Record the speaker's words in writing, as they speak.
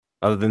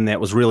Other than that,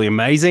 was really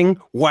amazing.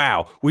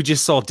 Wow. We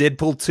just saw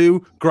Deadpool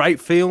 2.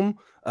 Great film.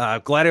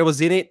 Glad I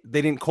was in it.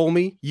 They didn't call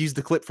me. Used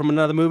the clip from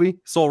another movie.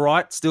 It's all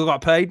right. Still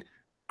got paid.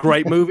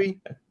 Great movie.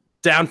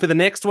 Down for the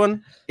next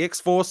one.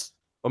 X-Force.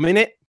 I'm in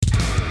it.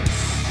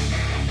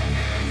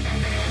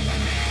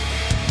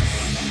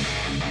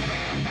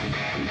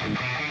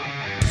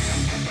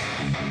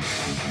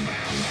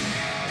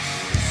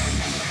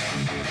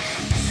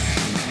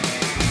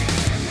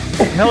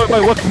 Hello,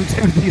 everybody. Welcome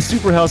to the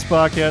Superhouse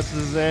Podcast. This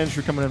is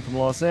Andrew coming in from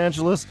Los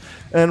Angeles.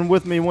 And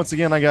with me, once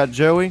again, I got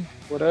Joey.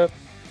 What up?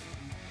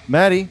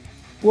 Maddie.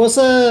 What's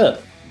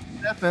up?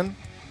 Stefan.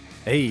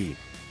 Hey.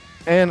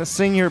 And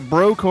senior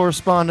bro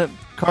correspondent,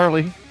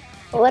 Carly.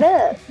 What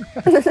up?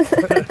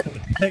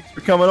 Thanks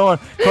for coming on.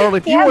 Carly,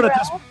 if you want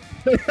to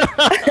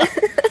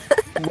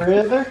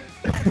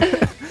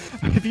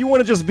if you want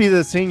to just be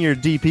the senior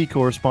DP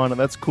correspondent,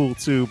 that's cool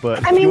too.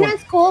 But I mean,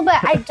 that's cool, but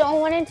I don't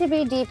want it to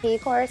be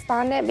DP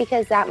correspondent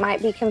because that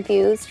might be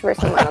confused for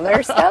some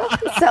other stuff.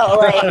 So,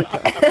 like,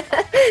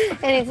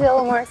 it needs to be a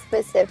little more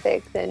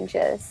specific than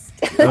just.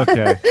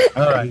 Okay.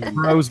 All right.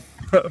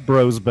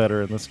 Bros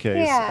better in this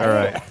case. Yeah. All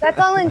right. That's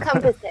all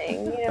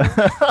encompassing, you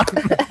know.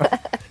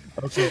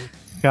 Okay.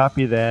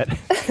 Copy that.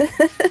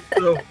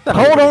 So,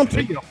 hold on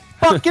to your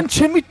fucking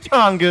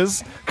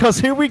chimichangas, because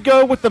here we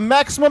go with the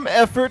maximum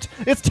effort.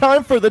 It's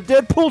time for the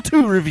Deadpool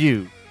 2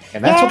 review.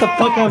 And that's what the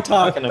fuck I'm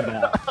talking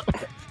about.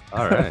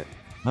 All right.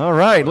 All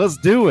right, let's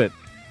do it.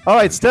 All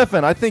right,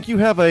 Stefan, I think you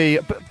have a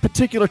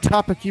particular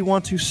topic you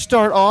want to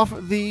start off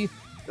the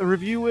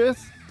review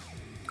with.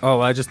 Oh,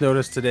 I just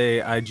noticed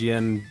today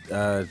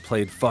IGN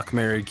played Fuck,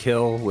 Marry,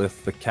 Kill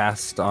with the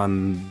cast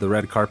on the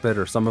red carpet,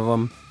 or some of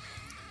them.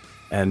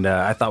 And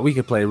I thought we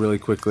could play really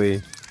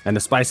quickly. And to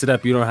spice it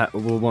up, we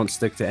won't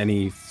stick to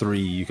any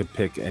three. You could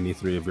pick any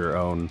three of your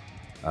own.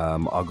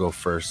 I'll go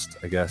first,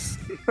 I guess.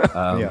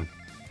 Yeah.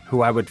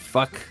 Who I would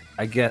fuck?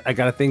 I got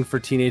a thing for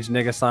teenage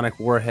Negasonic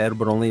Warhead,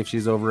 but only if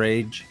she's over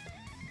age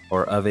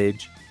or of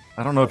age.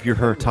 I don't know if you're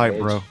her type,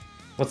 bro.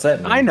 What's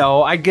that mean? I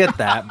know, I get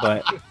that,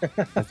 but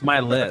that's my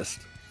list.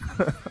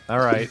 All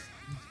right.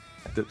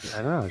 I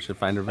don't know. I should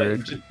find her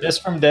very.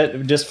 Just from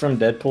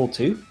Deadpool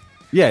 2?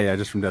 Yeah,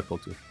 just from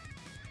Deadpool 2.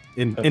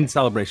 In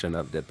celebration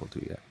of Deadpool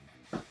 2, yeah.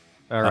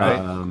 All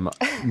right.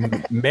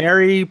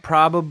 Mary,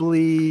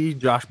 probably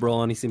Josh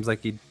Brolin. He seems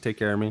like he'd take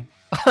care of me.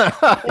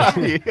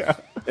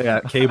 Yeah.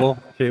 Cable.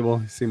 He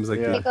seems like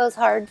He goes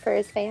hard for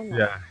his family.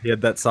 yeah. He had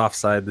that soft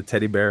side. The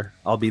teddy bear.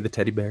 I'll be the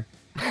teddy bear.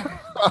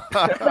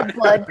 The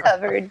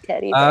blood-covered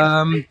teddy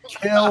bear.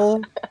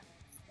 Kill.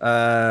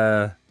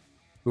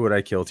 Who would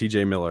I kill?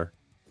 T.J. Miller.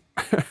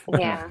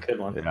 Yeah. Good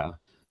one. Yeah.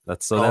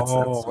 That's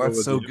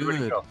so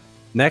good.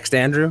 Next,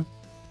 Andrew.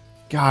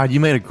 God, you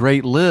made a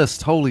great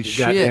list. Holy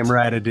shit. Goddamn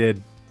right I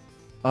did.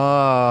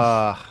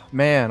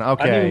 Man,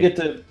 okay. I didn't even get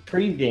to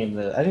pregame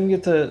the. I didn't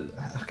get to.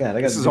 Oh God,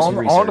 I got to do some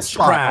research.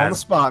 on the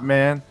spot,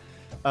 man.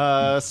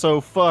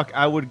 So fuck,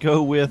 I would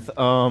go with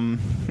I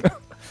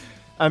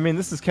mean,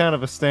 this is kind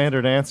of a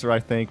standard answer, I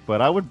think, but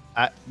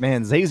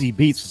man, Zazie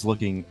Beetz was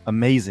looking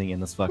amazing in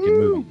this fucking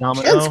movie. She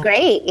looks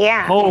great,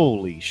 yeah.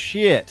 Holy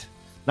shit.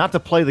 Not to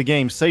play the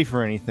game safe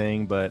or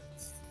anything, but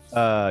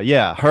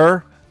yeah,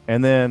 her,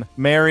 and then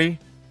Mary.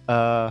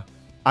 I'm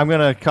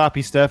gonna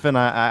copy Stefan.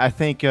 I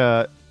think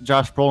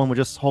Josh Brolin would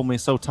just hold me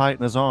so tight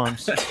in his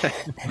arms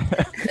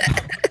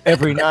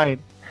every night.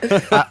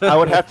 I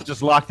would have to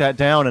just lock that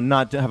down and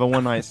not have a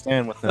one night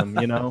stand with him.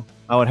 You know,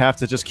 I would have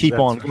to just keep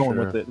on going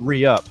with it,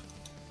 re-up,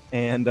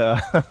 and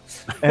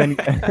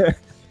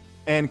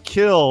and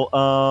kill.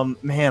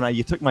 Man,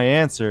 you took my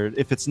answer.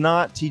 If it's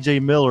not T.J.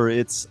 Miller,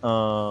 it's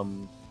I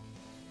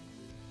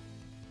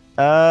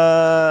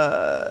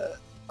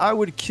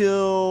would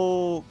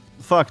kill.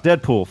 Fuck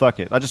Deadpool. Fuck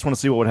it. I just want to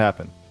see what would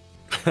happen.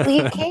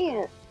 You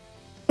can't.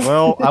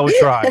 Well, I would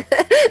try.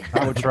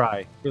 For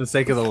the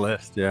sake of the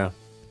list, yeah.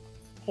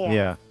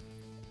 Yeah.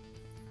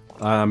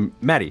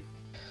 Maddie.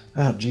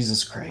 Oh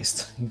Jesus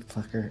Christ, you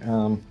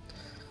fucker.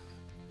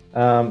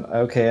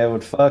 Okay, I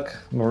would fuck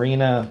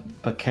Marina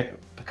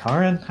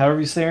Baccarin,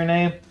 however you say her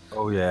name.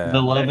 Oh yeah. The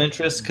love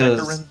interest,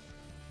 because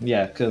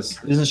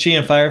isn't she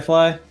in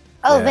Firefly?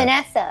 Oh, Yeah.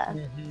 Vanessa.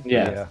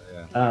 Yeah.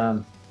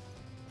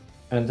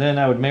 And then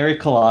I would marry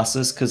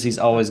Colossus because he's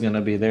always going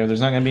to be there. There's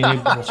not going to be any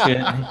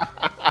bullshit.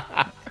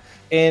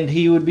 And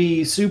he would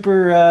be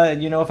super,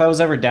 if I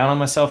was ever down on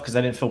myself because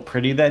I didn't feel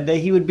pretty that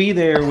day, he would be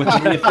there with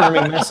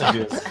reaffirming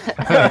messages.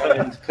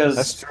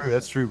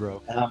 That's true,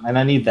 bro. And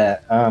I need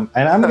that. And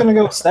I'm going to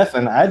go with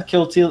Stefan. I'd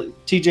kill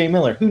T.J.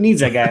 Miller. Who needs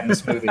that guy in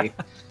this movie?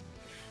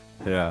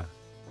 Yeah.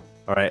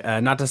 All right.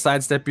 Not to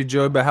sidestep you,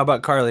 Joey, but how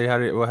about Carly? How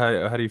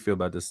do you feel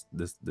about this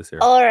here?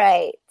 All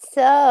right.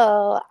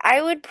 So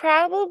I would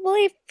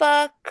probably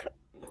fuck.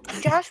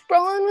 Josh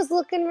Brolin was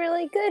looking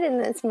really good in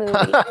this movie.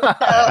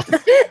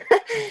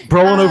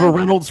 Brolin over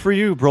Reynolds for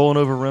you. Brolin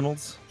over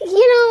Reynolds.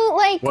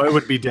 Like. Well, it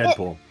would be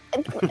Deadpool.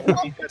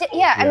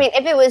 Yeah, I mean,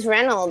 if it was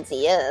Reynolds,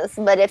 yes,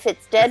 but if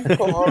it's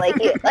Deadpool,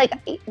 like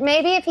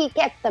maybe if he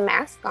kept the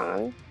mask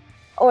on,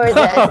 or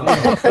the.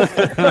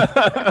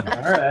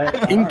 All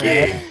right.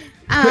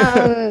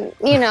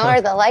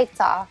 Or the lights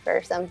off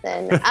or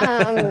something.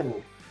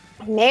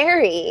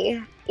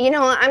 Mary,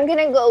 I'm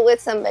going to go with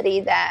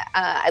somebody that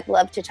I'd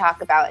love to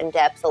talk about in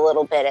depth a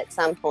little bit at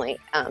some point.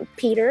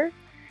 Peter.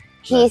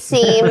 He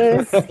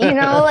seems,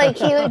 like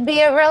he would be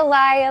a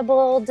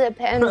reliable,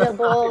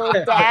 dependable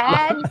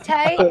dad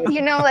type,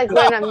 like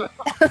when I'm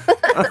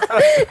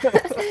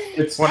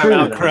It's When I'm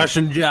out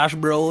crushing Josh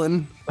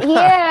Brolin.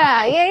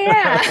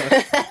 Yeah.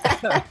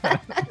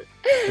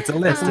 It's a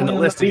list and a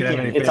list to get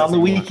any It's on the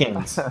fancy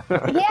weekends.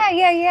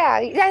 Yeah.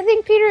 I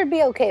think Peter would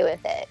be okay with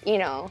it.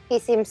 He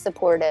seems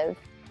supportive.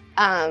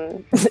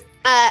 But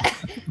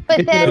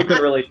then,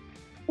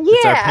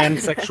 It's our yeah.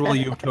 pansexual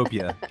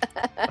utopia.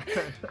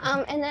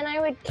 And then I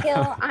would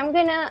kill.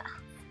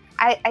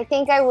 I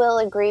think I will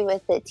agree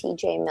with the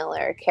T.J.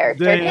 Miller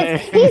character. 'Cause Dang.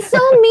 he's so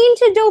mean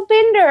to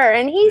Dopinder,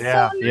 and he's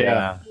so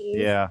Yeah.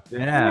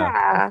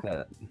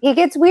 Yeah. He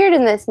gets weird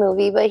in this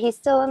movie, but he's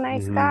still a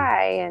nice Mhm.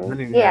 guy. And then And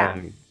he yeah.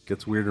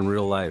 gets weird in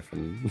real life,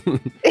 and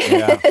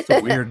Yeah. it's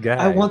a weird guy.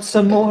 I want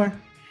some more.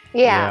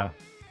 Yeah.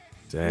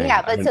 Dang.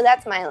 But so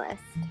that's my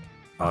list.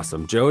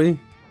 Awesome, Joey.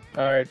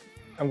 All right,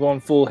 I'm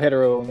going full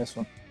hetero on this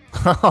one.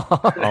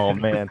 Oh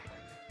man.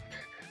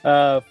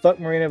 Fuck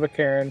Marina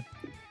Baccarin,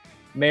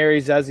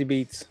 marry Zazie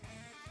Beetz,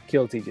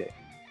 kill TJ.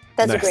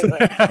 That's Nice. a great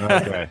list.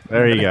 Okay,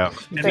 there you go.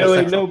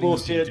 Really, no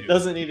bullshit.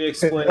 Doesn't need to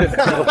explain.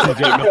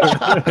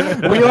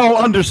 We all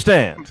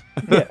understand.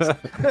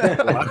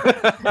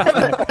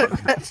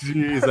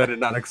 Jeez, I did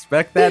not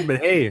expect that, but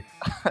hey,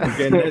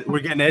 we're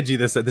getting edgy.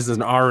 This is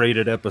an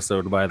R-rated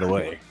episode, by the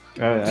way.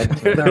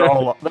 They're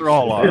all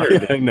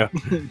alright. I know.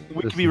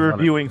 We could be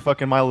reviewing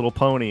fucking My Little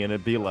Pony, and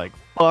it'd be like,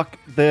 fuck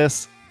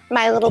this.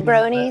 My little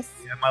bronies.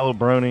 Yeah, My Little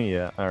Brony.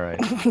 Yeah, all right.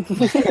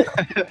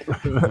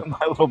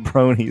 My Little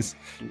Bronies.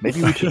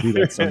 Maybe we should do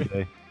that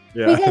someday.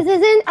 Because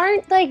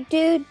aren't like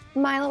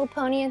My Little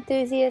Pony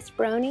enthusiasts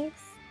bronies?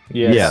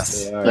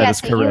 Yes. they are. That is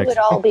so correct. you would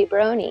all be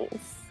bronies.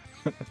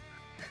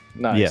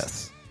 Nice.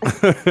 Yes.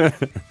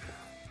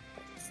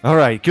 All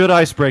right. Good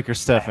icebreaker, I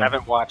Stefan.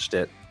 haven't watched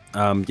it.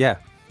 Yeah.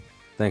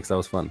 Thanks. That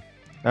was fun.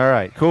 All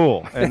right.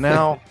 Cool. And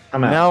now,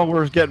 I'm out. now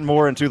we're getting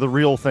more into the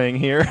real thing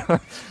here.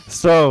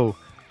 So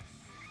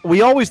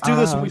we always do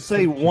this when we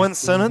say one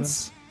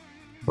sentence,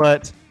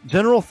 but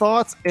general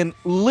thoughts and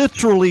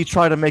literally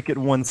try to make it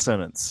one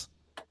sentence.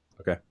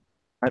 Okay.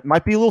 It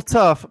might be a little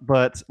tough,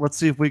 but let's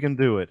see if we can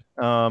do it.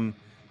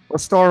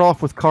 Let's start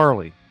off with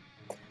Carly.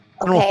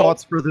 General Okay.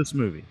 thoughts for this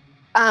movie.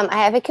 I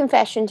have a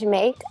confession to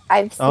make.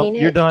 I've Oh, seen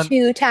you're it done.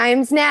 2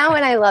 times now,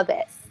 and I love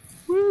it.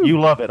 You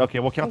love it. Okay,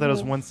 we'll count that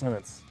as one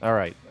sentence. All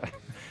right.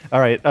 All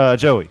right,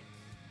 Joey.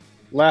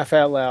 Laugh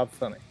out loud,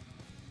 funny.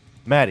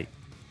 Maddie.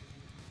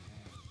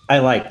 I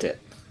liked it.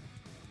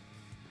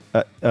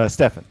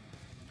 Stefan.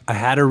 I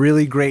had a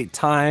really great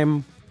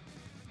time,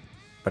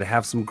 but I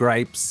have some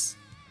gripes.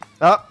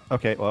 Oh,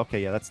 okay. Well,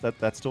 okay. Yeah,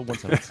 that's still one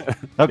sentence.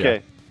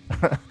 Okay.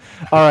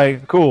 All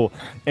right. Cool.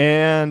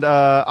 And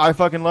I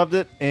fucking loved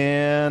it.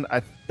 And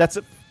that's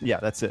it. Yeah,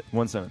 that's it.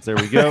 One sentence. There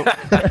we go.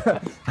 I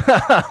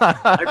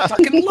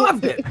fucking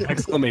loved it!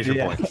 Exclamation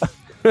point.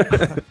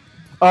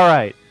 All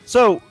right.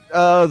 So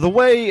the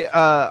way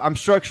I'm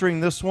structuring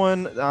this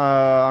one,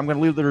 I'm going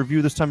to leave the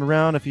review this time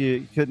around. If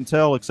you couldn't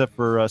tell, except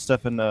for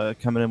Stefan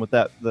coming in with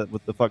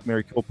with the fuck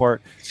Mary kill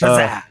part.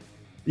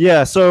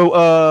 Yeah. So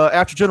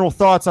after general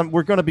thoughts,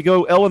 we're going to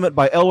go element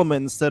by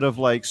element instead of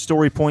like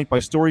story point by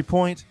story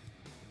point.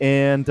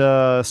 And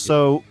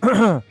so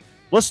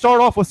let's start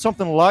off with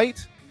something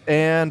light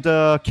and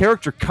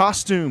character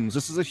costumes.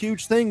 This is a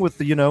huge thing with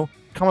the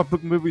comic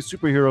book movies,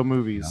 superhero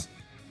movies.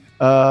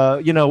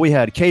 We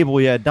had Cable,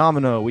 we had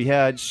Domino, we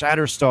had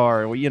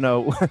Shatterstar.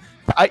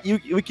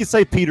 We could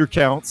say Peter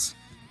counts.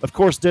 Of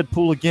course,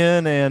 Deadpool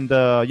again, and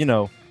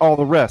all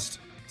the rest.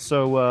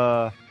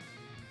 So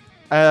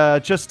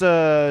take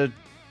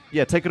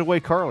it away,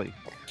 Carly.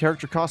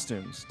 Character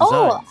costumes.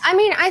 Oh, designs. I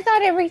mean, I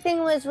thought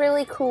everything was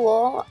really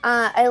cool.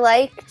 I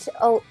liked,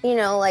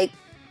 like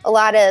a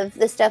lot of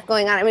the stuff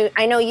going on. I mean,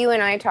 I know you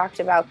and I talked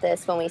about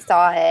this when we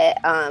saw it.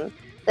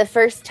 The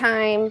first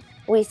time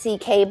we see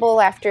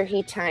Cable after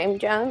he time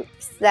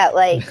jumps, that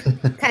like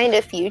kind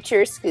of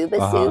future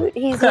scuba suit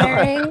he's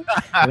wearing.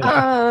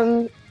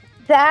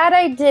 That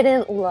I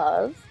didn't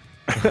love.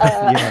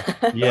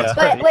 Yeah.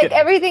 But like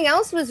everything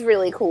else was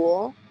really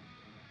cool.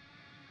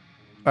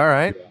 All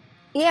right.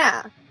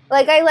 Yeah.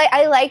 Like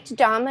I liked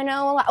Domino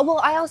a lot. Well,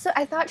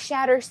 I thought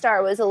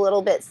Shatterstar was a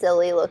little bit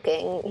silly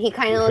looking. He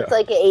kind of looked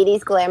like an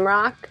 80s glam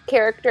rock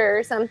character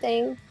or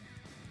something.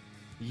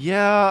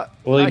 Yeah.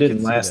 Well, he I didn't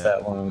can see last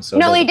that long. So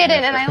No, it he doesn't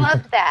didn't, and matter.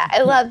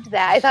 I loved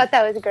that. I thought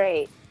that was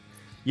great.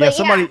 Yeah, But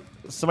yeah.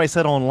 somebody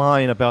said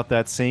online about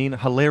that scene,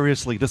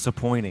 hilariously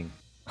disappointing.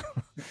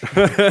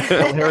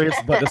 Hilarious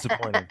but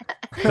disappointing.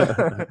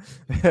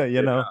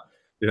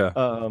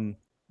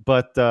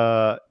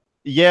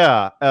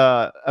 Yeah.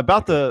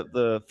 About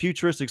the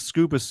futuristic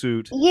scuba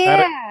suit.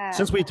 Yeah.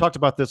 Since we talked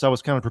about this, I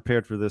was kind of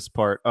prepared for this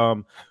part.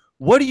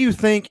 what do you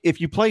think, if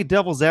you play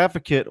devil's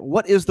advocate,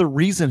 what is the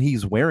reason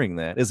he's wearing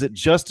that? Is it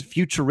just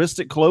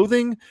futuristic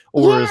clothing?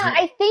 Or is it...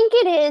 I think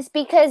it is,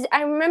 because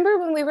I remember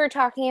when we were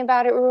talking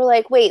about it, we were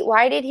like, wait,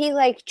 why did he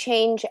like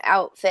change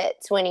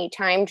outfits when he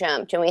time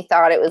jumped? And we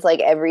thought it was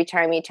like every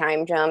time he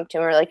time jumped.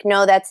 And we're like,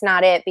 no, that's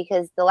not it,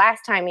 because the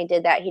last time he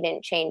did that, he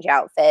didn't change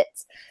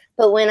outfits.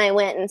 But when I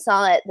went and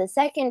saw it the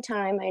second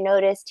time, I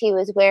noticed he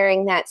was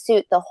wearing that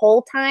suit the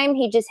whole time.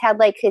 He just had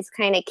like his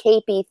kind of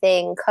capey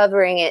thing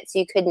covering it so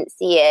you couldn't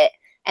see it.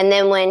 And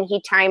then when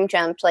he time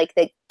jumped, like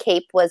the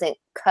cape wasn't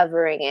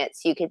covering it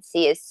so you could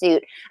see his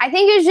suit. I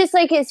think it was just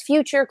like his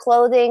future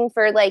clothing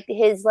for like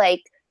his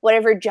like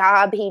whatever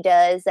job he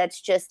does.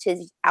 That's just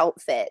his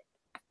outfit.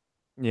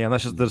 Yeah,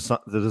 that's just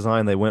the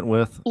design they went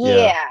with.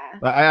 Yeah.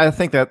 I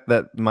think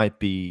that might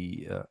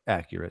be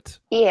accurate.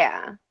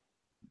 Yeah.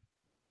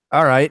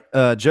 All right,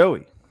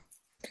 Joey.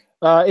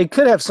 It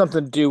could have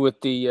something to do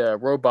with the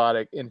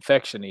robotic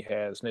infection he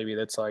has. Maybe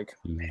that's like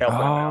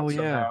helping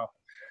him out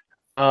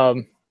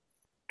somehow.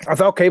 I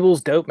thought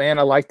Cable's dope, man.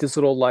 I like this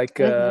little like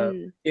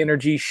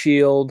energy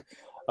shield.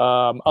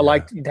 I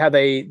liked how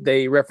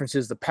they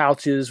references the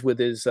pouches with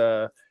his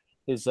what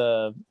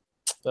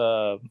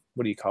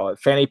do you call it?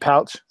 Fanny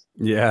pouch.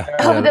 Yeah.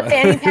 Oh, the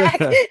fanny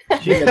pack.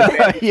 Yeah.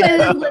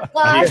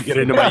 I need to get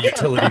into my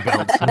utility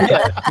belt.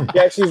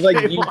 Yeah, she's like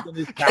using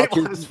his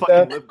pouches and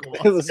stuff.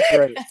 It was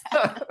great.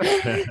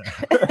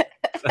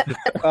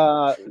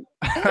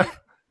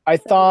 I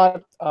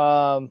thought,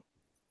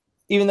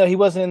 even though he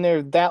wasn't in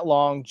there that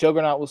long,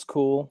 Juggernaut was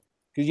cool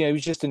because he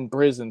was just in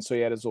prison, so he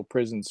had his little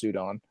prison suit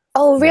on.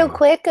 Oh, real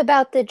quick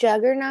about the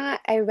Juggernaut.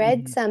 I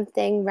read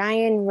something.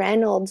 Ryan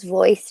Reynolds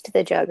voiced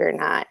the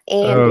Juggernaut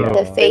and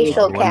the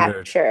facial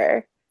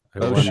capture.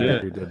 I wonder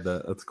if he did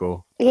that. That's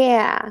cool.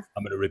 Yeah.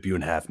 I'm gonna rip you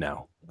in half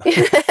now.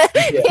 Yeah.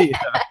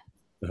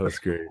 That was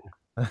great.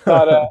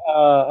 But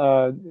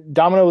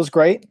Domino was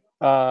great.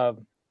 I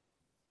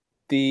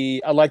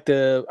like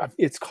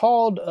it's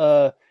called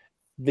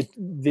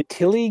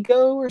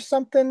Vitiligo or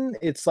something.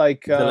 It's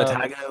like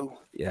Vitiligo.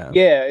 Yeah.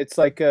 Yeah, it's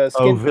like skin.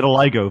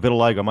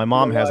 Vitiligo. My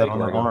mom has it on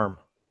her arm.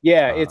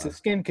 Yeah, it's a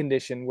skin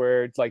condition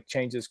where it's like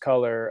changes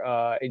color.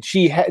 And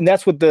and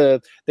that's what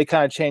they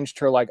kind of changed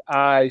her like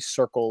eye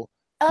circle.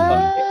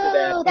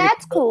 Oh,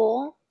 that's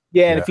cool.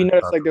 Yeah, and if you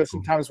notice, like there's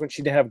sometimes when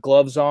she didn't have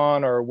gloves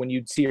on, or when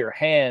you'd see her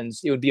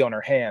hands, it would be on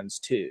her hands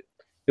too.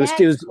 It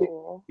was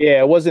cool. Yeah,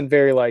 it wasn't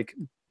very like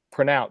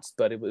pronounced,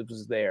 but it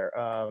was there.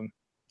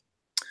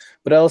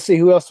 But let's see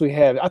who else we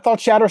have. I thought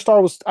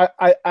Shatterstar was.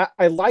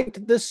 I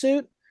liked this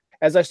suit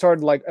as I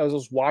started as I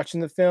was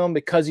watching the film,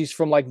 because he's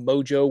from like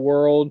Mojo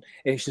World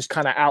and he's just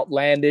kind of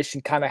outlandish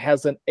and kind of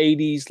has an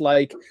 80s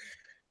like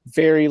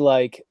very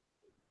like,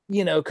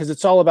 because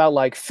it's all about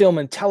like film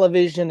and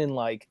television and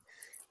like,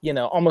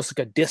 almost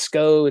like a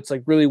disco. It's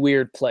like really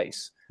weird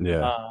place.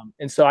 Yeah.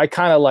 And so I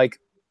kind of like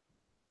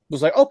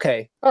was like,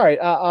 okay, all right,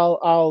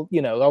 I'll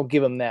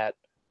give him that.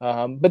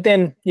 But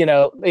then,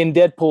 in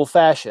Deadpool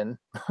fashion,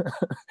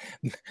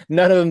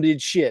 none of them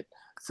did shit.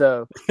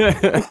 So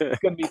it's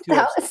gonna be too.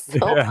 That was so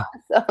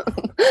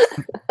awesome.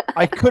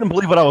 I couldn't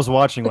believe what I was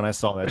watching when I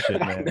saw that shit,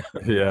 man.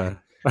 Yeah.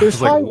 I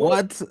was like,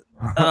 what?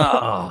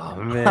 Oh,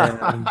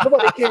 man.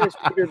 Nobody cares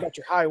about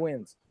your high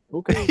winds.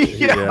 Okay.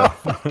 Yeah.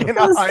 That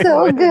was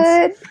so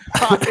good.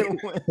 High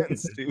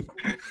winds, dude.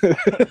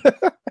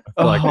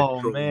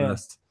 Oh, man.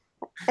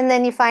 And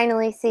then you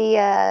finally see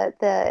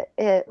the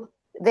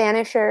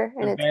Vanisher,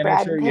 and it's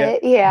Brad Vanisher,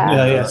 Pitt.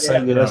 Yeah,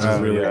 so good. That's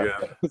really good.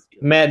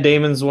 Matt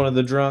Damon's one of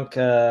the drunk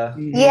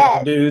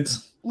Yes.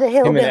 dudes. The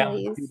Him and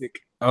Alan hillbillies. Tudyk.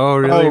 Oh,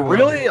 really? Oh,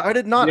 really? I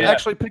did not Yeah.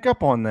 actually pick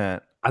up on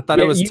that. I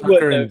thought it was you Tucker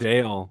wouldn't and have.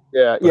 Dale.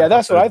 Yeah,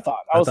 that's what I thought.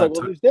 I was thought like,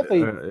 well, there's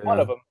definitely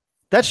one of them.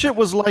 That shit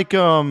was like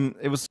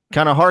it was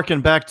kind of harking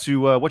back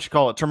to what you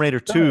call it, Terminator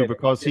 2, Terminator,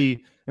 because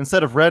he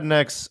instead of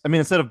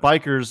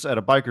bikers at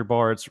a biker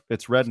bar, it's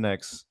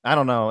rednecks. I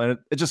don't know, and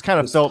it just kind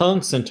of felt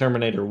punks in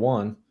Terminator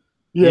 1.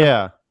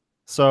 yeah.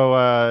 So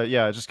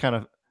it just kind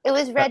of It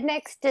was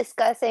rednecks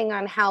discussing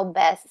on how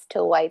best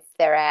to wipe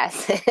their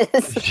asses.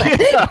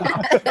 yeah,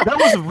 that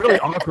was a really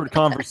awkward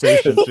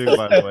conversation too,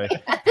 by the way.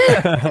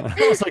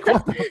 I was like,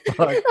 what the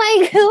fuck?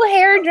 Like, who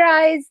hair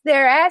dries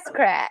their ass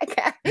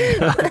crack?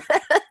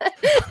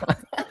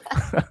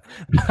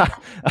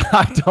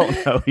 I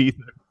don't know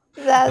either.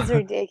 That's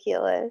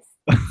ridiculous.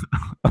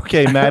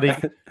 Okay, Maddie,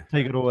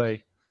 take it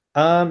away.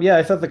 Yeah,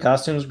 I thought the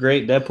costume was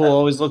great. Deadpool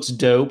always looks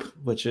dope,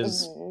 which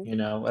is,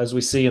 as we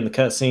see in the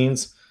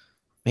cutscenes.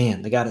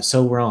 Man, they got it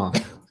so wrong.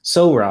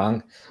 So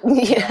wrong.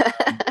 Yeah.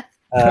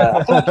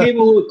 I thought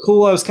Cable looked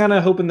cool. I was kind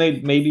of hoping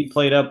they maybe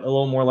played up a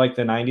little more like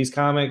the 90s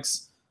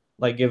comics,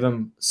 like give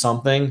him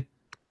something.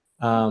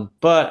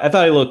 But I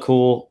thought he looked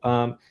cool.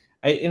 I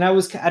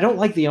don't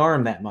like the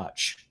arm that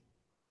much.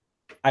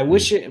 I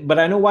wish it, but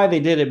I know why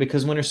they did it,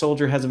 because Winter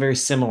Soldier has a very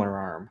similar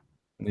arm.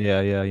 Yeah.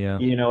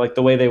 Like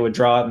the way they would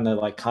draw it in the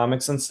like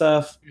comics and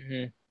stuff.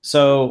 Mm-hmm.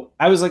 So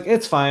I was like,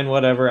 it's fine,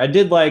 whatever. I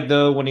did like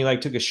though when he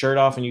like took his shirt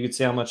off and you could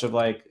see how much of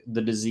like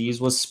the disease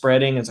was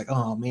spreading. It's like,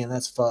 oh man,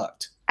 that's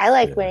fucked. I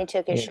liked when he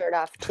took his shirt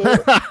off too.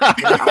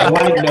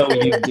 I know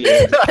you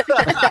did.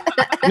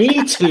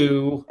 Me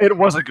too. It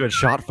was a good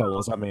shot,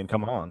 fellas. I mean,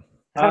 come on.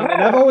 And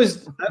I've always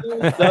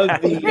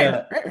dug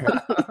the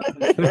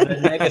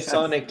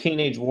Negasonic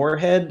Teenage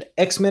Warhead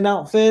X-Men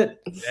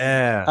outfit.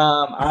 Yeah.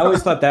 I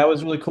always thought that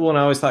was really cool, and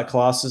I always thought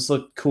Colossus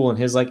looked cool in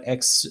his like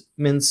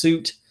X-Men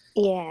suit.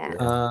 Yeah.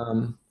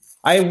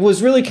 I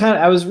was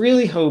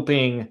really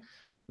hoping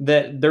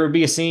that there would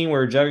be a scene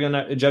where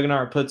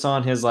Juggernaut puts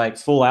on his like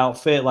full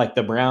outfit, like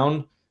the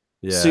brown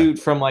suit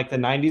from like the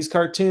 90s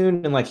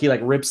cartoon, and like he like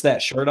rips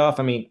that shirt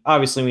off. I mean,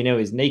 obviously we know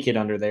he's naked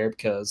under there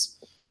because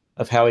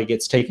of how he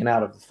gets taken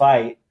out of the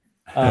fight.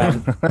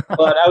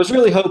 But I was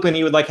really hoping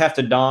he would like have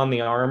to don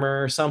the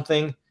armor or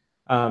something.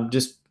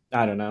 Just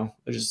I don't know.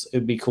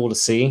 It'd be cool to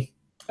see.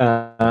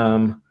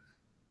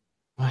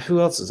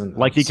 Who else is in?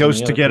 Like he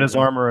goes to get his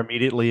armor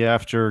immediately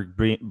after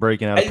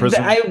breaking out of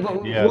prison.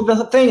 Well,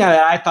 the thing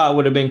I thought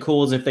would have been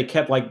cool is if they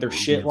kept like their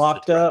shit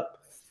locked up,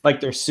 like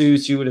their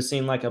suits. You would have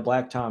seen like a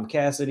Black Tom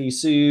Cassidy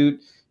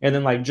suit, and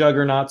then like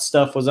Juggernaut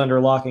stuff was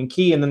under lock and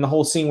key, and then the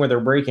whole scene where they're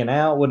breaking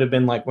out would have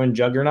been like when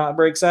Juggernaut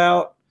breaks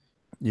out.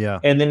 Yeah,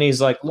 and then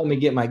he's like, "Let me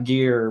get my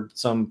gear."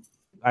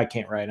 I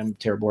can't write. I'm a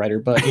terrible writer,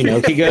 but you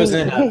know, he goes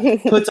in,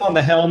 puts on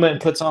the helmet,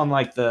 puts on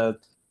like the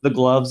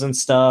gloves and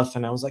stuff,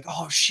 and I was like,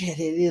 oh shit,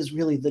 it is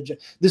really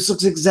this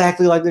looks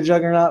exactly like the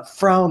Juggernaut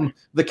from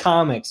the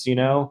comics, you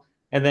know.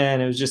 And then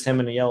it was just him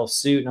in a yellow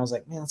suit, and I was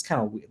like, man, that's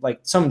kind of weird.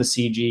 Like some of the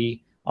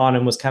CG on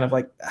him was kind of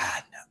like,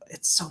 no,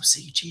 it's so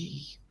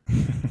CG.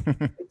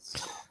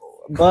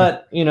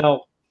 But you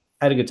know,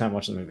 I had a good time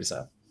watching the movie.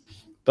 So,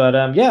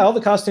 but yeah, all the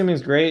costuming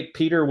is great.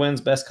 Peter wins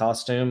best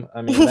costume.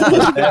 I mean,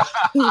 that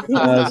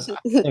was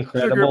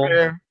incredible.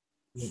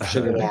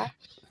 Sugar bear.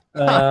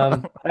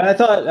 And I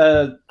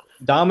thought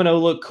Domino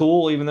looked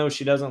cool, even though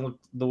she doesn't look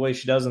the way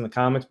she does in the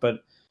comics,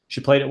 but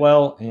she played it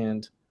well.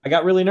 And I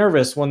got really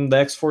nervous when the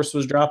X-Force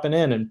was dropping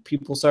in and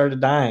people started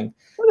dying.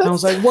 And I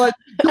was like, what?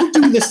 Don't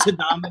do this to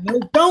Domino.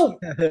 Don't.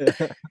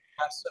 But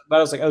I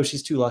was like, oh,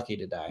 she's too lucky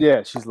to die.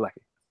 Yeah, she's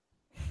lucky.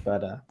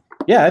 But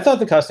yeah, I thought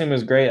the costume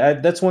was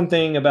great. That's one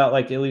thing about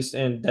like, at least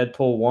in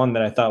Deadpool 1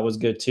 that I thought was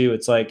good too.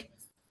 It's like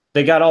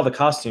they got all the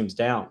costumes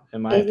down,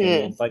 in my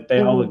opinion. Like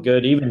they all look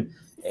good. Even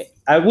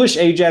I wish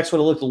Ajax would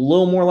have looked a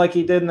little more like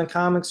he did in the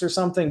comics or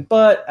something,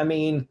 but I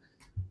mean,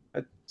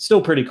 still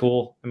pretty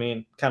cool. I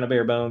mean, kind of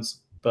bare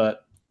bones,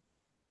 but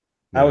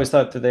I always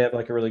thought that they have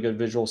like a really good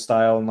visual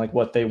style and like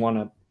what they want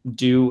to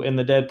do in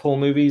the Deadpool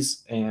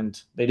movies,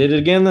 and they did it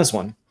again in this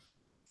one.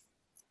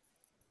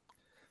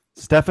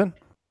 Stefan?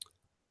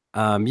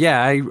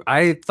 Yeah,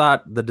 I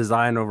thought the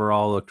design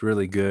overall looked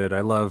really good.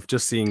 I love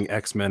just seeing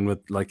X-Men with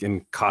like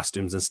in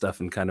costumes and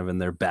stuff and kind of in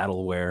their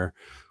battle wear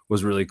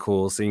was really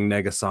cool. Seeing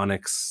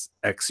Negasonic's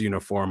X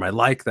uniform. I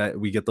like that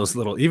we get those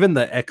little, even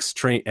the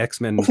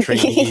X-Men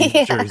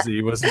trainee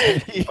jersey was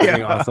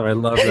awesome. I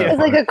love that. It was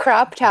like a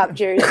crop top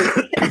jersey.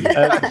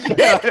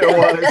 Yeah, it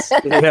was.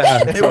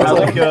 Yeah, it was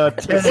like a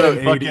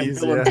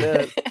 80s.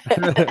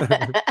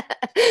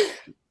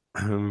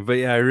 But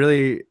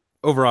yeah,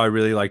 overall, I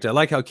really liked it. I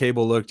like how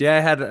Cable looked. Yeah, I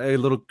had a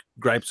little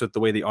gripes with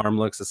the way the arm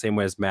looks, the same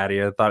way as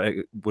Maddie. I thought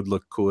it would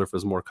look cooler if it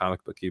was more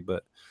comic booky,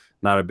 but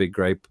not a big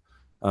gripe.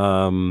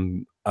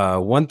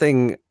 One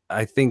thing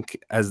I think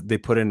as they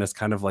put in as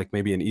kind of like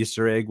maybe an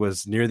Easter egg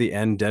was near the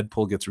end,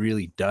 Deadpool gets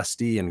really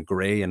dusty and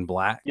gray and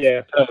black.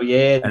 Yeah. Oh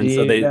yeah. And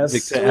so they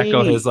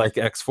echo his like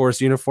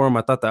X-Force uniform.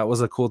 I thought that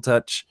was a cool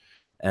touch.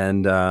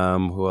 And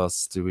who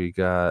else do we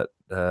got?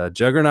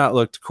 Juggernaut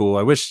looked cool.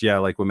 I wish,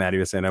 like what Maddie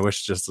was saying, I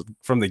wish just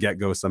from the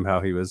get-go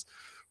somehow he was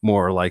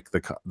more like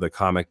the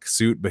comic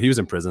suit, but he was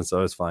in prison, so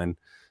it was fine.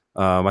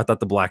 I thought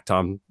the Black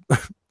Tom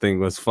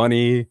thing was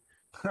funny.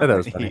 That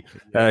was funny.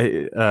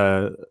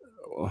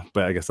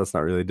 But I guess that's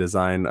not really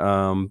design.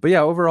 But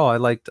yeah, overall,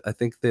 I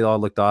think they all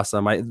looked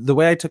awesome. The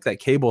way I took that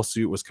Cable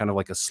suit was kind of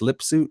like a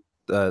slip suit.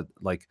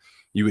 Like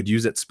you would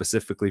use it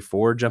specifically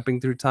for jumping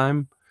through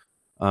time.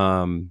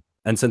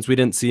 And since we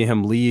didn't see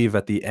him leave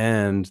at the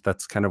end,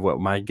 that's kind of what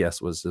my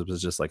guess was. It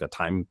was just like a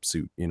time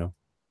suit, you know?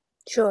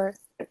 Sure.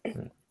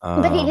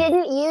 But he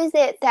didn't use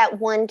it that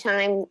one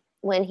time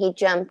when he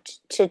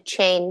jumped to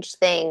change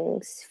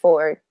things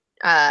for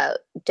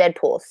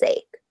Deadpool's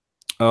sake.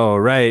 Oh,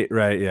 right,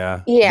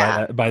 yeah.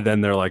 Yeah. By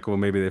then they're like, well,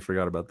 maybe they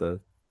forgot about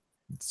the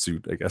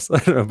suit, I guess. I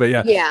don't know, but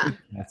yeah. Yeah.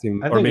 I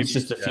think it's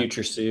just a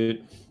future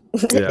suit.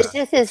 Yeah. It's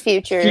just his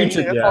future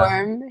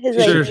uniform. Yeah.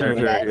 His sure,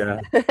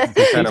 yeah.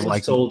 Kind of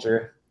like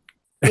soldier.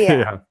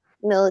 Yeah.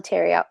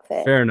 Military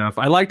outfit. Fair enough.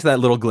 I liked that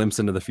little glimpse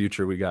into the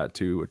future we got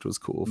too, which was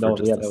cool. That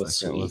was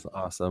sweet. It was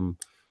awesome.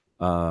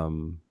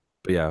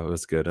 But yeah, it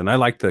was good. And I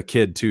liked the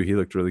kid too. He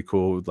looked really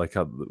cool, like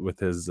how with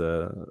his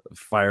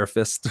fire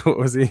fist. What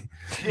was he?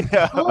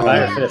 Yeah.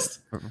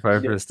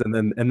 Fire fist. And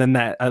then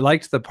that I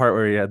liked the part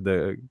where he had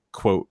the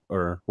quote,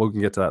 or we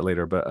can get to that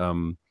later, but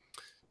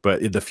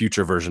the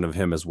future version of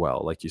him as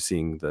well. Like you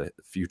seeing the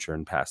future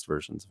and past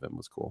versions of him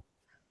was cool.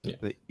 Yeah.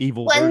 The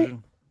evil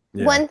version.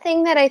 Yeah. One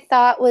thing that I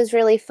thought was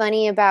really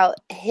funny about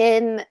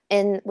him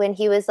and when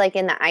he was like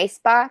in the ice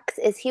box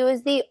is he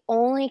was the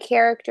only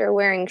character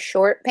wearing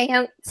short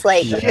pants.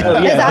 Like, Yeah. Oh,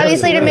 yeah, it's that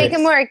obviously was to make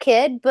him hilarious. more a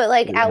kid, but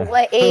like, Yeah. at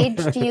what age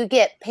do you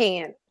get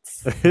pants?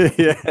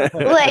 Yeah.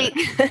 Like,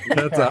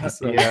 That's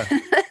awesome. Yeah.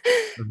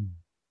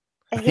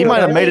 He was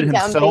might have made really it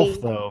himself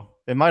dumpy. though.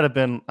 It might have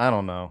been, I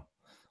don't know.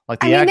 Like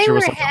the I mean, actor they were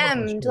was like, "I want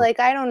my hemmed. short." Like,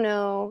 I don't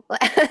know.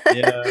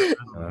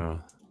 Yeah.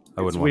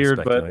 I wouldn't weird,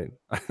 want but to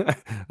speculate.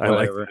 I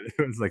like whatever. that.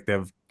 It was like they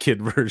have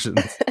kid versions.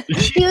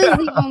 He was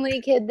the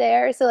only kid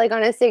there. So, like,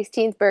 on his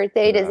 16th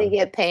birthday, does he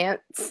Yeah. get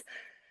pants?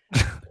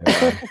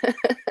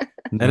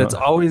 And it's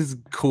always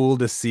cool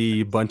to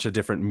see a bunch of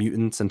different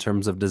mutants in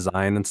terms of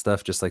design and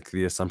stuff, just like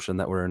the assumption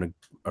that we're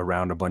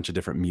around a bunch of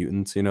different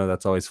mutants. You know,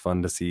 that's always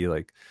fun to see,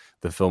 like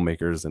the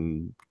filmmakers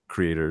and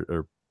creator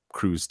or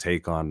crew's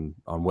take on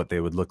what they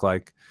would look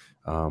like.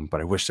 But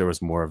I wish there was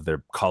more of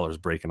their collars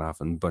breaking off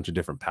and a bunch of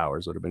different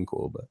powers would have been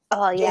cool. But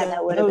Oh, yeah,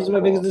 that would That have was been my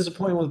cool. biggest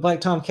disappointment with Black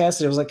Tom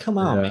Cassidy. I was like, come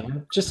on, Yeah.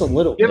 man, just a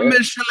little give him bit.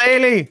 his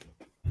shillelagh.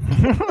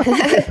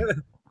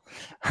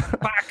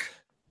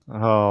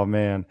 Oh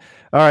man!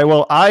 All right.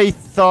 Well, I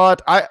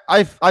thought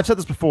I've said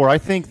this before. I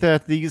think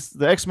that the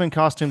X-Men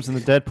costumes in the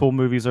Deadpool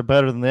movies are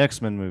better than the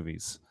X-Men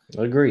movies.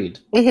 Agreed.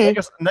 Mhm.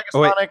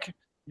 Negasonic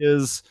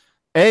is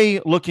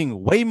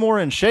looking way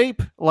more in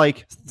shape,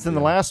 like in the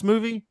last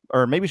movie,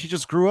 or maybe she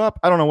just grew up.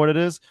 I don't know what it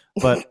is,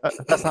 but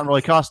that's not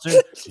really costume.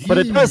 But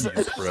it does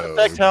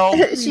affect how.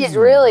 She's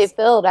really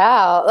filled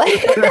out.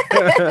 Like,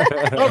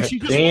 Oh, she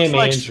just Damn,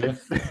 looks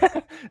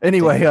Andrew.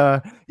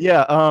 anyway,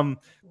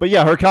 but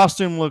yeah, her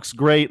costume looks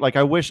great. Like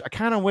I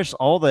kind of wish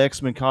all the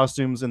X-Men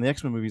costumes in the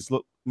X-Men movies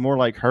look more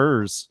like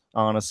hers,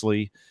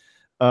 honestly.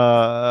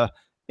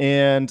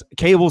 And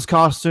Cable's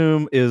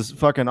costume is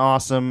fucking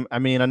awesome. I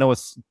mean, I know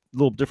it's a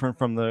little different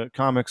from the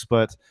comics,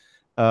 but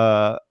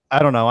I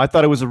don't know. I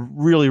thought it was a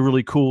really,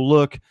 really cool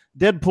look.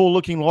 Deadpool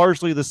looking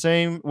largely the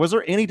same. Was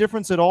there any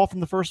difference at all from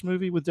the first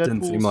movie with Deadpool?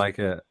 Didn't seem like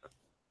it.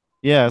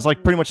 Yeah, it's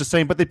like pretty much the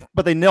same, but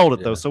they nailed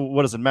it though. Yeah. So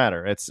what does it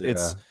matter? It's Yeah.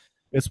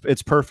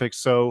 perfect.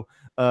 So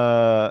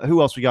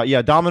who else we got?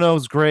 Yeah,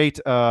 Domino's great.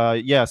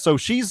 Yeah, so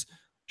she's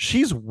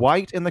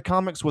white in the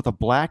comics with a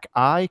black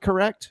eye,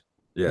 correct?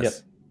 Yes. Yep.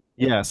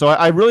 Yeah, so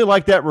I really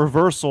like that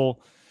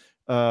reversal,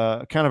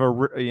 kind of a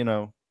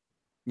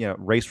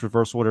race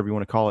reversal, whatever you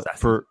want to call it,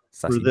 for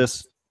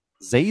this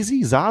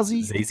Zazie.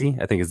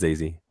 Zazie? I think it's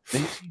Zazie.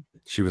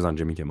 She was on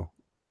Jimmy Kimmel.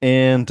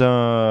 And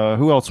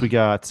who else we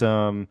got?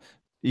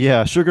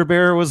 Yeah, Sugar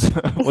Bear was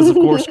of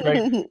course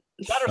great.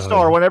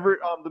 Shatterstar, whenever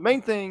the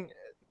main thing,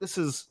 this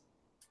is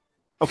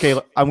okay.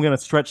 I'm gonna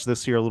stretch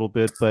this here a little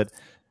bit, but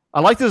I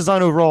like the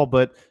design overall.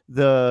 But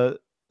the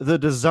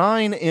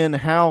design in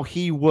how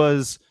he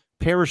was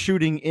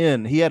parachuting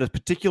in, he had a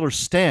particular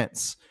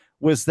stance.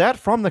 Was that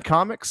from the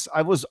comics?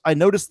 I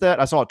noticed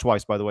that. I saw it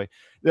twice, by the way.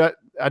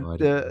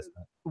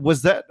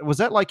 Was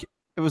that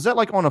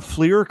like on a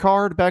Fleer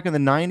card back in the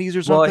 90s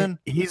or something?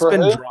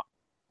 Well,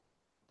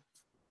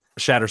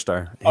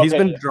 Shatterstar.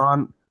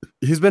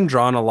 He's been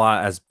drawn a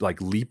lot as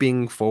like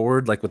leaping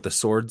forward, like with the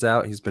swords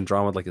out. He's been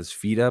drawn with like his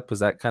feet up. Was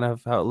that kind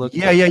of how it looked?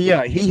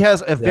 Yeah. He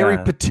has a very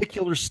Yeah.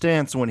 particular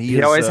stance when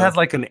He always has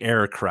like an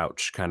air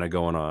crouch kind of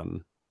going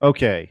on.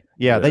 Okay.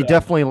 Yeah, they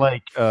definitely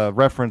like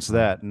reference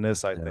that in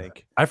this, I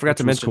think. I forgot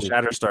to Which was mention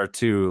cool. Shatterstar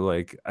too.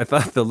 Like I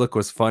thought the look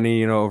was funny,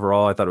 you know,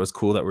 overall. I thought it was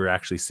cool that we were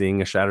actually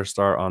seeing a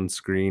Shatterstar on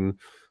screen.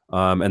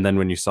 And then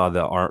when you saw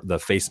the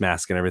face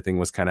mask and everything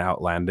was kind of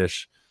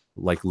outlandish,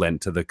 like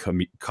lent to the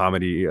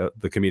comedy,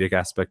 the comedic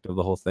aspect of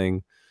the whole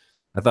thing.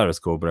 I thought it was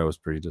cool, but I was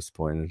pretty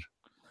disappointed.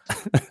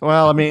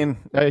 Well, I mean,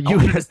 I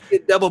wanted to see a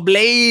double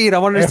blade. I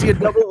wanted to see a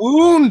double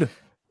wound.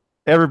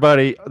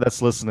 everybody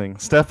that's listening,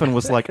 Stefan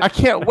was like, I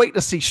can't wait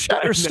to see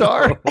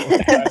Shatterstar.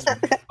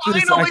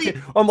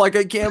 Finally! I'm like,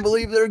 I can't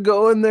believe they're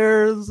going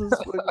there. This is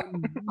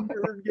fucking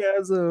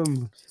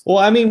orgasm. Well,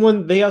 I mean,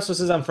 when they also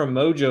says I'm from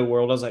Mojo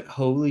World, I was like,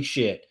 holy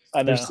shit. I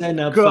know. They're setting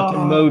up fucking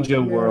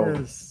Mojo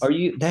World. Are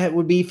you? That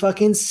would be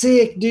fucking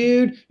sick,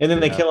 dude. And then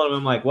they kill him.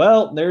 I'm like,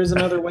 well, there's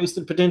another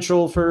wasted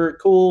potential for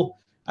cool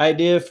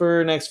idea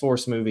for an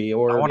X-Force movie.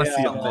 Or I want to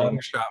see a long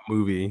shot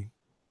movie.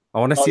 I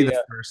want to Oh, see yeah.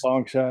 the first.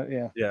 Long shot,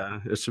 yeah. Yeah,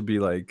 it should be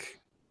like.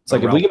 It's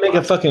like if we can make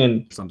a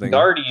fucking something.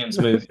 Guardians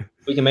movie,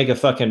 we can make a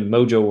fucking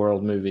Mojo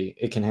World movie.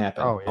 It can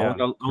happen. Oh, I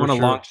want a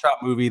long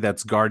shot movie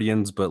that's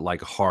Guardians, but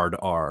like hard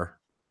R.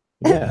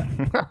 Yeah.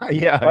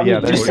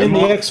 yeah. Just in the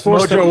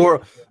X-Force.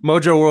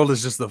 Mojo World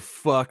is just the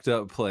fucked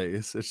up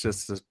place. It's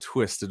just a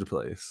twisted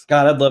place.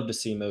 God, I'd love to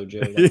see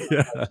Mojo. Like,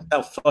 Yeah.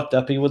 how fucked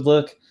up he would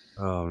look.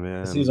 Oh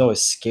man. He was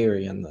always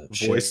scary in the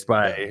Voiced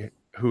by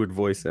who would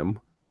voice him?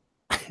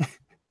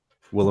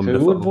 Willem Who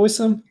Dafoe. would voice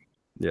him?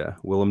 Yeah,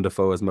 Willem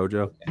Dafoe as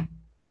Mojo.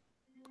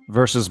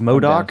 Versus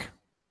Modoc.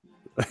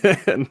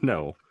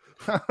 No.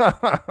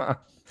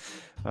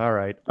 All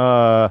right.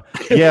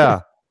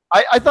 Yeah.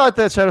 I thought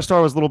that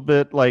Shatterstar was a little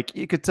bit like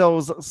you could tell it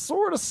was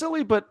sort of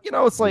silly, but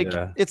it's like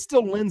it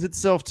still lends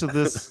itself to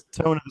this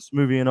tone of this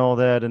movie and all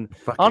that. And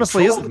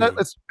honestly, isn't that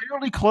it's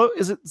fairly close?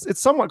 It's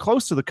somewhat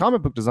close to the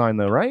comic book design,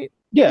 though, right?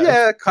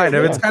 Yeah, kind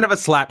of. It's kind of a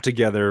slap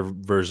together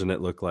version.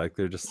 It looked like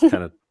they're just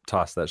kind of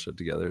tossed that shit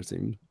together. It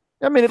seemed.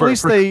 I mean, at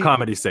least for they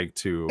comedy's sake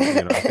too.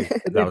 I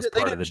think that was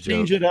part of the joke.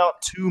 Change it out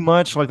too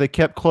much. Like they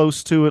kept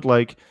close to it.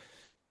 Like.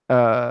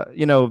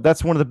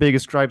 That's one of the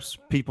biggest gripes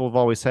people have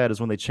always had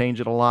is when they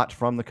change it a lot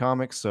from the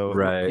comics. So,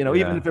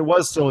 even if it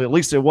was silly, at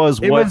least it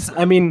was. It was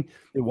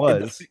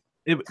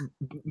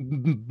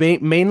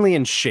mainly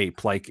in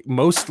shape, like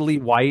mostly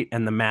white,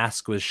 and the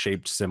mask was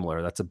shaped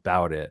similar. That's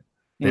about it.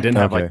 They didn't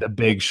have like the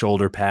big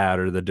shoulder pad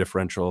or the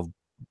differential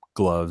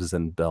gloves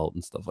and belt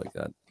and stuff like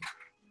that.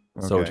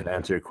 Okay. So to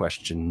answer your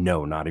question,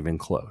 no, not even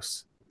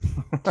close.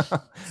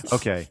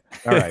 Okay,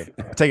 all right,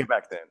 take it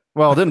back then.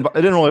 Well, it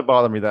didn't really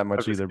bother me that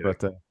much either,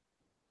 but.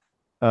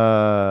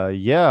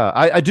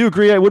 I do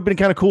agree. It would have been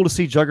kind of cool to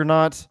see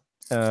Juggernaut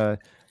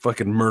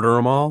fucking murder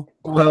them all.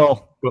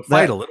 Well,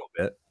 fight a little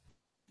bit.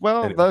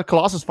 Well, anyway. The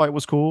Colossus fight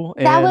was cool.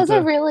 That was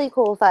a really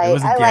cool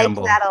fight. I liked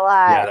that a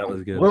lot. Yeah, that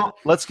was good. Well,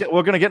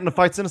 we're gonna get into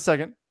fights in a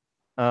second.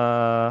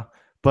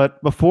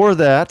 But before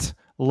that,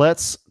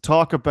 let's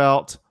talk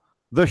about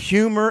the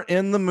humor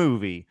in the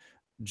movie,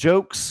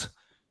 jokes,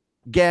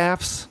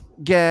 gaffes,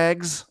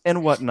 gags,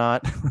 and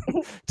whatnot.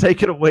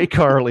 Take it away,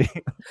 Carly.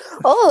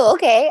 Oh,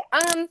 okay.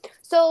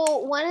 So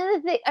one of the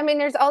things, I mean,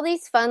 there's all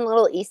these fun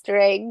little Easter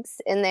eggs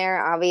in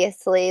there.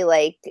 Obviously,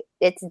 like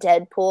it's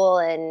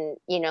Deadpool, and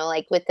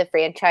like with the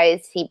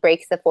franchise, he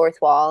breaks the fourth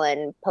wall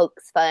and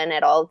pokes fun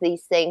at all of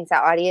these things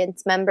that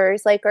audience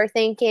members like are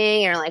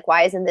thinking, or like,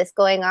 why isn't this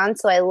going on?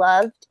 So I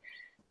loved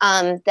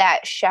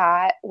that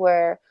shot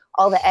where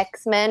all the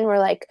X-Men were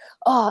like,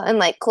 oh, and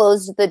like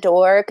closed the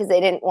door because they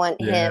didn't want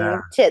him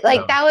to,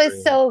 like, that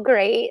was so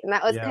great. And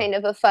that was kind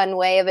of a fun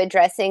way of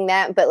addressing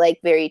that, but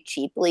like very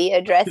cheaply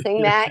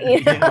addressing that,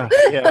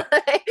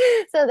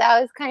 So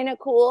that was kind of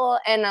cool.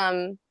 And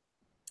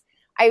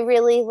I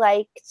really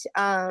liked,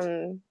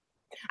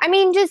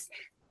 just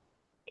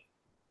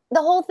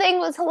the whole thing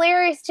was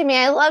hilarious to me.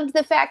 I loved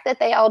the fact that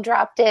they all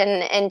dropped in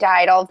and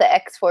died, all the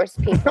X-Force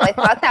people. I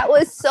thought that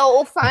was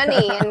so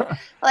funny. And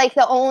like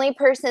the only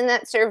person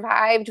that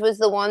survived was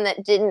the one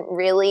that didn't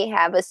really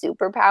have a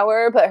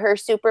superpower, but her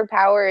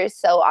superpower is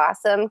so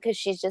awesome because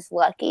she's just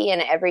lucky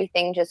and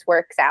everything just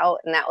works out.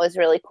 And that was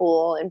really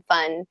cool and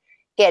fun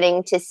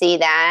getting to see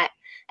that.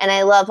 And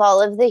I love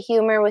all of the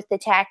humor with the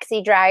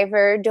taxi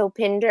driver,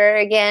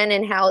 Dopinder, again,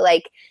 and how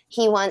like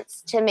he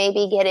wants to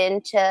maybe get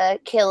into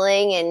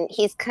killing, and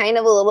he's kind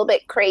of a little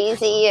bit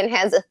crazy and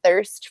has a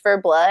thirst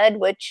for blood,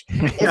 which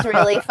is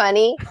really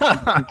funny.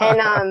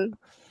 And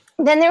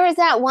then there was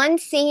that one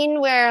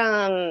scene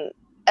where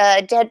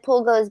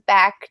Deadpool goes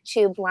back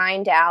to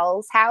Blind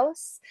Al's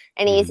house,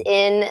 and he's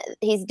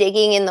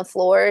digging in the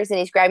floors, and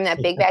he's grabbing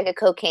that big bag of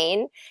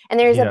cocaine, and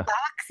there's a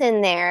box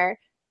in there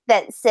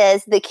that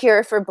says the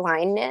cure for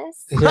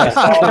blindness.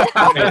 Like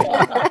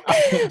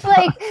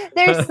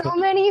there's so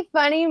many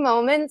funny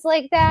moments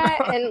like that,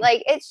 and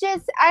like it's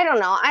just, I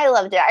don't know, I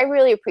loved it. I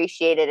really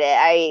appreciated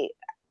it.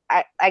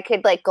 I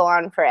could like go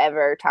on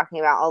forever talking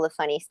about all the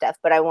funny stuff,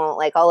 but I won't.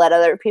 Like, I'll let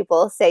other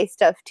people say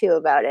stuff too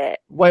about it.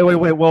 Wait.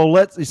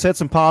 Well, you said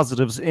some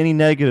positives. Any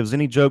negatives?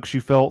 Any jokes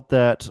you felt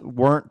that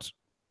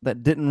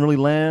didn't really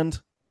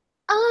land?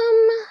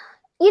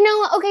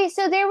 Okay,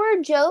 so there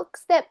were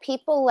jokes that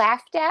people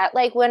laughed at,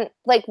 like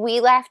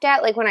we laughed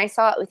at, like when I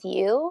saw it with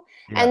you.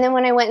 Yeah. And then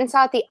when I went and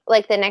saw it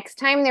the next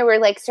time, there were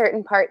like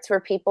certain parts where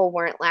people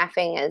weren't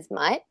laughing as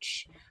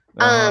much.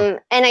 And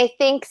I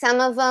think some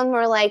of them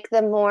were like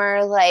the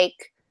more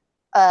like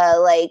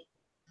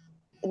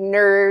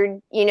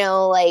nerd,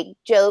 like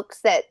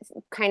jokes that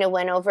kind of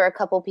went over a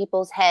couple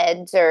people's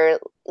heads, or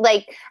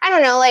like, I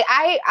don't know, like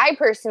I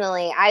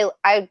personally,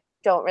 I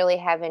don't really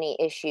have any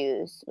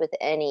issues with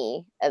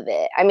any of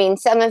it. I mean,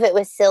 some of it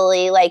was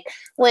silly, like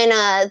when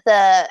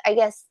the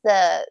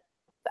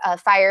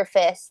Fire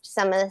Fist,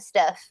 some of the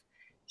stuff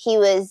he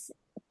was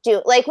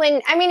doing, like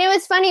when, I mean, it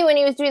was funny when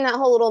he was doing that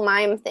whole little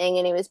mime thing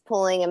and he was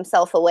pulling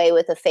himself away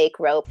with a fake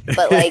rope,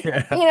 but like,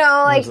 like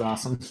that was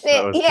awesome.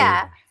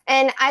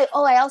 And I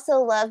also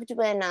loved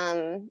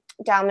when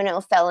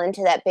Domino fell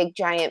into that big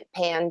giant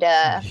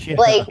panda,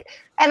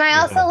 and I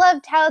also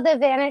loved how the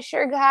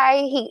Vanisher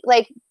guy, he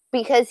like,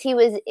 because he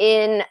was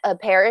in a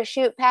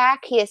parachute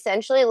pack, he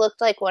essentially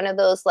looked like one of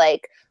those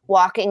like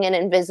walking an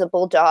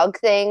invisible dog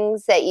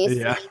things that you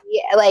see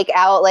like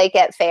out like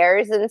at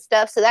fairs and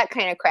stuff. So that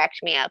kind of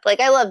cracked me up. Like,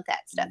 I loved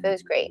that stuff. It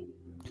was great.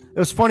 It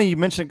was funny you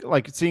mentioned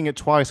like seeing it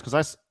twice,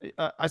 because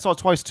I saw it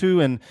twice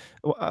too, and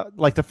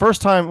like the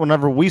first time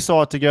whenever we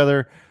saw it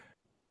together,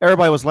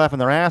 everybody was laughing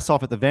their ass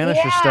off at the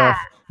Vanisher stuff,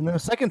 and then the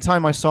second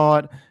time I saw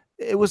it,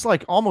 it was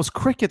like almost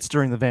crickets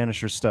during the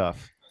Vanisher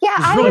stuff. Yeah,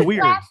 I really was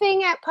weird.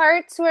 laughing at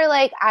parts where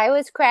like I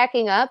was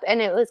cracking up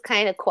and it was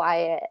kind of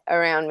quiet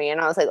around me, and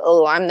I was like,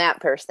 "Oh, I'm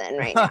that person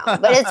right now."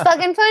 But it's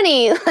fucking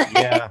funny.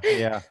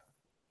 Yeah.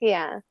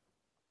 Yeah.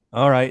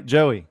 All right,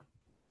 Joey.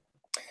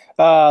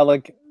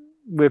 Like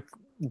with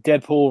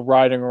Deadpool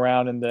riding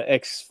around in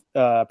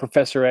the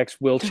Professor X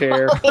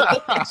wheelchair. Oh,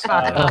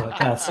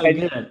 God, so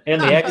good.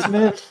 And the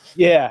X-Men?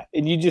 Yeah,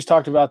 and you just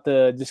talked about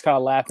the just kind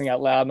of laughing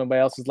out loud.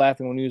 Nobody else is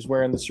laughing when he was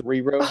wearing the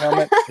Cerebro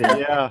helmet.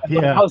 Yeah.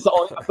 I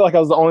feel like I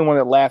was the only one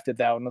that laughed at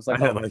that one. I was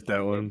like, I like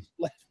that one.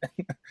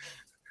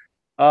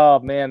 Oh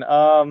man,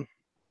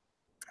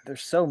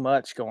 there's so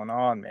much going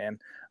on, man.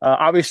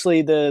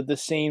 Obviously, the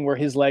scene where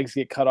his legs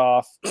get cut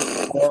off,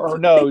 or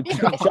no,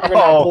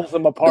 Juggernaut pulls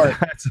them apart,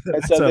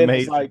 and so then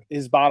it's like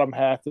his bottom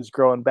half is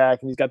growing back,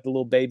 and he's got the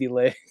little baby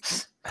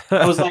legs.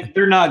 I was like,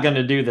 they're not going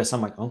to do this.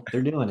 I'm like, oh,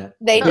 they're doing it.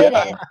 They did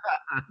it.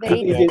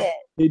 They did it.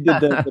 He did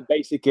the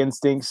Basic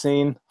Instinct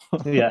scene.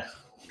 Yeah.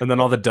 And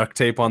then all the duct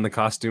tape on the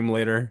costume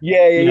later.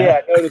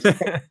 Yeah. I noticed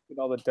that with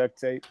all the duct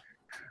tape.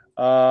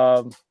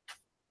 Oh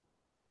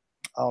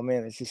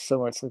man, it's just so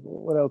much. Like,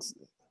 what else?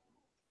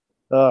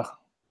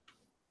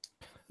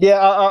 Yeah,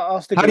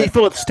 I'll stick. How do you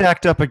feel it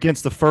stacked up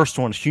against the first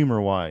one,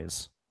 humor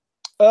wise?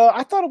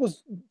 I thought it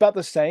was about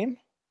the same.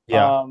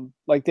 Yeah.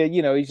 Like that,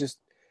 he's just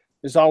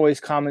there's always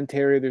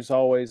commentary. There's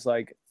always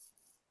like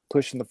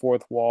pushing the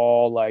fourth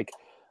wall, like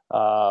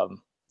Oh,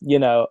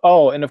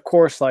 and of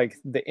course, like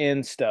the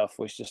end stuff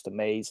was just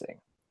amazing.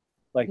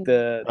 Like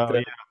the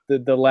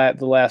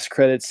last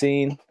credit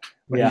scene.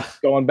 Yeah, he's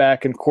going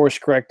back and course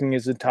correcting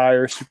his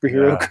entire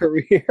superhero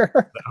career.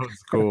 That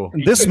was cool.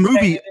 This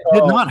movie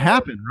did not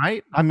happen,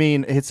 right? I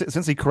mean,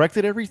 since he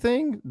corrected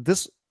everything,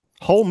 this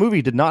whole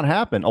movie did not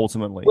happen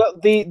ultimately. Well,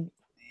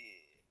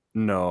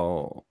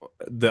 No,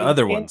 the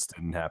other ones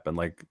didn't happen.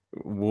 Like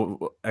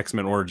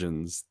X-Men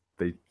Origins,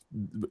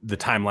 the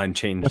timeline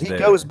changed. But he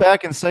goes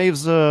back and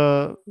saves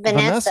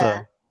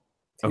Vanessa.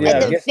 Okay.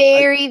 At the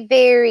very,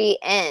 very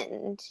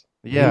end.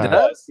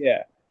 Yeah.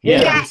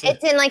 Yeah,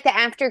 it's in like the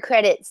after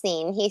credit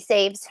scene. He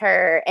saves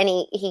her and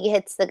he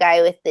hits the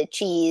guy with the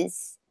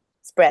cheese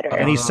spreader.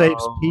 And he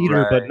saves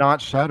Peter, but not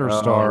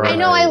Shatterstar. I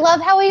know. I love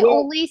how he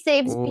only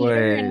saves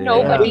Peter and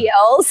nobody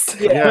else.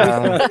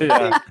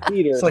 Yeah.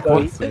 Peter. It's like,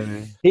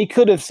 he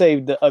could have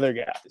saved the other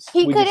guys.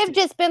 He could have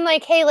just been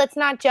like, "Hey, let's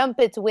not jump.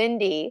 It's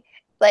windy."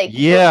 Like,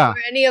 yeah,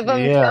 before any of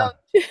them jumped.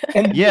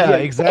 And, yeah,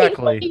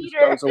 exactly.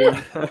 Peter.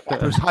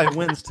 There's high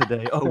winds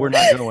today. Oh, we're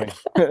not going.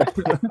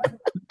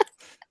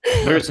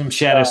 There's some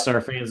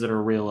Shatterstar fans that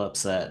are real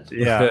upset.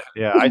 Yeah,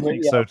 I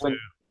think so too.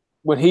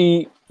 When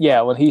he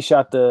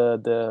shot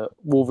the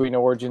Wolverine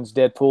Origins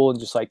Deadpool and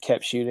just like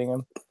kept shooting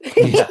him.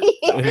 Yeah,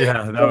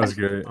 that was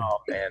good. Oh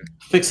man,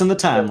 fixing the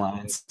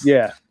timelines.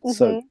 Yeah.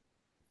 So,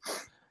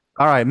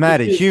 all right,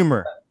 Maddie,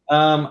 humor.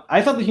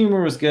 I thought the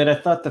humor was good. I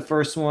thought the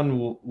first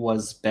one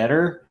was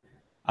better.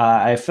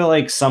 I feel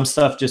like some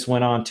stuff just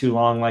went on too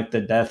long, like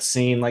the death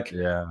scene. Like,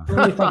 I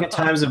really think at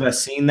times have I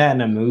seen that in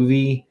a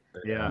movie.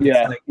 Yeah.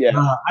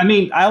 I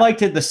mean, I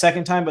liked it the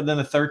second time, but then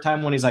the third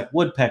time when he's like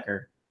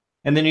woodpecker,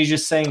 and then he's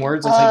just saying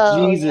words. It's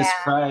like, Jesus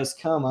Christ,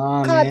 come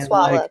on, man.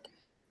 Like,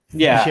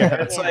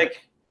 it's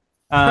like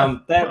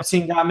that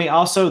scene got me.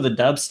 Also, the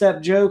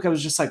dubstep joke. I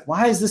was just like,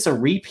 why is this a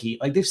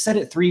repeat? Like they've said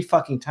it 3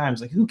 fucking times.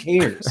 Like, who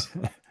cares?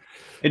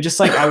 It just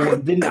like I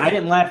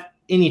didn't laugh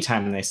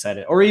anytime they said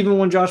it, or even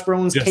when Josh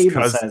Brolin's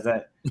Cable says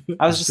that.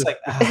 I was just like,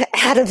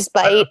 out of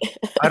spite.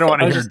 I don't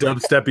want to hear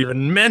dubstep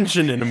even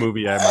mentioned in a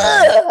movie.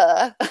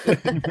 But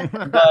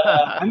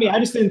I mean, I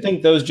just didn't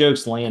think those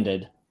jokes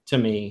landed to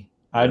me.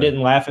 I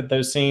didn't laugh at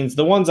those scenes.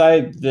 The ones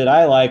that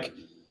I like,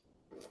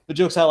 the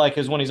jokes I like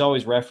is when he's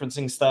always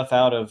referencing stuff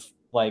out of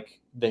like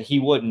that he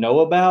wouldn't know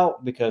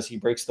about because he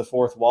breaks the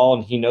fourth wall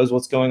and he knows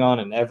what's going on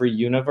in every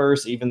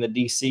universe, even the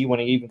DC,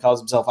 when he even calls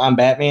himself "I'm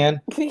Batman."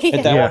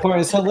 At that one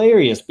point, it's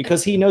hilarious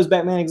because he knows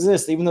Batman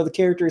exists, even though the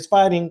character he's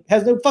fighting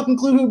has no fucking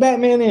clue who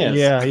Batman is.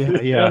 Yeah.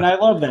 And I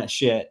love that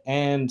shit.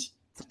 And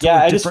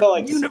I just felt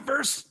like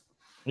universe.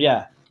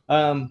 Yeah.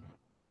 I mean,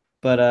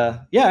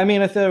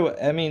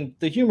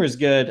 the humor's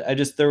good.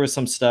 There was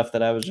some stuff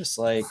that I was just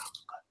like.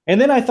 And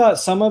then I thought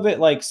some of it,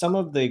 like some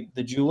of the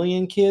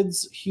Julian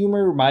kids'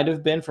 humor might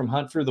have been from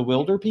Hunt for the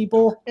Wilder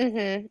People.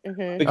 Because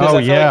I felt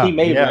like he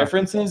made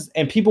references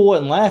and people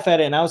wouldn't laugh at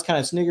it. And I was kind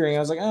of sniggering.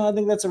 I was like, oh, I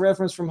think that's a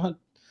reference from Hunt.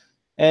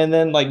 And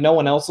then like no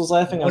one else was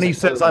laughing. When he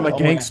says, I'm a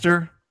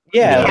gangster.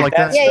 Yeah. Like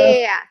that.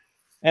 Yeah.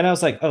 And I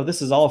was like, oh,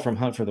 this is all from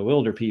Hunt for the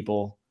Wilder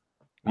People.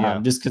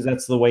 Just because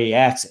that's the way he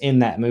acts in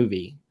that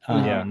movie.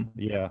 Yeah.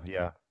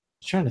 I'm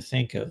trying to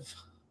think of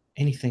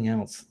anything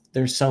else.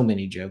 There's so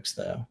many jokes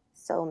though.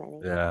 So many.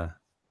 Yeah.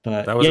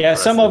 But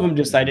some of them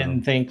just I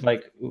didn't think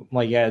like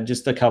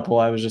just a couple.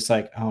 I was just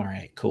like, all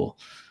right, cool.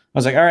 I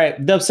was like, all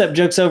right, dubstep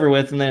joke's over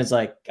with, and then it's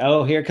like,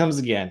 oh, here it comes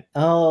again.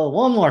 Oh,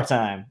 one more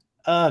time.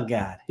 Oh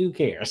God, who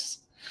cares?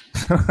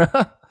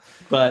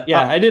 But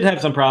yeah, I did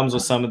have some problems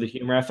with some of the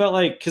humor. I felt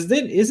like because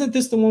then isn't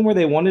this the one where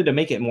they wanted to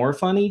make it more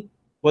funny?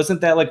 Wasn't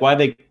that like why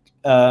they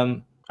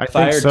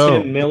fired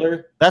Tim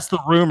Miller? That's the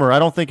rumor. I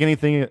don't think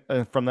anything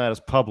from that is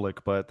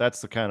public, but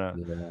that's the kind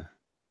of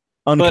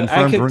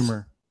unconfirmed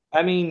rumor.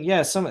 I mean,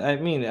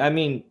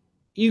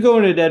 you go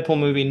into a Deadpool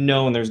movie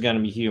knowing there's going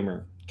to be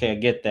humor. Okay, I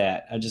get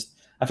that.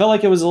 I felt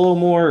like it was a little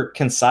more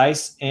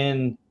concise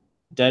in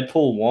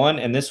Deadpool 1,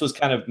 and this was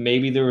kind of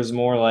maybe there was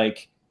more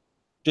like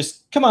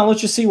just come on,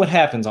 let's just see what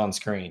happens on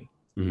screen.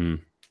 Mm-hmm.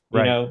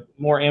 Right. You know,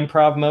 more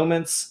improv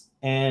moments,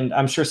 and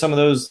I'm sure some of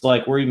those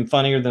like were even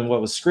funnier than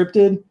what was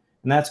scripted,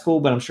 and that's cool.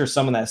 But I'm sure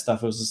some of that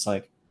stuff was just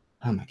like,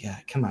 oh my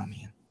god, come on,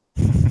 man.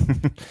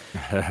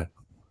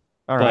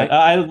 All right.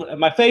 But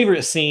my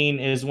favorite scene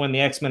is when the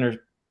X-Men are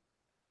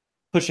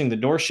pushing the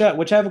door shut,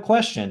 which I have a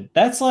question.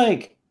 That's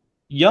like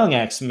young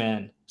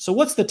X-Men. So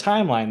what's the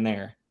timeline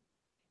there?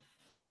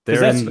 They're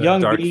that's in the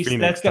Young Dark Beast,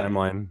 Phoenix that's got-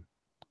 timeline.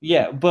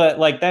 Yeah, but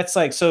like that's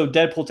like so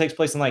Deadpool takes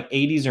place in like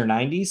 80s or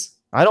 90s.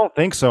 I don't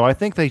think so. I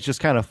think they just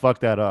kind of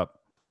fucked that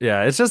up.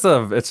 Yeah, it's just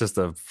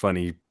a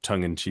funny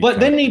tongue-in-cheek. But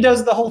then he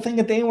does the whole thing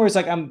at the end where it's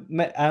like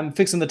I'm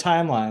fixing the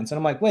timelines, and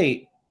I'm like,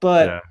 wait,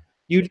 but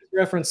you just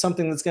referenced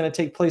something that's going to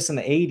take place in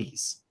the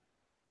 80s.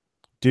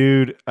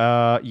 Dude,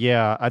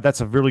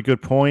 that's a really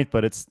good point,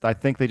 but I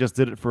think they just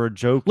did it for a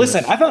joke.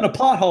 Listen, I found a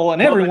plot hole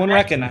and everyone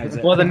recognized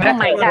it. Well, the Oh next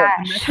my one,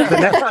 gosh.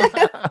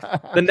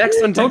 the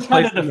next one Don't takes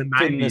try place to in the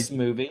defend this 90s.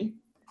 movie.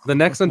 The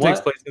next one takes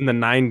What? place in the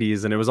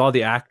 90s, and it was all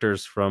the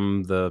actors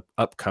from the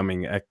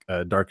upcoming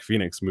Dark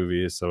Phoenix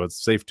movies. So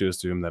it's safe to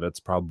assume that it's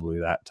probably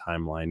that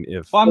timeline.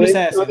 If Well, I'm just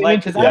Well, asking, they- like,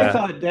 because I yeah.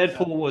 thought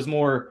Deadpool was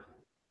more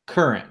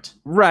current.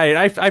 right,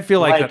 I feel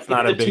like Like, that's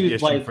not a the big two,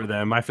 issue like- for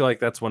them. I feel like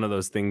that's one of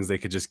those things they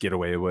could just get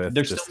away with.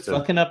 They're just still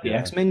fucking up the yeah.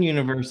 X-Men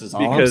universe. Is all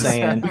because I'm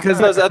saying.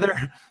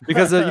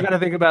 because you got to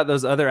think about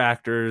those other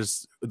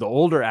actors. The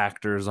older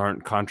actors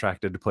aren't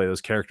contracted to play those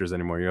characters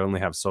anymore. You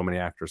only have so many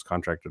actors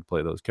contracted to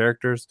play those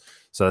characters.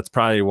 So that's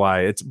probably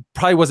why it's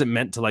probably wasn't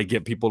meant to like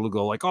get people to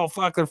go like, oh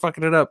fuck, they're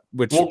fucking it up.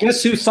 Which Well,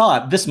 guess who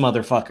saw it? This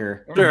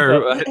motherfucker.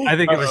 sure, I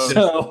think it was just,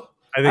 So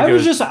I think I it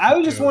was just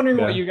yeah. wondering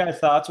what you guys'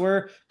 thoughts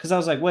were because I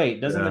was like, wait,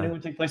 doesn't the Yeah. new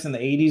one take place in the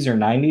 80s or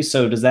 90s?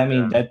 So does that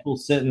mean Deadpool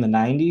sit in the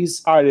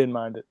 90s? I didn't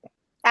mind it.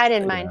 I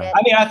didn't mind it.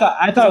 I mean,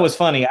 I thought it was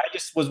funny. I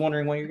just was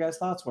wondering what your guys'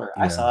 thoughts were.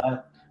 I Yeah. saw it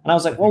and I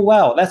was like, oh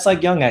wow, that's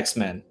like young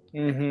X-Men.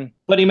 Mm-hmm.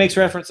 But he makes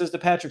references to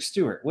Patrick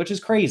Stewart, which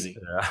is crazy.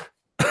 Yeah.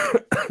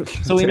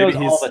 So he Maybe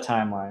knows all the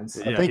timelines.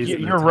 Yeah, I think he's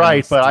in the you're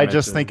right, but I timeless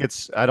just dimension.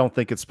 think I don't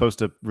think it's supposed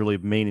to really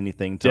mean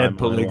anything. Deadpool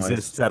timeline-wise.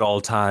 exists at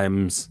all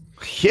times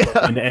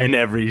Yeah. in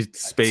every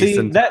space. See,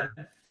 and that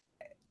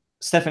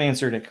Stefan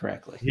answered it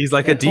correctly. he's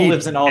like a Deadpool D.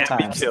 lives in all He can't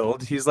be times.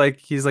 killed. He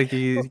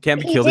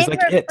can't be He killed. He's did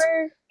like it.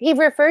 he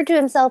referred to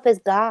himself as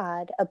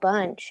God a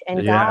bunch,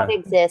 and Yeah. God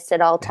exists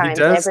at all He times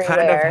does kind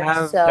of everywhere.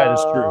 have- so That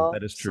is true.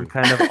 That is Some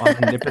true. kind of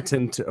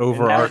omnipotent,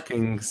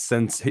 overarching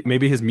sense.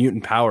 Maybe his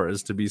mutant power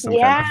is to be some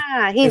yeah,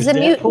 kind he's Is a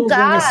mutant Deadpool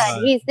God.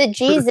 gonna- He's the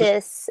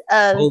Jesus of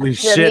of. Holy the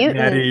shit, mutants.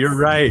 Maddie, you're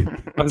right.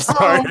 I'm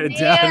sorry. Oh,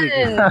 Daddy.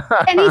 man.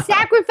 And he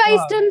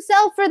sacrificed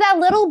himself for that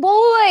little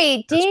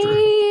boy. That's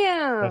true.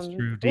 Damn. That's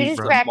true. We Deep just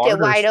breath. cracked it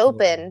wide Martyrs.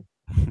 open.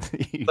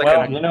 Like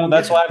Well, a-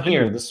 that's why I'm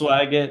here. This is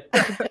why I get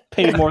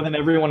paid more than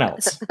everyone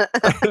else.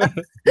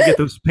 You get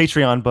those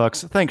Patreon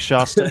bucks. Thanks,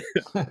 Shasta.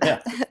 Yeah.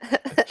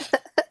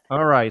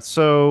 All right.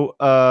 So,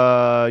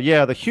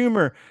 the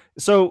humor.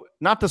 So,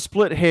 not to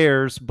split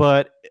hairs,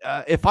 but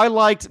if I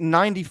liked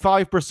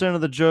 95%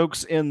 of the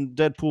jokes in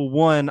Deadpool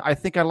 1, I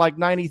think I like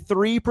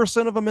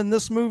 93% of them in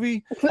this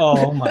movie.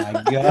 Oh my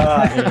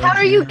god. How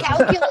are you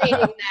calculating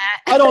that?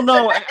 I don't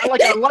know.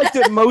 I liked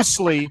it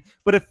mostly,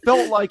 but it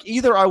felt like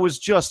either I was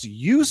just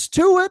used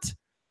to it,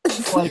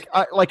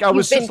 I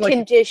was You've been just like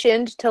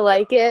conditioned to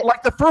like it.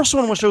 the first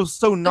one was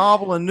so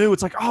novel and new.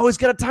 It's like, oh, he's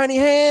got a tiny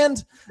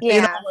hand. Yeah.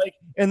 You know,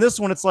 and this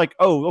one, it's like,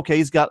 oh, okay,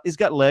 he's got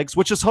legs,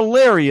 which is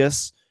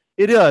hilarious.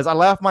 It is. I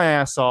laughed my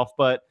ass off,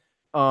 but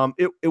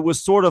it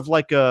was sort of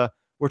like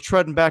we're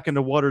treading back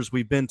into waters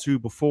we've been to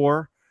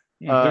before.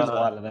 There's a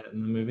lot of that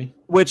in the movie.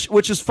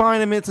 Which is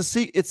fine. I mean, it's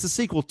a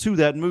sequel to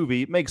that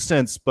movie. It makes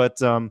sense, but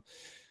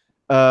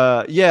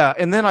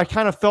and then I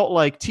kind of felt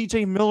like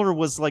TJ Miller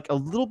was like a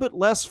little bit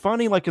less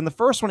funny. Like in the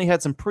first one, he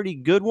had some pretty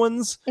good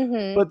ones,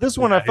 Mhm. but this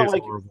one I felt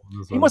like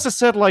he must have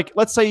said like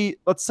let's say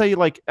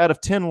like out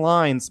of 10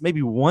 lines,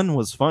 maybe one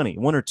was funny,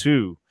 one or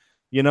two.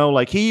 You know,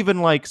 like he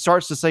even like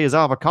starts to say his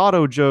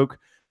avocado joke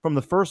from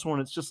the first one.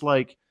 It's just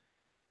like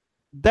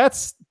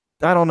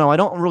I don't know. I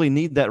don't really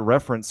need that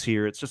reference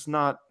here. It's just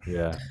not.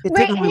 Yeah. It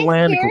Right, didn't really his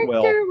land character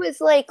well. was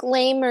like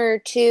lamer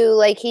too.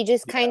 Like he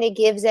just kind of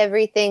gives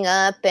everything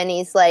up, and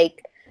he's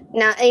like,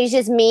 not. He's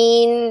just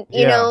mean,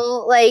 you Yeah.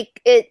 know.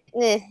 Like it,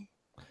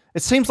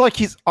 It seems like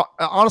he's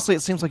honestly.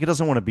 It seems like he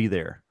doesn't want to be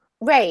there.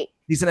 right?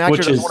 He's an actor Which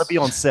that doesn't is- want to be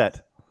on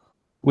set.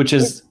 Which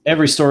is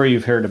every story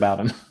you've heard about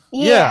him.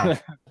 Yeah.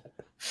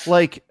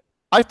 Like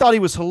I thought he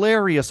was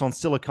hilarious on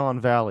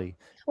Silicon Valley.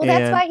 Well,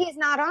 that's And- why he's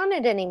not on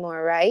it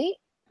anymore, right?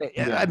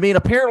 I mean,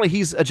 apparently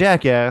he's a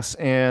jackass,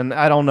 and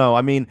I don't know.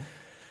 I mean,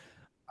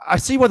 I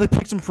see why they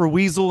picked him for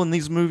Weasel in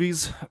these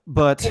movies,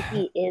 but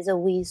He is a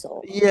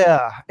weasel.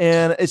 yeah,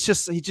 and it's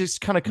just he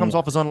just kind of comes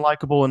off as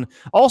unlikable, and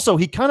also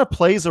he kind of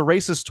plays a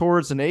racist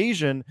towards an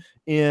Asian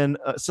in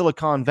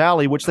Silicon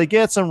Valley, which they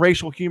get some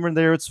racial humor in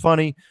there. It's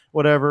funny,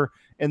 whatever,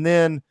 and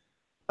then.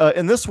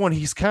 In this one,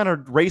 he's kind of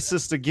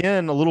racist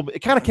again a little bit. It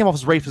kind of came off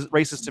as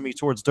racist to me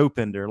towards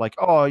Dopender, like,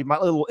 oh, my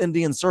little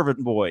Indian servant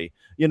boy.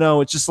 You know,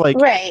 it's just like,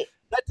 Right.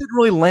 that didn't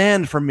really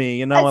land for me.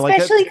 You know,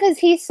 especially because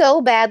he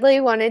so badly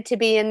wanted to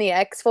be in the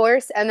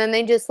X-Force, and then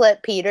they just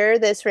let Peter,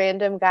 this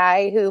random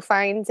guy who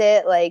finds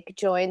it, like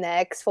join the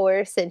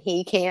X-Force, and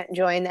he can't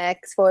join the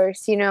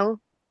X-Force. You know?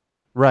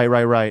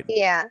 Right.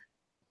 Yeah.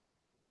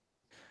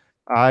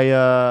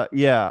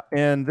 Yeah,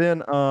 and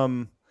then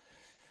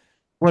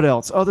what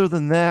else? Other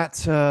than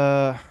that,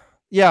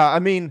 yeah, I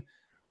mean,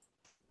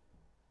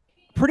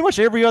 pretty much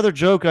every other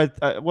joke,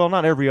 well,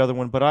 not every other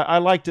one, but I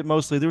liked it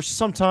mostly. There was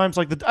sometimes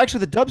like the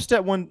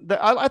dubstep one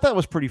that I thought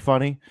was pretty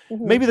funny.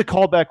 Mm-hmm. Maybe the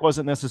callback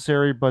wasn't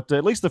necessary, but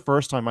at least the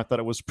first time I thought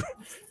it was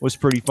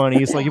pretty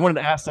funny. It's like he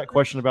wanted to ask that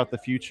question about the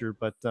future,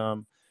 but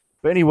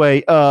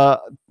anyway,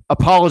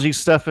 apologies,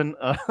 Stefan.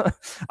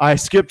 I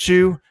skipped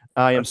you.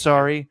 I am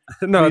sorry.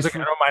 No, it's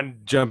okay. I don't mind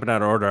jumping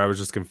out of order. I was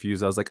just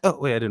confused. I was like, oh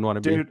wait, I didn't want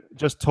to be. Dude,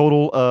 just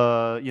total.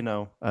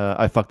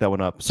 I fucked that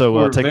one up. So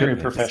We're take very it.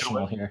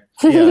 professional here.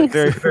 Yeah,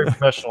 very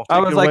professional. I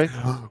was like,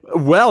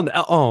 well,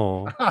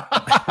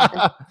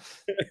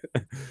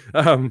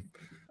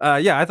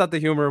 yeah, I thought the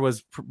humor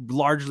was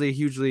largely,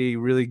 hugely,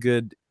 really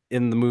good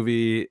in the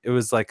movie. It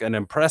was like an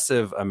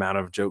impressive amount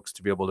of jokes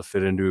to be able to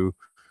fit into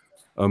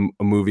a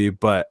movie,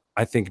 but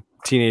I think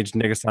Teenage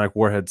Negasonic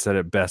Warhead said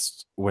it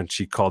best when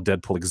she called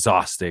Deadpool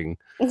exhausting.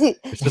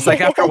 It's just like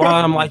after a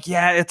while, I'm like,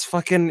 yeah, it's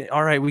fucking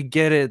all right. We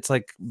get it. It's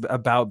like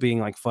about being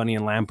like funny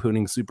and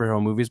lampooning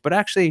superhero movies, but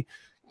actually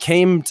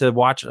came to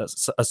watch a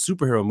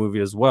superhero movie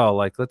as well.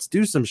 Like, let's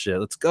do some shit.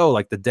 Let's go.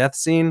 Like the death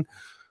scene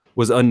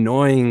was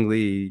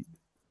annoyingly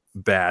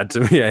bad to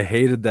me. I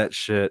hated that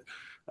shit.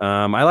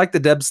 I like the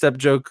dubstep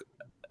joke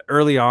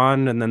early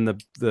on, and then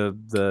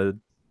the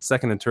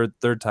second and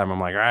third time,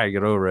 I'm like, all right,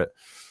 get over it.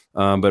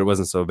 But it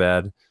wasn't so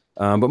bad.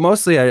 But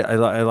mostly,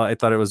 I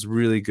thought it was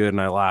really good, and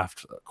I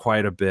laughed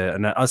quite a bit.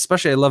 And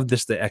especially, I loved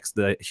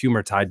the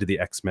humor tied to the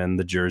X-Men,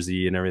 the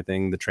jersey and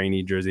everything, the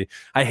trainee jersey.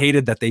 I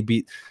hated that they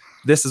beat.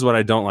 This is what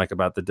I don't like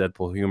about the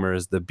Deadpool humor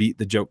is beat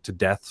the joke to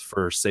death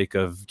for sake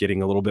of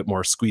getting a little bit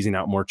more, squeezing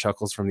out more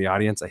chuckles from the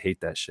audience. I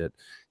hate that shit.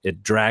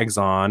 It drags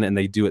on, and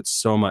they do it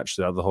so much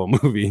throughout the whole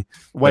movie.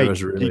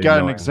 Wait, really you got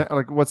annoying. an example?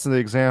 Like, what's the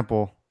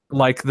example?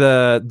 Like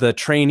the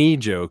trainee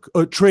joke,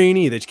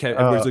 trainee. They kept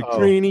everybody's like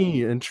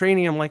trainee and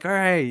trainee. I'm like, all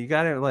right, you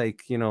got it.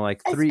 Like,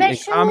 like three in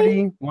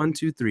comedy. 1,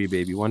 2, 3,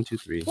 baby. 1, 2,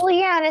 3. Well,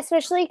 yeah, and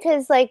especially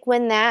because like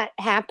when that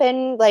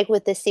happened, like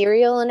with the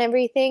cereal and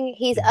everything,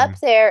 he's up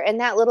there, and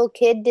that little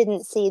kid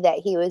didn't see that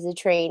he was a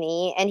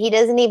trainee, and he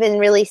doesn't even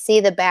really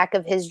see the back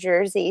of his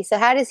jersey. So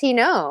how does he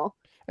know?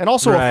 And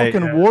also, a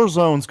fucking war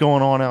zone's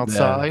going on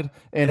outside,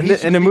 and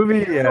in a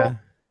movie,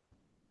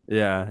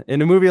 Yeah,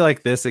 in a movie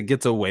like this, it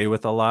gets away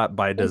with a lot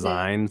by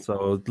design.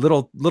 So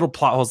little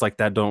plot holes like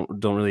that don't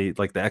really,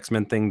 like the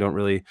X-Men thing, don't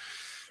really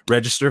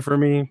register for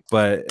me.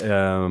 But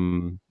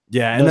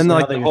yeah, and then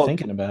like you're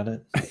thinking about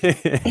it.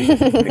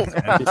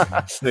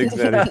 Exactly.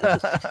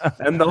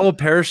 And the whole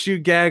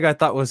parachute gag I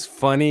thought was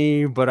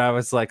funny, but I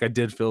was like, I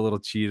did feel a little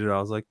cheated. I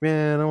was like,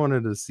 man, I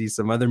wanted to see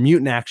some other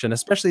mutant action,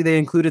 especially they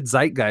included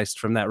Zeitgeist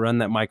from that run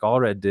that Mike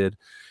Allred did.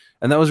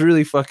 And that was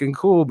really fucking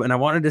cool. And I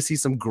wanted to see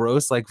some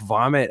gross, like,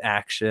 vomit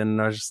action.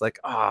 I was just like,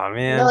 oh,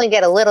 man. You only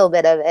get a little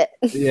bit of it.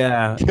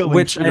 Yeah.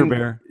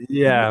 Bear.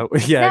 Yeah,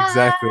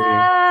 exactly.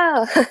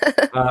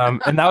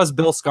 And that was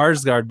Bill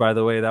Skarsgård, by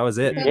the way. That was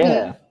it.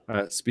 Yeah.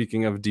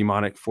 Speaking of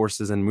demonic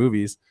forces in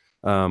movies,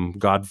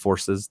 God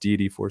forces,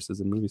 deity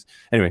forces in movies.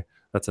 Anyway,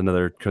 that's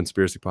another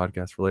conspiracy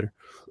podcast for later.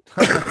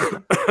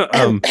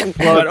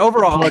 But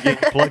overall,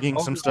 plugging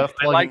some stuff,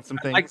 plugging some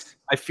things.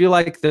 I feel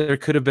like there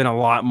could have been a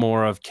lot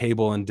more of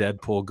Cable and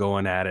Deadpool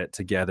going at it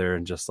together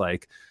and just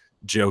like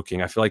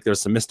joking. I feel like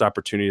there's some missed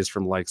opportunities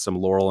from like some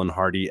Laurel and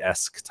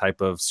Hardy-esque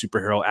type of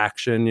superhero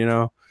action,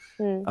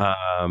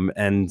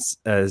 And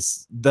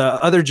as the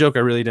other joke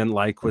I really didn't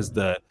like was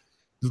the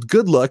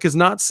good luck is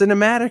not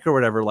cinematic or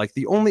whatever. Like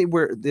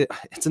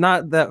it's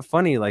not that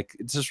funny. Like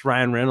it's just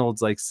Ryan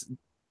Reynolds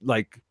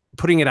like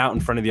putting it out in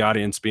front of the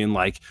audience, being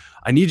like,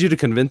 I need you to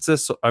convince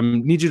us. I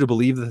need you to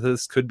believe that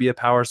this could be a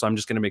power. So I'm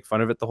just going to make fun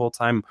of it the whole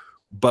time.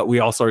 But we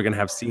also are going to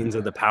have scenes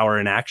of the power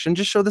in action.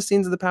 Just show the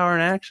scenes of the power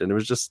in action. It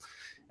was just,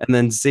 and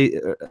then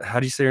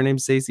how do you say her name?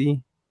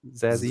 Zazie?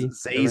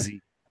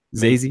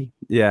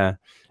 Yeah.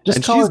 Just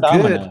and call her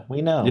Domino. Good.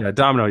 We know. Yeah,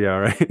 Domino. Yeah,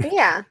 right.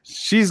 Yeah.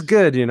 She's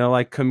good.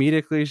 Like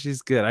comedically,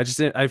 she's good.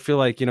 I feel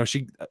like,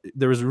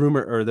 there was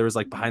rumor, or there was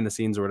like behind the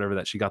scenes or whatever,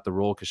 that she got the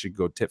role because she'd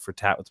go tit for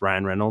tat with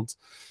Ryan Reynolds.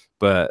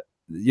 But,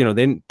 they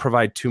didn't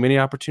provide too many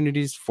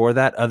opportunities for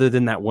that other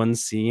than that one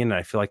scene. And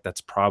I feel like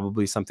that's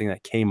probably something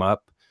that came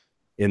up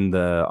in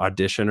the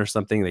audition or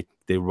something.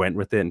 They went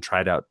with it and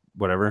tried out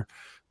whatever.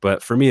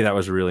 But for me, that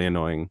was really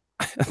annoying.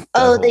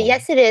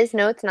 Yes, it is.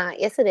 No, it's not.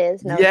 Yes, it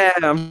is. No. Yeah,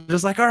 I'm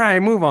just like, all right,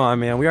 move on,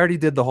 man. We already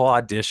did the whole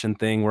audition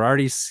thing. We're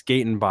already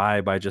skating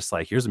by just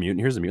like, here's a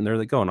mutant. There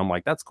they go. And I'm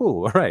like, that's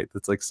cool. All right.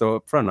 That's like so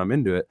upfront. I'm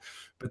into it.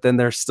 But then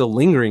they're still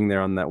lingering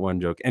there on that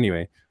one joke.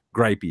 Anyway,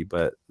 gripey,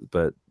 but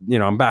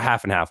I'm about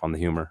half and half on the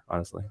humor,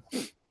 honestly.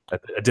 I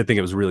did think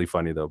it was really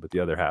funny though, but the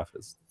other half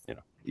is,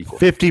 equal.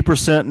 50%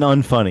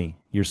 unfunny,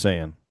 you're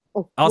saying?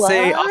 I'll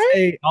say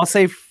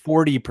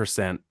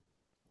 40%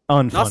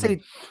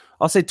 unfunny.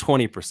 I'll say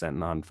 20%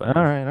 non-funny.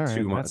 All right.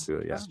 2 months That's, to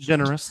it, yeah. that's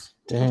generous.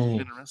 Dang.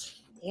 Generous.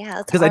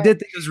 Yeah, Because I did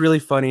think it was really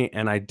funny,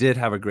 and I did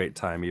have a great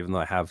time, even though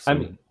I have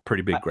some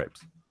pretty big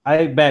gripes.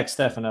 I back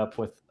Stefan up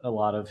with a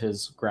lot of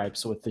his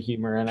gripes with the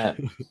humor in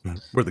it.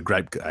 We're the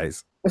gripe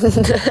guys.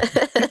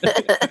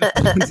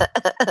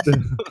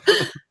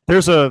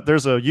 There's a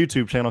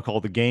YouTube channel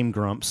called The Game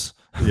Grumps.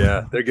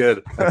 Yeah, they're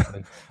good.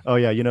 Oh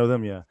yeah, you know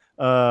them, yeah.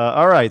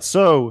 All right,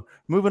 so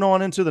moving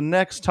on into the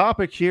next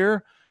topic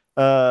here.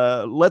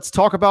 Let's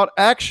talk about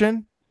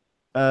action.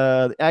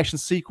 The action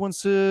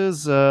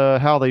sequences,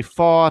 how they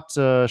fought,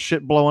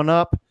 shit blowing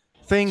up,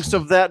 things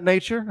of that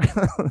nature.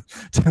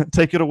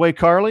 Take it away,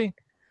 Carly.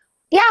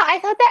 Yeah, I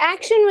thought the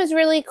action was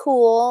really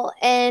cool,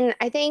 and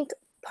I think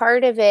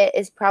part of it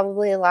is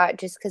probably a lot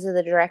just because of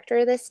the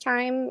director this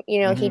time.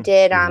 You know, he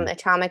did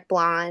Atomic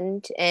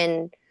Blonde,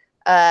 and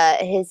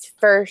his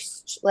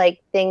first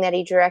thing that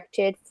he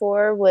directed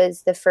for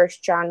was the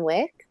first John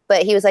Wick,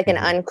 but he was an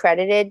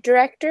uncredited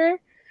director.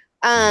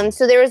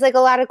 So there was a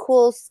lot of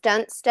cool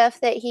stunt stuff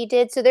that he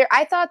did. So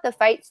I thought the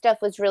fight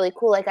stuff was really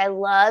cool. I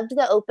loved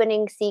the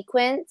opening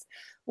sequence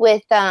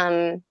with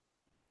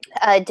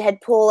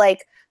Deadpool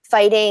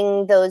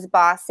fighting those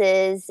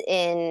bosses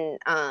in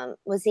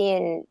was he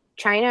in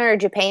China or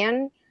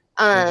Japan?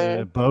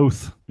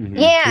 Both.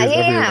 Yeah.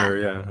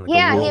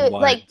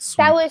 That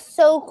was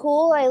so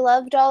cool. I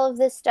loved all of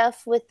this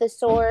stuff with the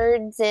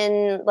swords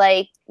and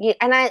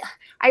and I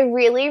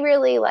really,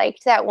 really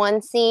liked that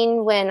one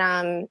scene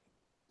when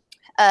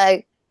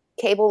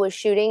Cable was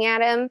shooting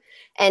at him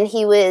and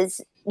he was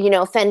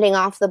fending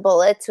off the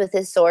bullets with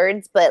his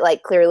swords, but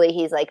clearly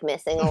he's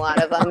missing a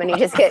lot of them and he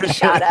just gets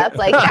shot up.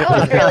 That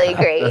was really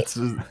great. That's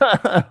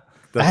the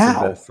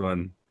best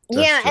one.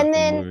 And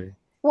then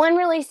one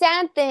really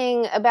sad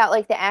thing about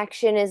the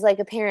action is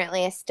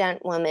apparently a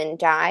stunt woman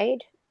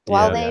died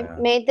while they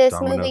made this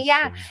movie.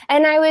 Yeah.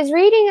 And I was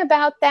reading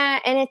about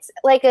that, and it's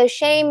a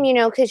shame,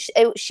 because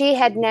she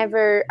had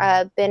never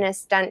been a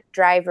stunt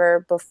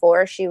driver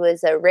before. She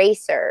was a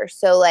racer.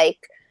 So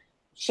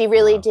she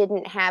really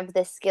didn't have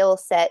the skill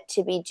set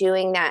to be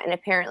doing that. And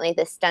apparently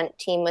the stunt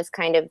team was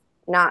kind of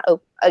not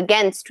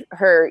against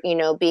her,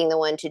 being the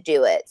one to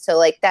do it.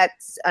 So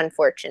that's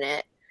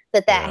unfortunate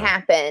that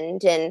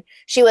happened. And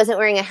she wasn't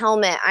wearing a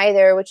helmet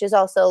either, which is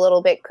also a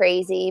little bit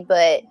crazy,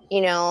 but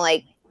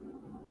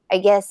I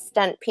guess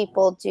stunt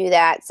people do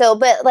that. So,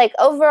 but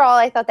overall,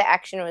 I thought the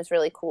action was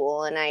really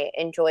cool and I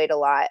enjoyed a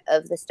lot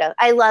of the stuff.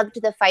 I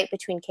loved the fight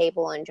between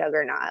Cable and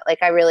Juggernaut.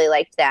 I really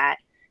liked that.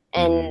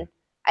 And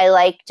I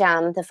liked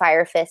the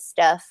Fire Fist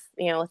stuff,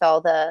 with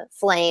all the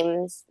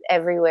flames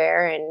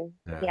everywhere. And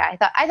I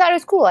thought it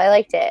was cool. I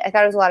liked it. I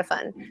thought it was a lot of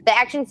fun. The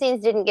action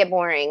scenes didn't get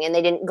boring and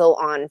they didn't go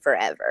on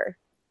forever,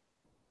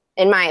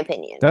 in my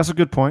opinion. That's a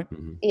good point.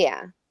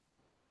 Yeah.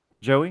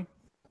 Joey?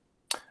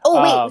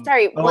 Oh, wait,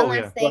 sorry. One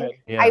last thing.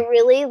 Yeah. I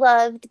really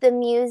loved the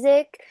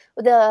music,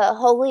 the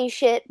holy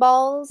shit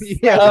balls.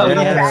 Music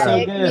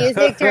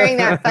during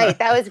that fight.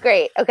 That was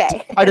great.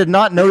 Okay. I did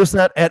not notice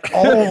that at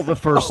all the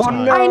first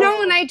time. No. I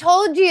know, and I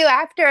told you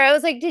after. I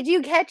was like, did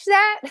you catch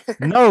that?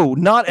 No,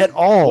 not at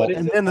all.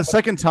 And then the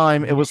second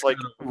time, it was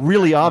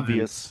really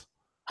obvious.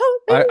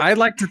 I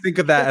like to think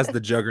of that as the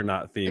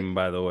Juggernaut theme,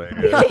 by the way.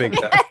 I think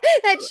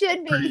that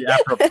should be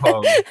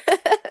apropos.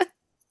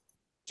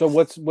 So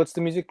what's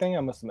the music thing?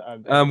 I must.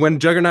 When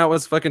Juggernaut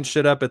was fucking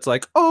shit up, it's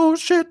oh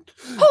shit,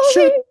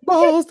 shit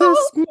balls,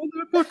 this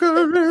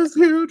motherfucker is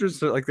huge, or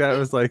shit like that. It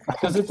was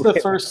because it's the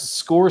first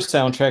score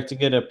soundtrack to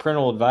get a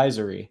parental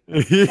advisory.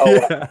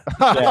 Yeah.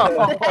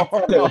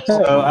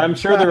 So I'm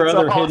sure there are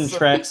other hidden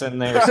tracks in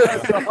there. So.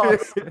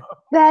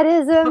 That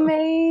is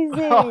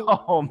amazing.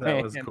 Oh man,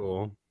 that was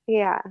cool.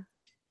 Yeah.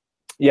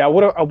 Yeah, I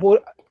would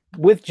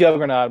with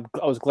Juggernaut.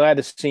 I was glad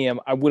to see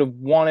him. I would have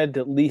wanted to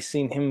at least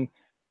seen him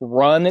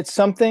run at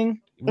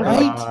something,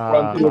 right?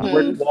 Run through a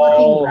brick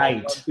wall,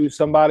 run through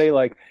somebody.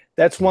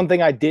 That's one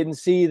thing I didn't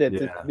see.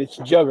 It's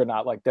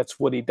Juggernaut. That's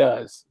what he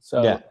does.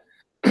 So,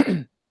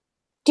 do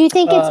you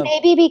think it's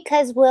maybe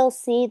because we'll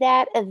see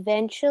that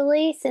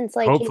eventually, since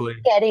hopefully.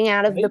 He's getting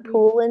out of the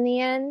pool in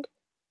the end?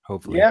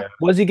 Hopefully, yeah.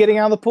 Was he getting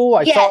out of the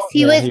pool? Yes,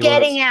 he was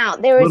getting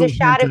out. There was a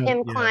shot of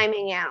him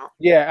climbing out.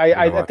 Yeah,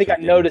 I think I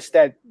noticed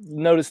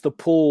the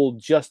pool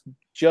just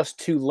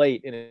too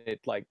late, and it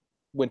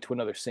went to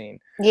another scene.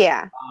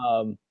 Yeah.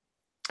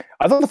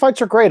 I thought the fights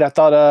were great. I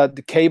thought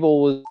the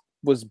Cable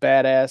was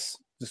badass,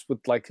 just with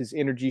his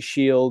energy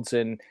shields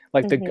and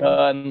the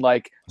gun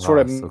sort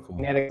of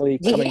magnetically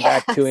coming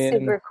back to him.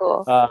 Super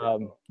cool.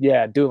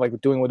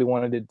 Doing what he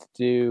wanted it to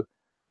do.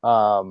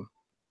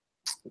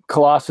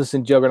 Colossus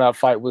and Juggernaut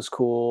fight was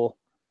cool.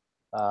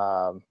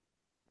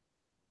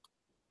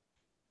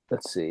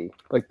 Let's see.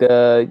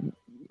 The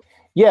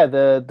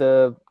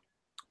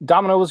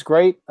Domino was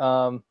great.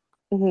 I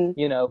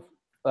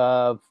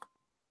thought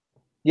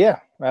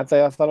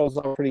it was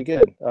all pretty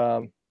good.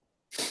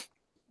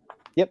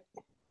 Yep.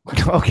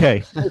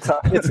 Okay.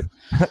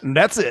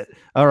 That's it.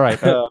 All right.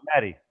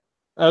 Maddie.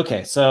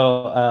 Okay,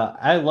 so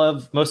I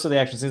love most of the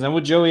action scenes. I'm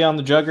with Joey on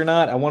the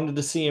Juggernaut. I wanted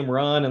to see him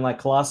run, and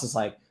Colossus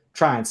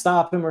try and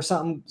stop him or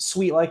something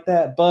sweet like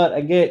that. But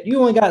I get you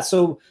only got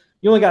so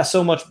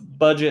much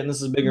budget, and this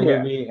is a bigger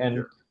movie,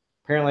 and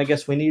apparently I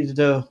guess we needed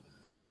to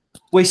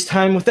waste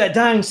time with that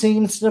dying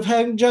scene instead of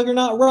having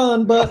Juggernaut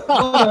run, but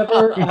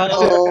whatever.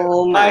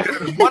 My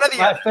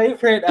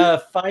favorite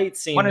fight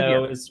scene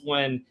though is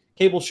when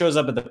Cable shows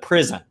up at the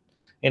prison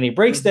and he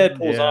breaks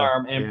Deadpool's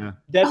arm, and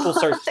Deadpool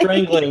starts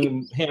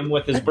strangling him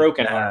with his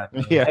broken arm.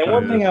 And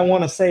one thing I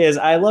want to say is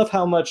I love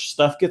how much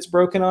stuff gets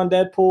broken on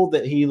Deadpool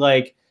that he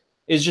like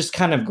is just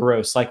kind of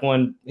gross. Like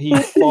when he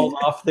falls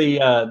off the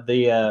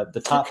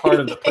top part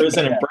of the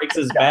prison and breaks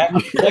his back.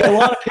 Like a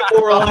lot of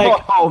people were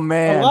like, "Oh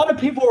man!" A lot of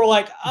people were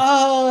like,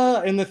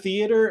 "Ah!" in the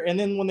theater, and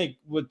then when they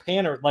would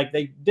pan or like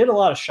they did a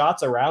lot of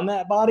shots around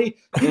that body,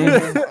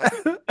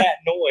 that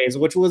noise,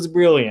 which was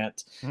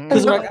brilliant.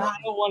 Because like, I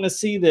don't want to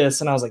see this,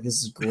 and I was like,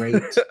 "This is great."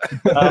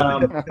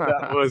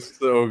 That was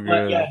so good.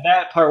 But yeah,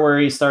 that part where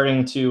he's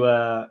starting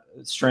to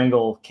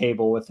strangle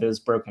Cable with his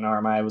broken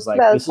arm, I was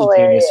like, "This is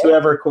genius."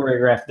 Whoever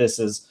choreographed this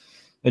is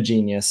a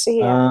genius.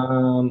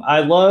 I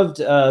loved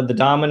the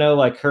Domino,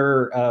 like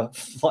her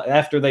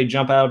after they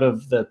jump out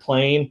of the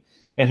plane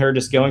and her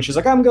just going. She's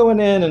like, "I'm going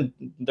in," and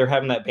they're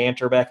having that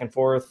banter back and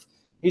forth.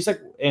 He's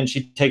like, and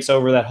she takes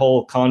over that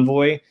whole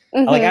convoy.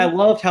 Like, I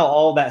loved how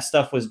all that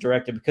stuff was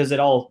directed because it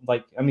all,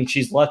 like, I mean,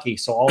 she's lucky,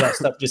 so all that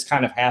stuff just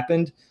kind of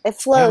happened. It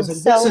flowed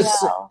so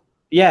well.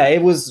 Yeah,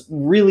 it was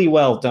really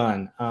well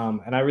done,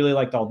 and I really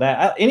liked all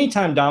that.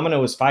 Anytime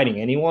Domino was fighting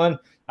anyone,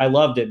 I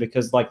loved it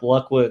because, like,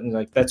 Luckwood,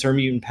 like, that's her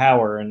mutant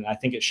power, and I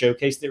think it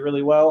showcased it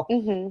really well.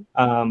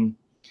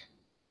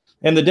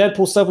 And the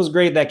Deadpool stuff was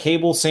great. That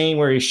Cable scene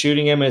where he's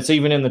shooting him, it's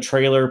even in the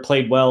trailer,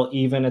 played well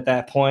even at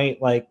that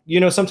point. Like, you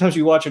know, sometimes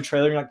you watch a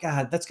trailer and you're like,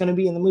 God, that's going to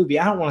be in the movie.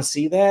 I don't want to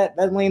see that.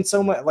 That lands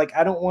so much. Like,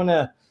 I don't want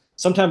to.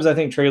 Sometimes I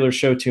think trailers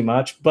show too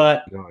much,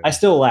 but I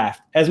still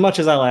laughed as much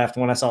as I laughed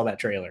when I saw that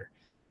trailer.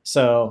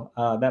 So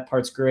that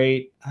part's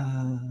great.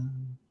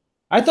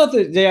 I thought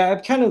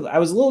that, I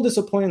was a little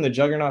disappointed in the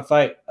Juggernaut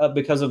fight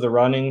because of the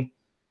running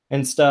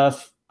and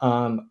stuff.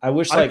 I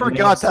wish I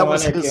forgot that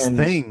was his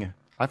thing.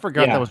 I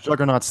forgot that was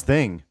Juggernaut's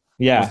thing.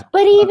 Yeah.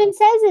 But he even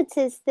says it's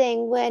his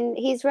thing when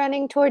he's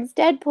running towards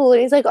Deadpool.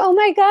 And he's like, "Oh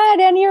my God,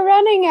 and you're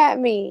running at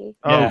me."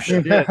 Oh,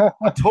 shit. I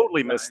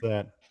totally missed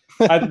that.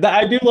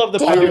 I do love the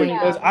part when he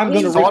goes, "I'm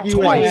going to rip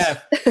you in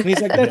half." And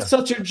he's like, "That's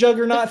such a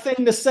Juggernaut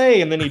thing to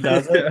say." And then he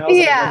does it. And I was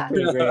like, "That's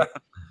pretty great."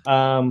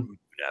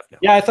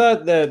 Yeah, I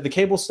thought the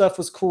Cable stuff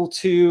was cool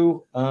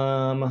too.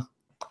 Yeah,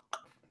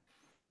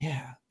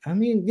 I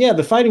mean, yeah,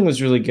 the fighting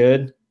was really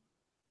good.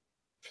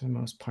 For the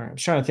most part. I'm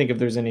trying to think if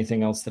there's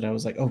anything else that I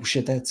was like, "Oh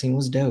shit, that scene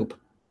was dope,"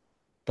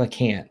 but I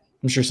can't.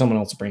 I'm sure someone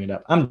else will bring it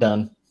up. I'm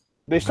done.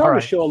 They started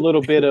to show a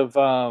little bit of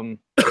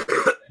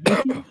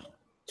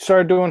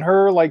started doing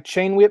her like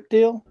chain whip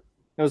deal.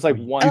 It was like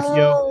one.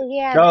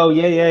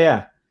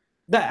 Yeah.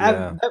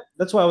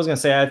 That's what I was gonna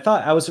say.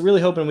 I was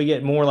really hoping we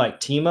get more like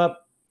team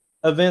up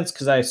events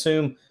because I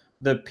assume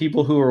the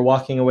people who are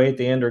walking away at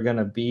the end are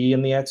gonna be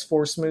in the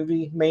X-Force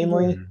movie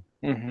mainly.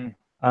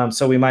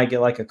 So we might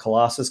get like a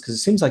Colossus because it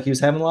seems like he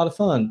was having a lot of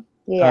fun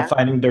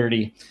fighting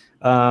dirty.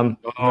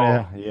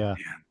 Yeah.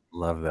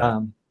 Love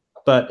that.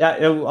 But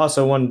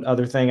also one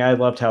other thing, I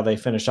loved how they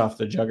finished off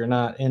the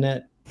Juggernaut in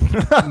it.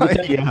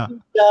 Yeah.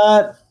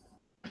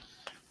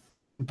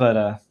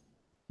 But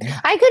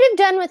I could have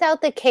done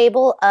without the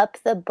Cable up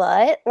the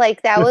butt.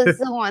 Like that was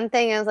the one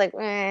thing I was like,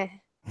 eh.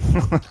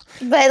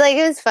 But like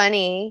it was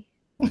funny.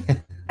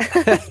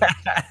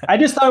 I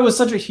just thought it was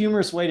such a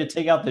humorous way to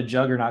take out the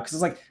Juggernaut because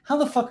it's like, how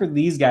the fuck are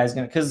these guys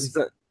gonna? Because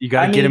you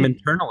gotta get him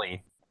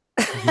internally.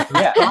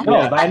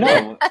 I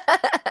know.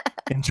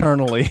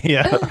 Internally,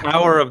 The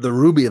power of the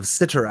Ruby of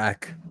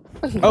Sitarak.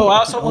 Oh, I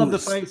also love the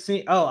fight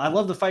scene. Oh, I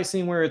love the fight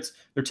scene where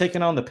they're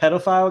taking on the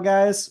pedophile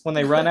guys when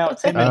they run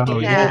out. And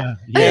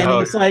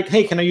he's like,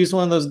 "Hey, can I use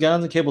one of those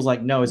guns?" And Cable's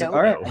like, "No." He's like,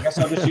 "All right, I guess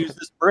I'll just use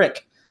this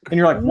brick." And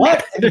you're like,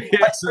 "What?" And these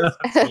guys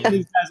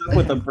up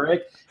with a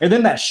brick. And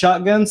then that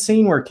shotgun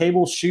scene where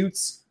Cable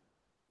shoots,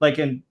 like,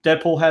 and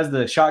Deadpool has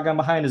the shotgun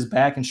behind his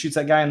back and shoots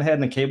that guy in the head,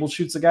 and the Cable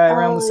shoots the guy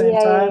around the same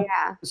time.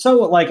 Yeah. So,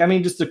 like, I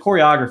mean, just the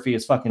choreography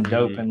is fucking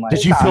dope. And like,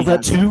 did you feel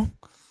that too?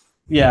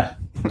 Yeah.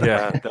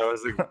 Yeah, that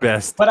was the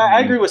best. But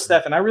I agree with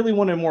Stefan. I really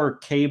wanted more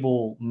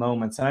Cable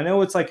moments. And I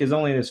know it's like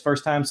only his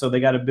first time, so they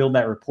got to build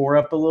that rapport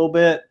up a little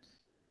bit,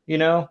 you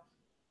know?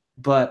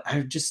 But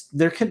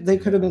they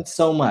could have been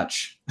so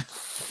much.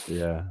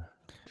 Yeah.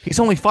 He's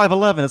only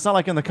 5'11". It's not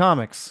like in the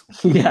comics.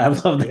 Yeah, I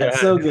love that. Yeah,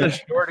 so good.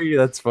 Shorty,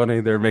 that's funny.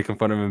 They're making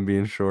fun of him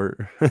being short.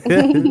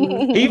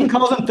 He even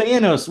calls him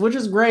Thanos, which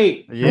is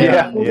great.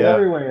 Yeah.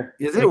 Everywhere.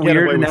 Is it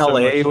weird in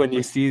LA when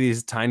you see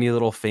these tiny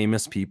little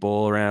famous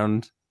people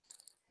around?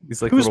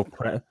 These like little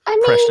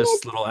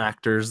precious little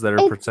actors that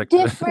are protected.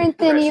 Different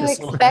than you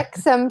expect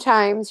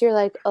sometimes. You're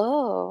like,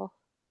 oh.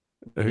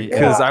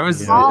 Because I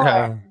was...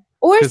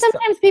 Or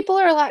sometimes people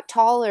are a lot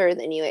taller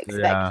than you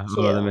expect. Yeah,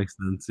 that makes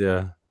sense.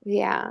 Yeah.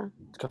 Yeah.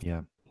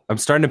 I'm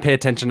starting to pay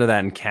attention to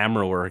that in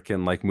camera work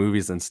and like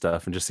movies and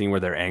stuff, and just seeing where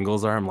their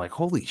angles are. I'm like,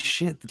 holy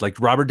shit! Like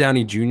Robert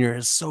Downey Jr.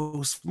 is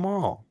so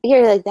small.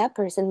 You're like, that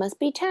person must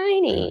be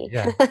tiny.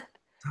 Yeah,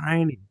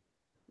 tiny.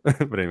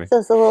 But anyway, So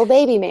it's a little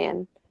baby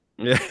man.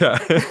 yeah.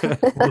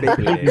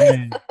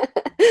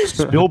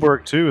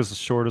 Spielberg too is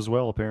short as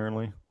well,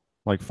 apparently,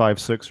 like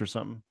 5'6" or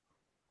something.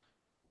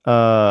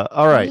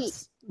 All right,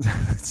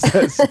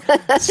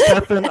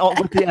 Stefan,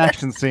 with the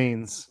action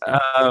scenes.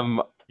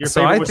 Your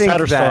so favorite I was think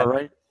Shatterstar, that,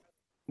 right?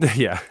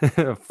 Yeah.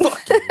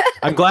 Fuck you.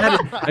 I'm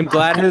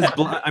glad his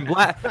blood, I'm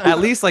glad at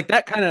least like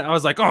that kind of, I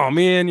was like, oh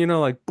man, you know,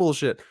 like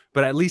bullshit.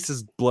 But at least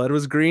his blood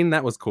was green.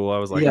 That was cool. I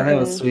was like, Yeah, that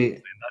was sweet.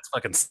 that's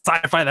fucking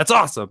sci-fi. That's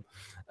awesome.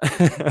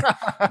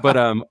 But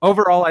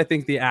overall, I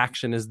think the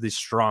action is the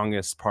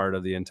strongest part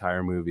of the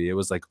entire movie. It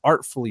was like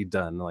artfully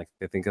done. Like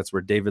I think that's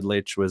where David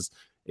Leitch was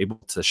able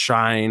to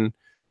shine.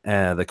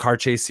 The car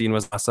chase scene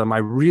was awesome. I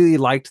really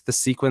liked the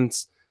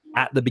sequence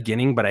at the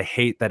beginning, but I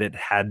hate that it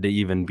had to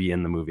even be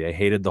in the movie. I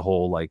hated the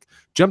whole like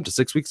jump to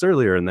 6 weeks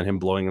earlier and then him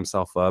blowing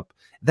himself up.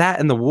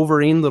 That and the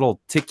Wolverine little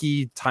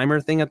ticky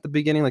timer thing at the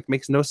beginning like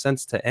makes no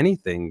sense to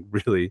anything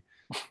really.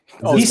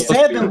 He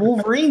said that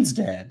Wolverine's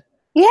dead.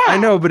 Yeah. I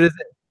know, but is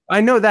it? I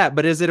know that,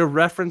 but is it a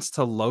reference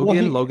to Logan?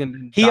 Well,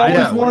 Logan. He died?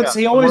 always wants.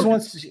 He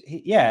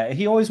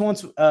always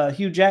wants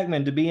Hugh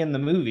Jackman to be in the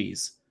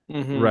movies.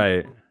 Mhm.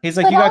 Right. He's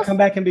like, But you gotta also- come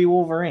back and be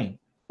Wolverine.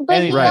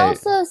 But he Right.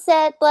 also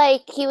said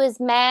like he was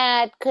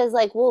mad because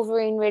like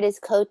Wolverine rid his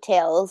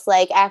coattails.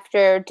 Like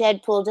after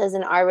Deadpool does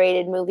an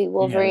R-rated movie,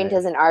 Wolverine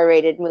does an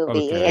R-rated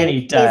movie, Okay. And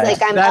he he's dies.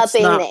 like, I'm That's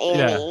upping not- the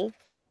yeah. ante.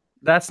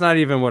 That's not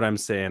even what I'm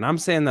saying. I'm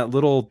saying that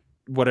little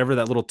whatever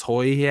that little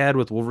toy he had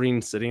with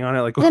Wolverine sitting on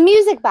it, like The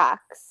music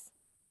box.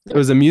 it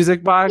was a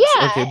music box.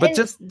 Yeah, Okay, but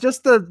and-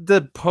 just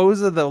the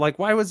pose of the like,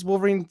 why was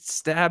Wolverine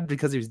stabbed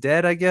because he was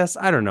dead? I guess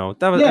I don't know.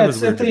 That was Yeah, that was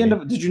it's weird at the to end me.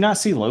 of. Did you not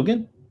see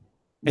Logan?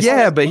 It's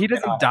Yeah, like- but he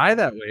doesn't die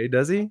that way,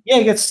 does he? Yeah,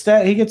 he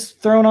gets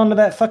thrown onto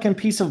that fucking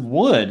piece of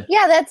wood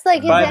Yeah, that's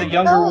like his by the end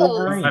younger goes.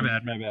 Wolverine. My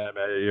bad.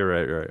 You're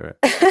right. Right.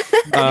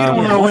 You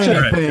don't know watch,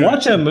 anything.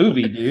 watch a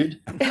movie, dude.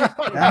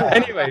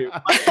 Anyway,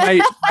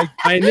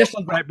 my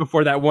initial gripe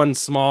before that one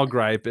small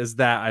gripe is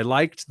that I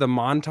liked the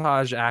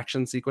montage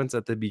action sequence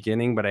at the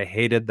beginning, but I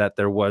hated that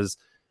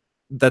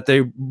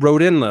they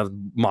wrote in the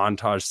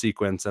montage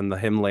sequence and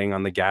him laying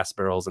on the gas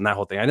barrels and that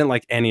whole thing. I didn't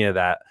like any of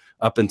that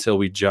up until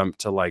we jumped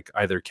to like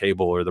either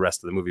Cable or the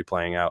rest of the movie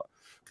playing out.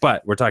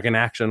 But we're talking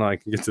action. I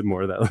can get to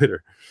more of that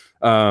later.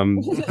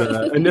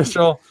 The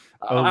initial,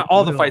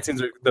 all the fight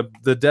scenes,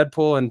 the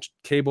Deadpool and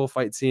Cable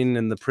fight scene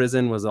in the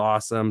prison was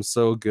awesome.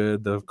 So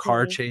good. The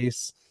car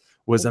chase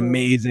was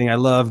amazing. I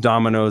love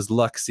Domino's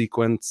luck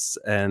sequence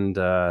and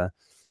the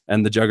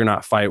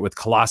Juggernaut fight with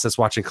Colossus.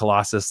 Watching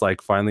Colossus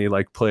like finally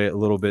like play it a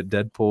little bit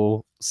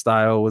Deadpool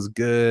style was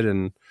good.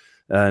 And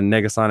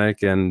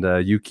Negasonic and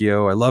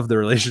Yukio. I love the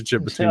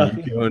relationship between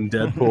Yukio and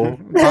Deadpool.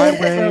 Hi,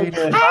 Wade.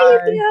 Hi,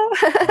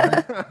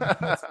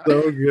 Yukio.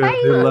 So good. Hi,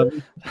 I love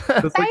it.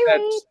 It's like Hi,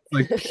 that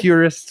like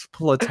purest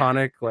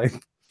platonic like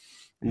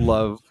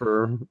love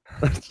for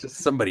just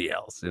somebody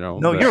else, you know.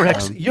 No,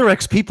 But, you're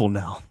ex people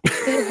now.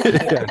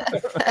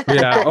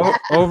 yeah.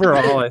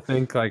 Overall, I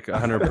think like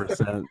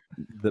 100%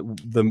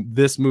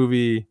 this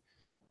movie.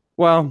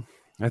 Well,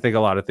 I think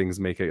a lot of things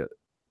make it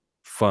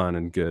fun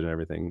and good and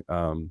everything.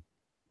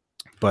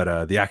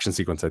 But the action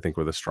sequence I think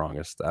were the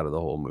strongest out of the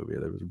whole movie.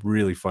 It was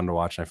really fun to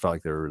watch, and I felt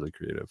like they were really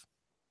creative.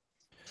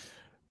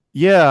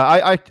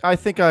 Yeah, I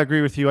think I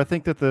agree with you. I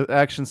think that the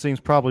action scenes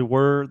probably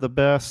were the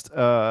best.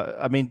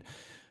 I mean,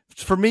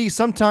 for me,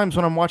 sometimes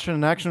when I'm watching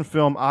an action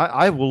film,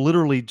 I will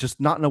literally just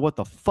not know what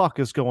the fuck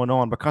is going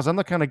on because I'm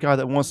the kind of guy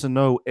that wants to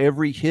know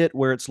every hit,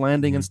 where it's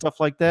landing and stuff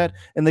like that.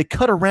 And they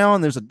cut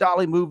around. There's a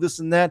dolly move, this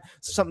and that,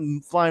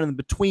 something flying in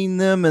between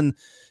them and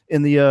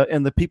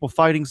the people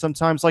fighting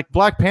sometimes. Like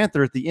Black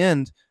Panther at the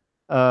end,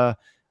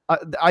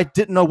 I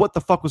didn't know what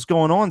the fuck was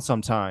going on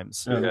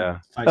sometimes. Yeah.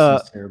 Fight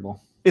scene's terrible.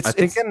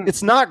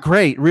 It's not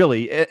great,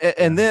 really.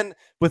 And then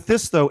with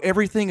this though,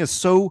 everything is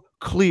so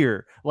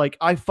clear. Like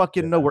I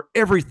fucking know where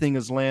everything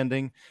is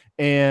landing,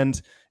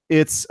 and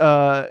it's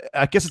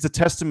I guess it's a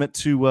testament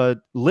to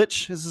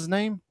Litch is his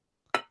name.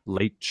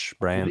 Leitch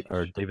brand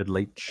or David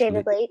Leitch.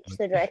 David Leitch,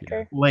 the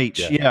director.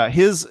 Leitch, yeah.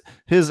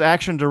 His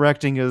action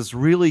directing is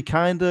really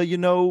kind of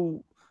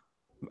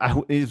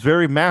is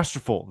very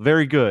masterful,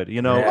 very good.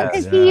 Yeah.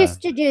 Because he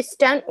used to do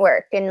stunt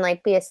work and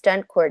like be a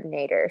stunt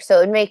coordinator,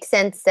 so it makes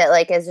sense that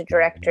like as a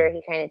director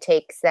he kind of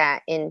takes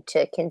that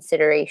into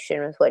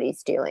consideration with what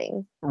he's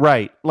doing.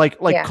 Right. Like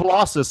Yeah.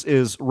 Colossus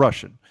is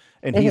Russian,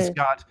 and he's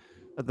got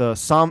the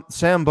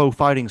Sambo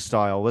fighting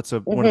style. That's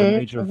one of the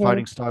major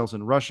fighting styles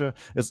in Russia.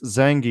 It's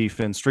Zangief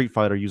in Street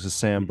Fighter uses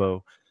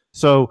Sambo.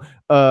 So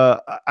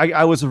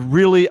I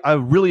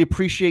really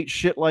appreciate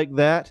shit like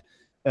that,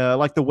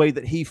 like the way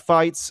that he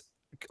fights.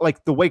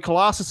 Like the way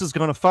Colossus is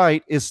going to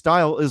fight, his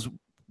style is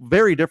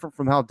very different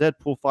from how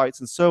Deadpool fights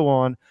and so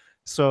on.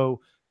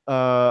 So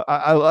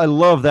I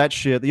love that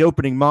shit. The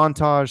opening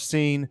montage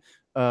scene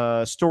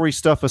story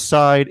stuff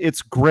aside,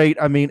 it's great.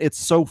 I mean, it's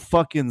so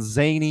fucking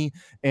zany,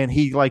 and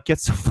he like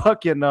gets a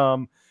fucking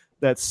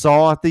that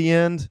saw at the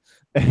end,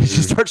 and he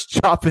just starts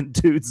chopping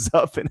dudes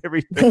up and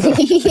everything.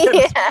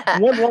 Yeah.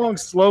 One long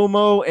slow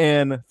mo,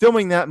 and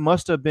filming that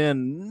must have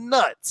been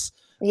nuts.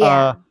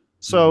 Yeah.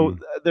 So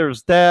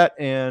there's that,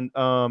 and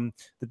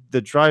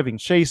the driving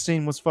chase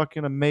scene was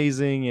fucking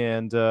amazing,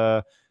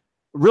 and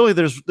really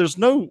there's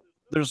no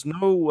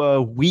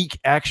weak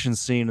action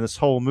scene in this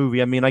whole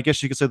movie. I mean, I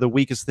guess you could say the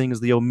weakest thing is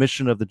the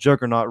omission of the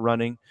Juggernaut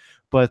running,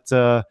 but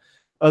other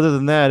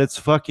than that, it's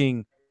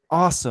fucking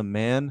awesome,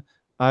 man.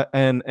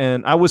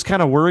 And I was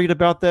kind of worried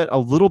about that a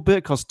little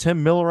bit because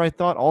Tim Miller, I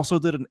thought, also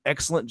did an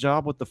excellent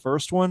job with the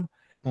first one.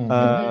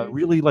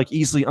 Really like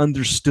easily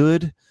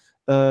understood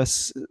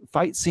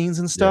fight scenes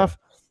and stuff.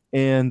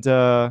 And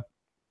I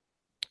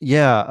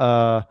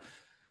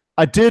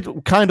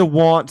did kind of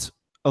want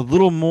a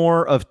little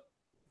more of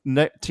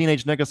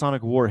Teenage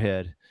Negasonic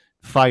Warhead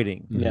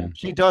fighting. Yeah.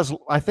 She does,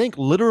 I think,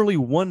 literally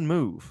one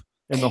move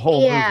in the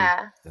whole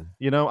movie.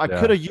 You know, I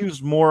could have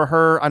used more of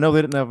her. I know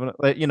they didn't have,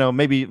 you know,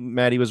 maybe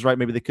Maddie was right.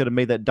 Maybe they could have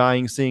made that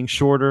dying scene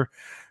shorter.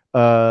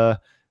 But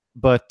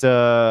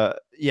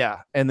yeah.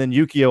 And then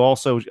Yukio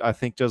also, I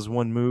think, does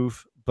one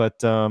move.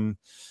 But yeah.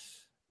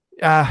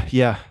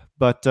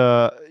 But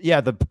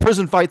yeah, the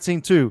prison fight scene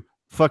too.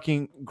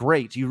 Fucking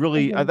great. You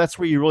really that's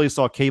where you really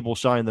saw Cable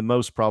shine the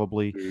most,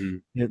 probably.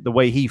 The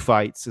way he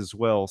fights as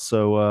well.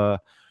 So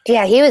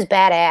yeah, he was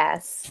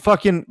badass.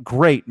 Fucking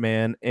great,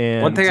 man.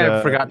 And one thing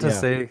I forgot to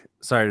say,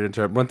 sorry to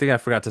interrupt. One thing I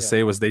forgot to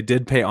say was they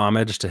did pay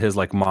homage to his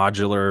like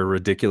modular,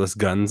 ridiculous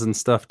guns and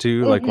stuff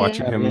too. Like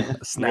watching him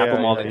snap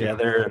them all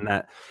together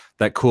and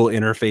that cool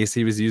interface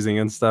he was using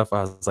and stuff.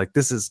 I was like,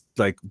 this is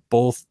like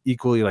both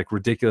equally like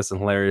ridiculous and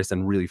hilarious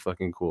and really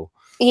fucking cool.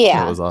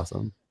 Yeah, it was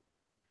awesome.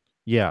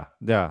 Yeah,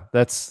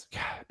 that's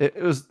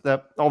it was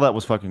that all that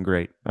was fucking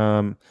great.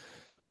 All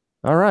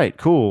right,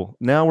 cool.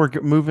 Now we're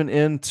moving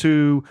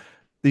into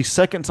the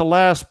second to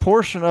last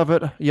portion of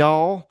it,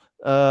 y'all.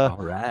 All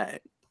right.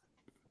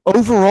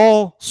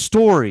 Overall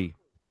story,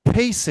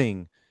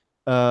 pacing,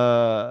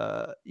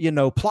 you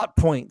know, plot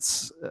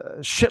points,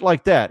 shit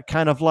like that.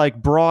 Kind of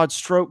like broad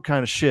stroke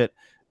kind of shit.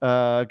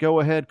 Go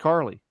ahead,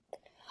 Carly.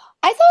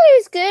 I thought it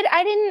was good.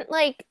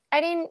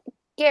 I didn't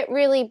get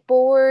really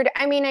bored.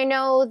 I mean, I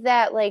know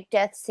that like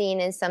death scene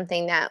is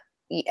something that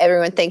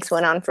everyone thinks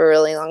went on for a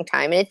really long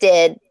time, and it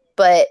did,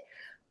 but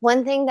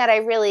one thing that I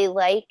really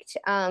liked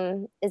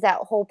is that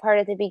whole part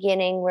at the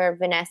beginning where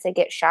Vanessa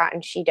gets shot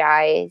and she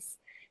dies.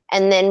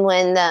 And then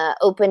when the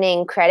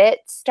opening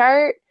credits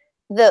start,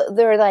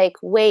 they're like,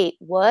 wait,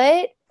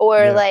 what?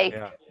 Or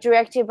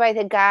directed by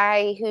the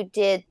guy who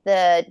did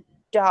the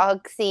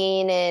dog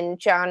scene in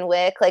John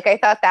Wick. Like, I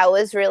thought that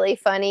was really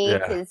funny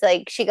because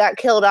like she got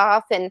killed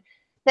off, and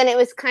then it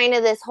was kind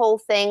of this whole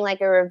thing like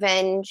a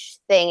revenge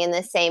thing in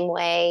the same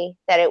way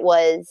that it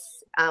was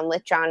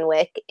with John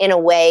Wick in a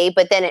way,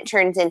 but then it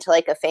turns into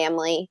like a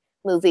family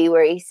movie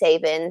where he's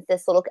saving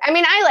this little. I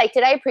mean, I liked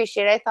it. I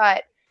appreciate it. I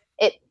thought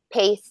it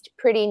paced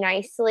pretty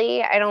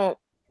nicely. I don't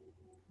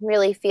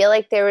really feel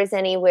like there was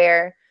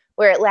anywhere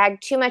where it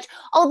lagged too much.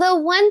 Although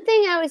one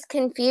thing I was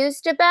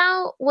confused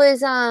about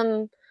was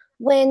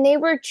when they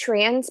were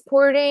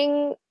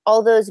transporting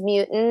all those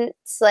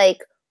mutants,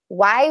 like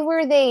why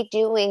were they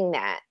doing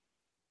that?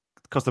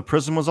 Because the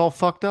prison was all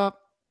fucked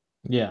up.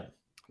 Yeah.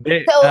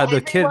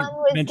 The kid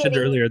mentioned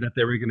earlier that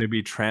they were going to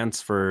be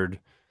transferred,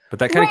 but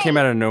that kind of came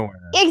out of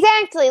nowhere.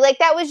 Exactly. Like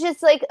that was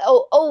just like,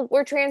 oh,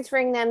 we're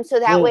transferring them so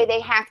that way they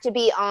have to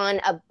be on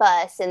a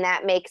bus, and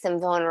that makes them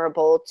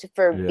vulnerable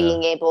for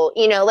being able,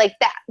 you know, like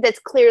that's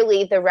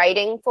clearly the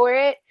writing for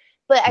it.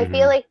 But I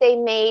feel like they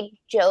made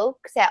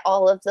jokes at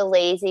all of the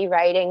lazy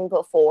writing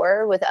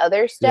before with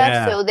other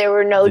stuff, so there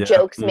were no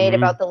jokes made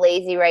about the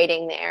lazy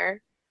writing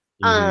there.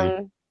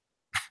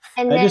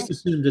 And I just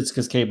assumed it's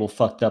because Cable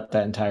fucked up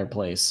that entire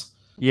place.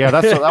 Yeah,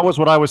 that was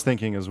what I was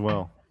thinking as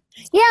well.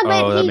 Yeah,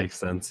 but that makes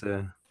sense.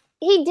 Yeah,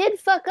 he did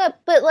fuck up,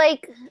 but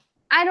like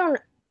I don't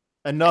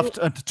enough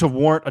to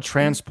warrant a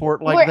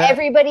transport like where that.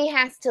 Everybody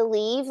has to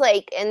leave,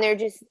 like, and they're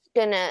just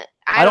gonna.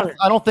 I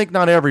don't think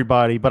not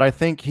everybody, but I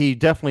think he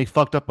definitely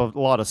fucked up a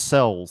lot of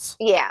cells.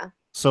 Yeah.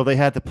 So they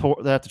had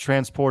to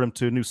transport him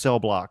to a new cell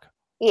block.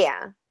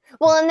 Yeah.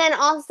 Well, and then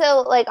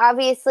also, like,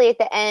 obviously at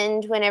the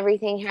end when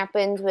everything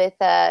happens with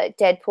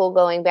Deadpool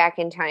going back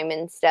in time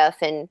and stuff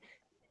and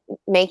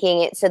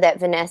making it so that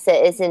Vanessa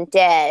isn't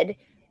dead,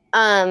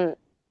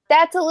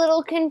 that's a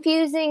little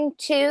confusing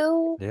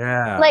too.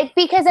 Yeah. Like,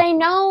 because I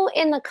know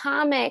in the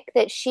comic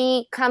that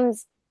she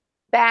comes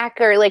back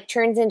or like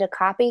turns into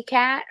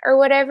Copycat or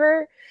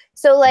whatever.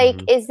 So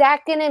like, is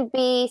that going to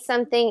be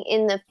something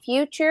in the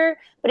future?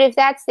 But if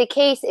that's the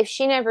case, if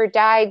she never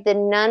died,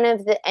 then none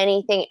of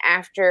anything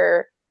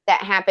after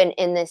that happened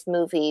in this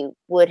movie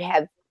would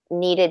have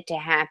needed to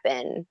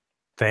happen.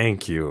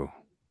 Thank you.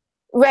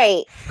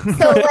 Right.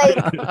 So like,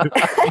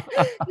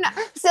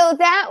 so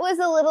that was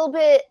a little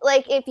bit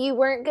like, if you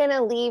weren't going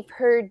to leave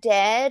her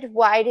dead,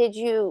 why did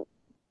you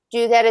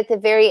do that at the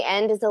very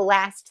end as the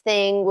last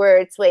thing where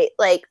it's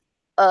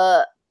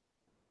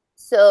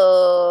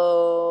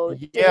So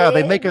yeah,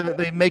 they make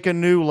a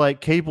new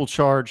like cable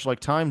charge like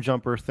time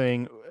jumper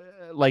thing,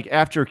 like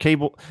after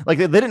cable, like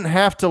they didn't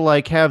have to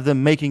like have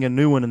them making a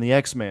new one in the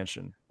X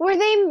Mansion. Were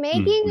they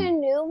making a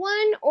new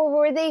one, or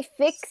were they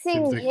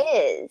fixing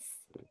his?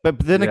 But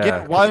then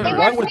again,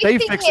 why would they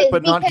fix it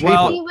but not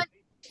Well, cable?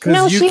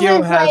 because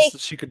Yukio has, like,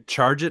 she could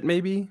charge it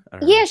maybe.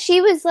 Yeah,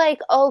 she was like,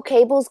 "Oh,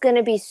 Cable's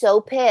gonna be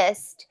so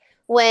pissed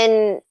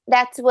when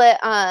that's what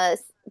the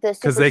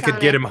because they could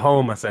get him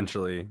home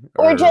essentially,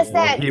 or just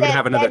that he would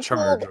have another Deadpool,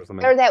 charge or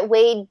something, or that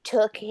Wade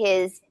took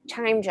his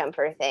time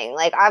jumper thing.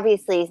 Like,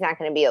 obviously, he's not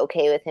going to be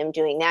okay with him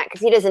doing that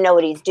because he doesn't know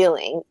what he's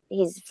doing.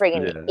 He's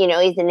friggin',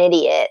 he's an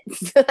idiot.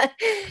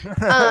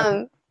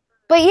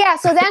 But yeah,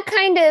 so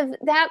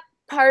that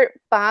part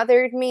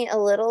bothered me a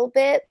little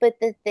bit, but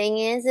the thing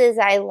is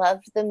I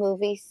loved the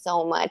movie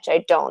so much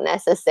I don't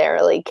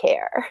necessarily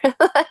care.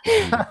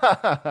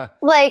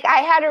 Like,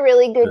 I had a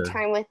really good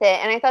time with it,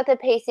 and I thought the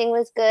pacing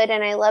was good,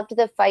 and I loved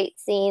the fight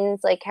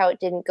scenes, like how it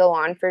didn't go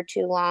on for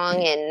too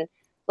long, and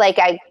like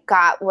I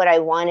got what I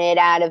wanted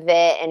out of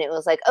it, and it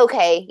was like,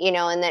 okay,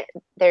 and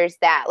there's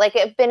that. Like,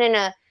 I've been in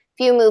a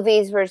few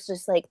movies where it's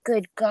just like,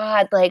 good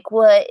God, like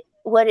what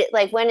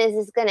like, when is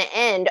this gonna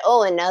end?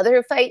 Oh,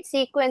 another fight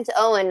sequence.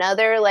 Oh,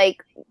 another,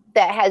 like,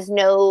 that has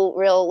no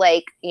real,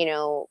 like, I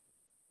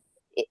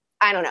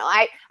don't know.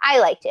 I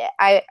liked it.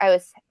 I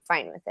was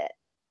fine with it.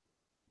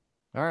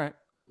 All right,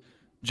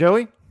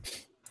 Joey.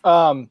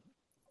 I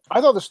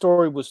thought the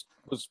story was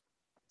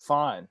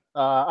fine.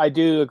 I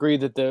do agree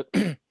that the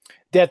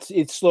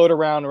it slowed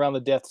around the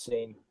death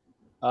scene.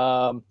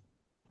 But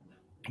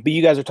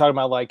you guys are talking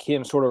about like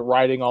him sort of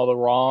righting all the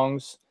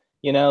wrongs.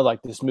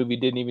 Like this movie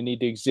didn't even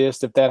need to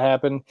exist if that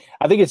happened.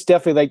 I think it's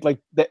definitely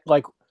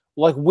like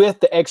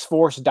with the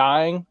X-Force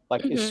dying,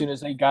 like as soon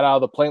as they got out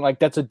of the plane, like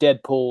that's a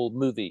Deadpool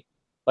movie.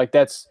 Like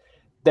that's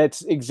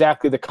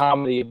exactly the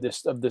comedy of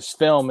this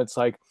film. It's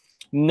like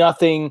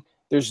nothing.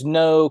 There's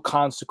no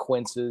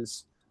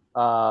consequences.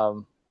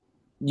 He's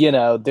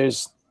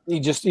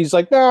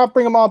like, nah,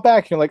 bring them all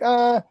back. And you're like,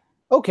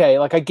 okay,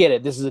 like I get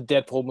it. This is a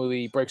Deadpool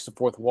movie. He breaks the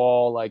fourth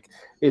wall. Like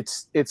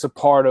it's a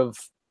part of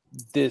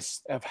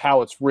this, of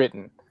how it's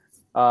written.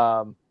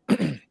 But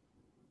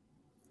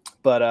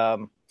I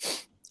don't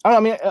know, I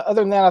mean,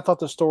 other than that, I thought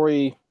the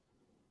story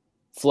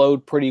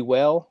flowed pretty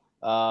well.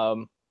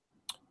 The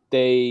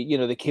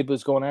kid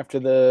was going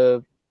after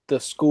the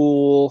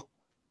school,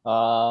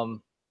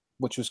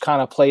 which was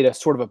kind of played a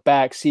sort of a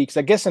backseat, because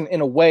I guess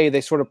in a way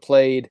they sort of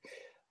played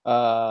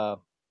almost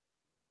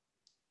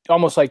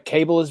like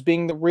Cable as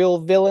being the real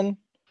villain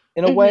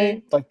in a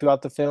way, like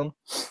throughout the film.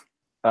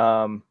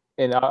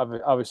 And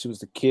obviously it was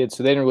the kid,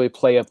 so they didn't really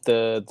play up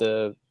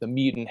the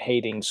mutant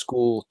hating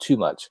school too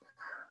much.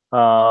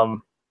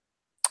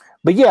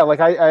 But yeah, like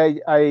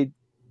I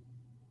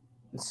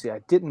let's see, I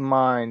didn't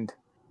mind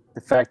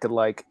the fact that,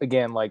 like,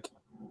 again, like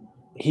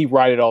he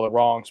righted all the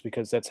wrongs,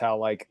 because that's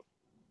how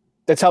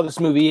this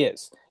movie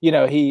is.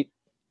 I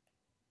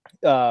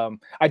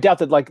doubt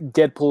that like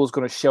Deadpool is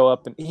going to show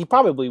up, and he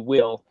probably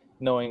will,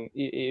 knowing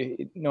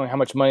how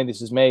much money this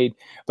has made,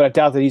 but I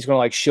doubt that he's going to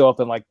like show up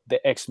in like the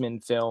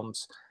X-Men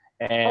films.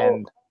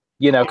 And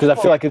because I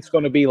feel like it's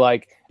going to be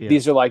like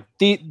these are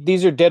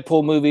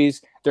Deadpool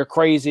movies. They're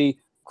crazy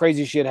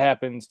shit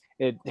happens.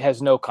 It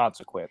has no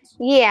consequence.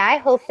 Yeah, I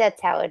hope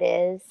that's how it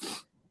is.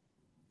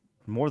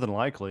 More than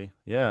likely,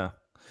 yeah.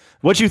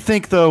 What do you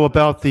think though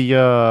about the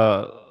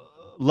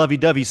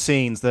lovey-dovey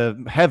scenes,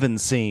 the heaven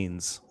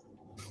scenes?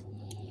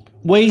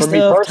 Waste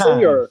of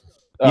time.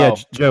 Yeah,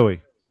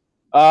 Joey.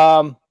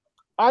 I mean,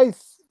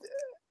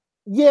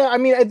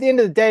 at the end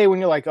of the day, when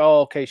you're like,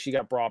 oh, okay, she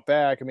got brought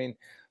back. I mean,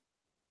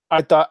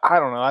 I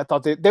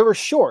thought they were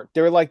short. They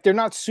were like, they're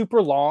not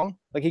super long.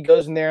 Like he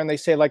goes in there and they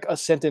say like a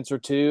sentence or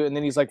two, and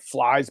then he's like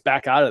flies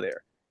back out of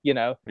there.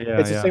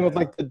 It's the same with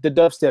like the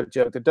dubstep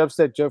joke. The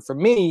dubstep joke for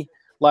me,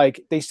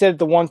 like they said it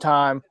the one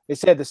time, they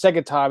said it the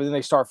second time, and then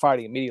they start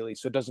fighting immediately.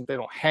 So they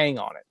don't hang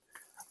on it.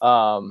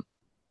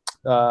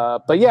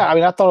 But yeah, I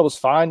mean, I thought it was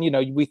fine.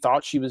 We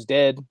thought she was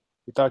dead.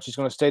 We thought she's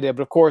going to stay dead.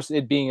 But of course,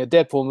 it being a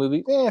Deadpool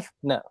movie,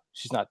 no,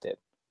 she's not dead.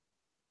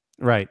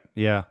 Right.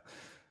 Yeah.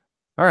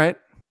 All right,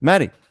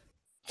 Maddie.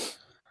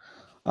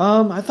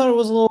 I thought it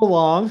was a little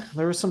long.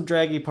 There were some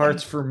draggy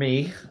parts for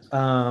me.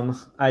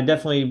 I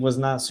definitely was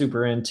not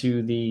super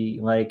into the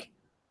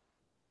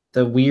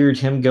weird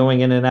him going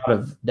in and out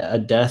of a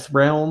death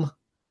realm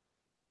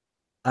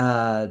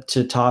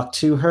to talk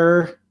to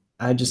her.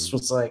 I just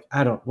was like,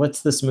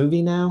 what's this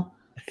movie now?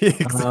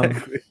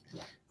 Exactly.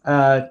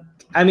 I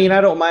mean,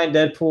 I don't mind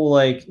Deadpool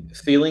like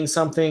feeling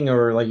something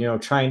or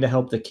like, trying to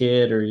help the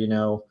kid or,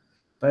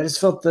 but I just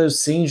felt those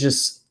scenes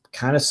just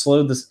kind of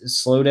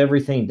slowed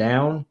everything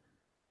down.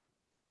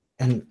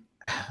 And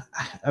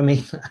I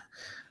mean,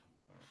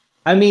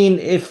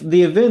 if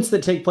the events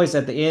that take place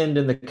at the end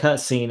in the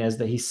cutscene as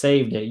that he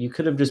saved it, you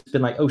could have just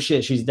been like, oh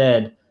shit, she's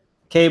dead.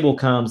 Cable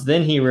comes,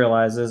 then he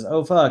realizes,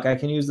 oh fuck, I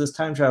can use this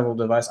time travel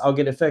device. I'll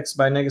get it fixed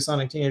by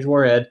Negasonic Teenage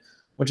Warhead,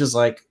 which is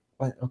like,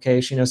 okay,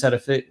 she knows how to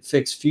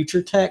fix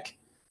future tech.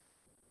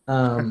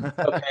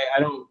 Okay, I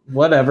don't.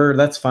 Whatever,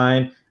 that's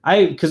fine.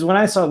 Because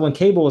when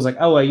Cable was like,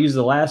 "Oh, I used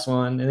the last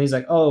one," and he's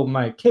like, "Oh,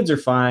 my kids are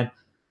fine.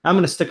 I'm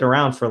gonna stick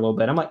around for a little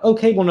bit." I'm like, "Oh,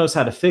 Cable knows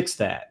how to fix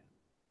that."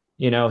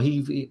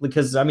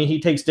 Because I mean,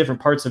 he takes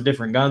different parts of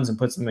different guns and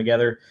puts them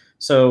together.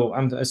 So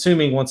I'm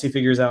assuming once he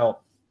figures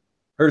out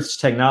Earth's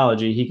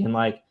technology, he can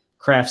like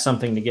craft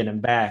something to get him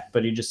back.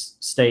 But he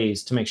just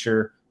stays to make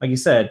sure, like you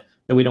said,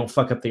 that we don't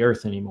fuck up the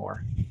Earth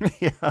anymore.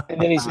 Yeah. And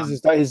then he says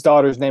his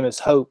daughter's name is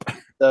Hope.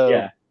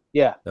 So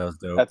yeah, That was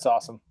dope. that's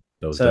awesome.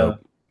 That was So,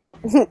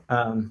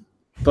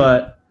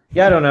 but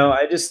yeah, I don't know.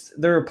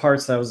 There were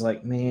parts that I was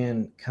like,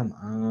 man, come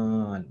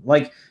on.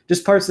 Like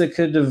just parts that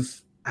could have,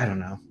 I don't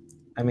know.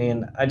 I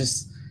mean, I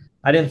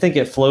didn't think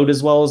it flowed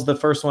as well as the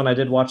first one. I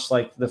did watch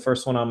like the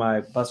first one on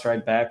my bus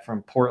ride back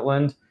from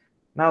Portland.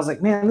 And I was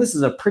like, man, this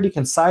is a pretty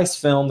concise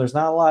film. There's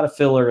not a lot of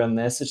filler in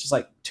this. It's just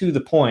like to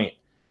the point.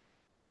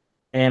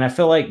 And I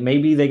feel like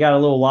maybe they got a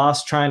little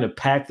lost trying to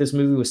pack this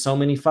movie with so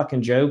many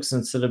fucking jokes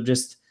instead of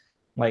just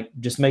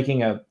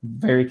making a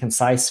very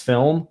concise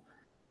film.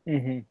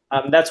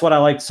 Mm-hmm. That's what I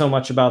liked so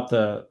much about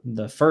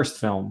the first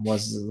film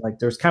was like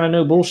there's kind of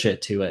no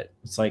bullshit to it.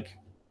 It's like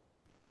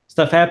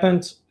stuff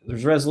happens,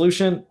 there's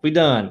resolution, we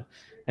done.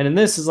 And in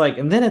this is like,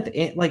 and then at the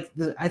end, like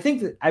I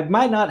think that I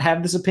might not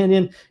have this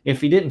opinion if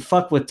he didn't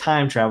fuck with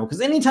time travel,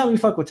 because anytime you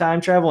fuck with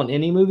time travel in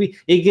any movie,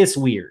 it gets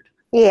weird.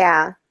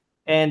 Yeah.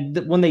 And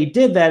when they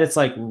did that, it's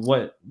like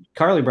what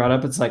Carly brought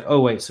up. It's like,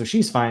 oh wait, so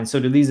she's fine. So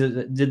did these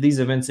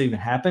events even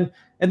happen?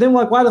 And then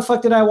like, why the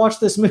fuck did I watch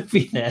this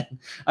movie then?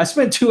 I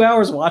spent 2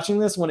 hours watching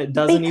this when it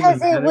doesn't even matter.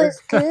 Because it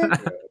was good.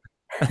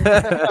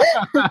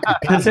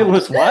 Because it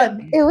was what?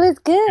 It was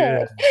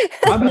good.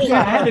 I mean,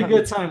 I had a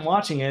good time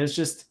watching it. It's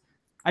just,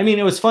 I mean,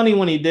 it was funny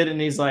when he did it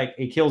and he's like,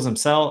 he kills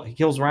himself. He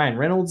kills Ryan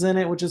Reynolds in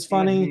it, which is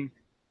funny.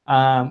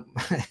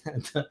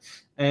 Mm-hmm.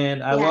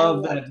 And I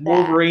love that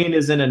Wolverine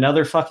is in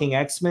another fucking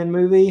X-Men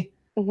movie.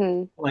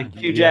 Mm-hmm. Like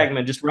Hugh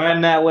Jackman, just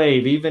riding that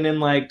wave, even in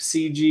like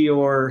CG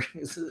or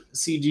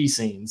CG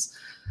scenes.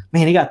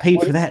 Man, he got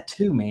paid for that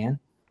too, man.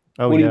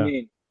 Oh, what yeah. do you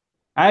mean?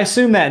 I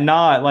assume that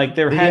not like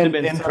there had to have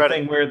been end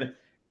something where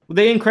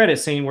the end credit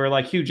scene where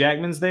like Hugh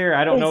Jackman's there.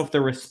 I don't know if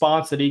the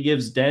response that he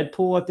gives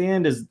Deadpool at the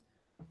end is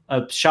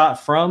a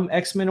shot from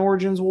X-Men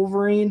Origins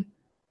Wolverine.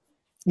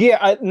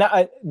 Yeah,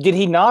 did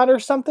he nod or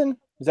something?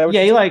 Is that what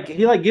he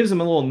like gives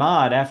him a little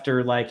nod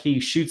after like he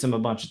shoots him a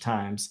bunch of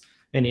times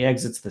and he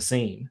exits the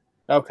scene.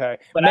 Okay,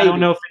 but maybe. I don't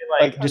know if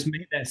they like just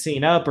made that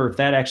scene up or if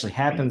that actually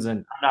happens.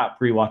 And I'm not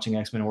rewatching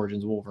X-Men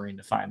Origins Wolverine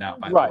to find out.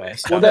 By the way,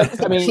 so well,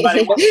 that's, I mean,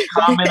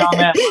 comment on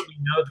that. Let me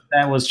know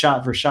that was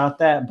shot for shot.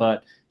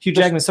 But Hugh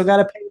Jackman still got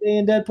a payday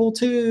in Deadpool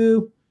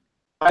 2.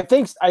 I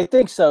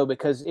think so,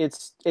 because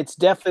it's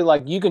definitely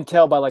like you can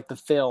tell by like the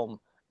film,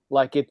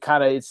 like it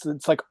kind of it's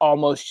like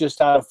almost just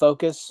out of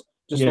focus,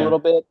 just a little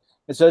bit.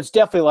 And so it's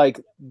definitely like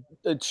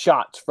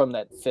shots from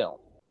that film.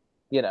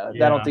 You know,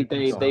 I don't think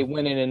they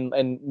went in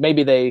and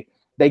maybe they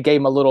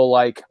gave him a little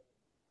like,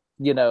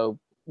 you know,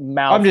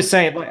 mouth. I'm just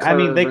saying. Like, I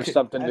mean, they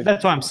something.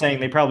 That's what I'm saying.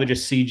 They probably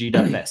just CG'd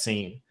up that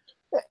scene.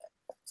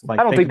 Like,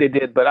 I don't think they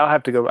did, but I'll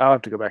have to go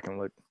back and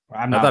look.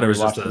 I thought it was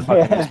just a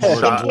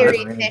shot.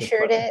 Carrie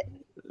Fishered it.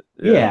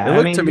 Yeah,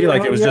 it looked to me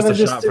like it was just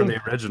a shot from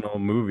the original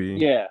movie.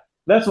 Yeah.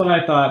 That's what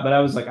I thought, but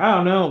I was like, I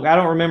don't know. I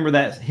don't remember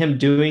him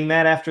doing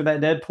that after that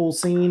Deadpool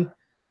scene.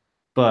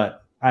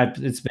 But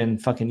it's been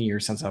fucking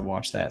years since I've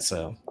watched that.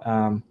 So,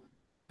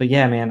 but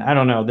yeah, man, I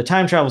don't know. The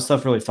time travel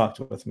stuff really fucked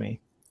with me.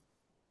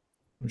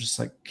 I'm just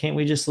like, can't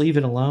we just leave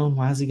it alone?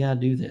 Why does he gotta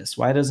do this?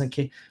 Why doesn't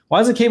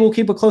Cable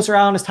keep a closer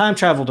eye on his time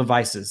travel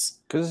devices?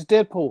 Because it's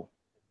Deadpool.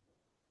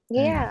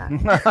 Yeah.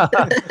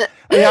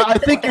 Yeah, I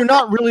think you're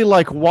not really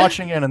like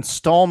watching an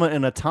installment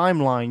in a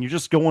timeline. You're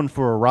just going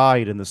for a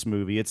ride in this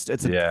movie. It's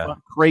a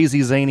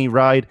crazy zany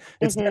ride.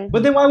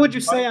 But then why would you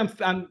say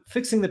I'm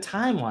fixing the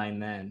timeline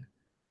then?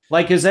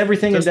 Like, is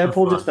everything in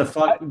Deadpool just a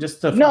fuck?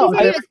 Just a no?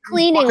 He was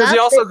cleaning up. He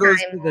also the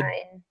goes timeline.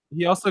 to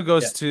he also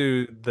goes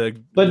to the.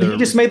 But he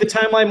just made the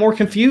timeline more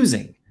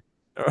confusing.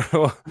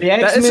 The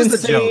X-Men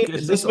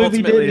scene. This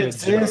movie didn't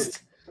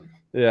exist.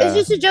 Yeah. It's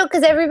just a joke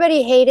because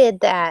everybody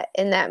hated that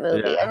in that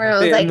movie. Yeah.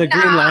 Everyone was like, in the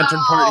Green Lantern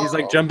part, he's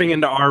like jumping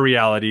into our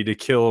reality to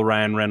kill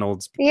Ryan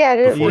Reynolds. Yeah,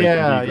 before he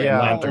can be Green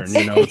Lantern.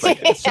 You know, it's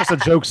like it's just a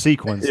joke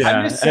sequence.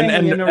 Yeah,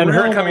 and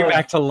her coming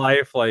back to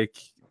life, like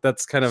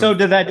that's kind of. So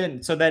that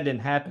didn't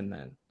happen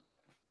then.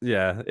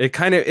 Yeah, it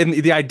kind of in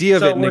the idea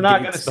of it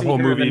negates the whole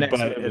movie, but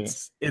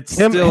it's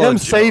him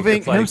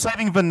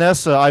saving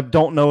Vanessa. I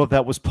don't know if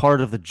that was part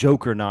of the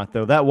joke or not,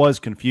 though. That was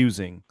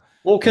confusing.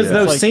 Well, because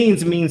those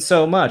scenes mean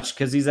so much.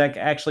 Because he's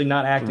actually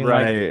not acting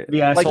like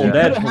the asshole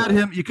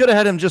Deadpool. You could have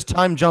had him just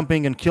time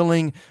jumping and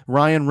killing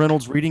Ryan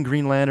Reynolds, reading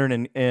Green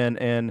Lantern,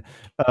 and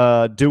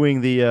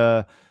doing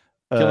the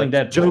killing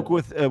Deadpool joke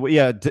with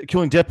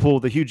killing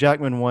Deadpool, the Hugh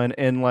Jackman one,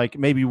 and like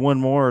maybe one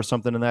more or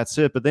something, and that's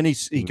it. But then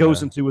he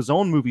goes into his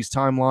own movie's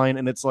timeline,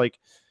 and it's like,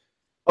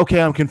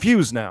 okay, I'm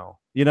confused now,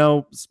 you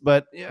know.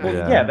 But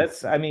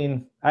that's. I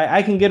mean,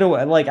 I can get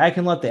away. Like I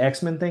can let the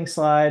X-Men thing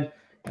slide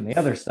and the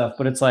other stuff,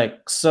 but it's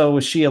like, so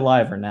is she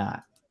alive or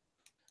not?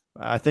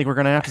 I think we're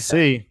gonna have to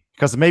see,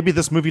 because maybe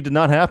this movie did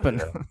not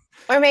happen.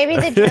 Or maybe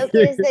the joke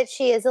is that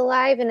she is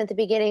alive, and at the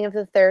beginning of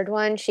the third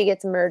one, she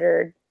gets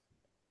murdered.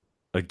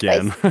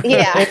 Again.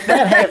 Yeah. If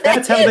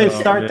that's how they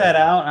start that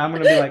out, I'm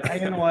gonna be like,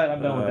 hey, you know what?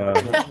 I'm done with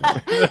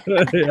it.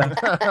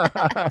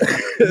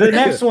 The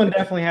next one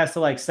definitely has to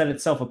like set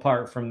itself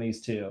apart from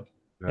these two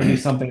and do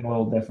something a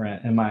little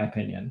different, in my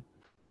opinion.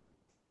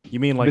 You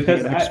mean like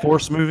the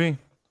X-Force movie?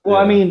 Well,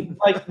 I mean,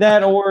 like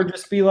that, or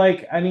just be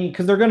like, I mean,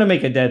 because they're gonna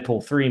make a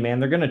Deadpool 3, man.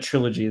 They're gonna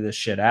trilogy this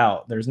shit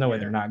out. There's no way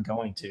they're not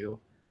going to.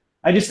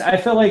 I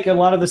feel like a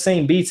lot of the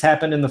same beats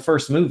happened in the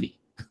first movie.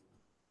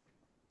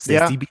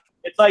 Yeah.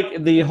 It's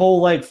like the whole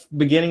like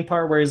beginning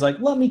part where he's like,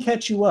 "Let me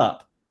catch you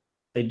up."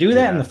 They do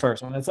that in the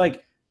first one. It's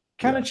like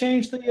kind of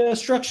change the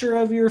structure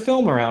of your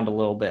film around a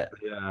little bit.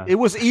 Yeah. It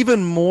was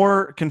even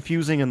more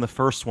confusing in the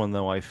first one,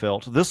 though. I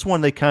felt this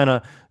one they kind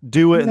of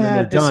do it and then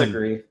they're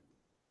disagree. done.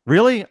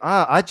 Really?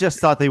 I just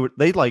thought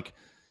they like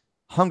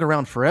hung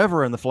around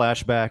forever in the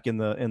flashback in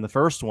the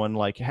first one,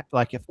 like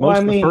if most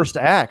of the first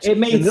acts. It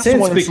made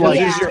sense because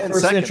it's your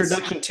first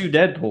introduction to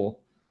Deadpool.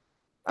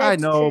 I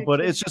know,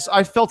 but it's just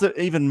I felt it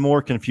even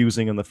more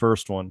confusing in the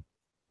first one.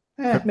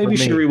 Maybe you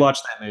should rewatch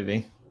that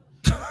movie.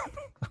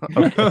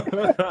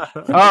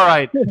 All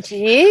right.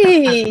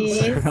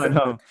 Jeez. I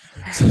know.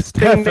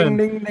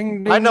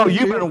 Stefan, I know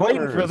you've been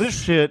waiting for this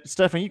shit.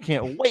 Stefan, you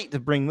can't wait to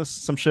bring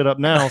some shit up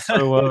now.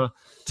 So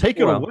take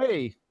it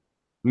away.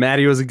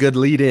 Maddie was a good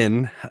lead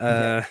in.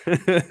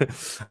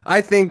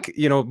 I think,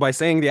 by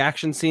saying the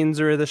action scenes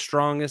are the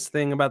strongest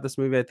thing about this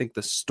movie, I think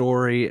the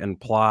story and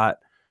plot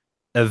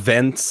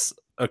events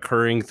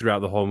occurring throughout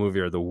the whole movie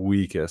are the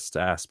weakest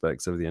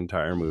aspects of the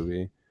entire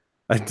movie.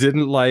 I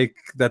didn't like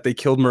that they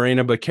killed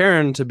Morena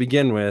Baccarin to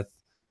begin with.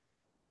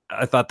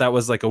 I thought that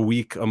was like a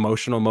weak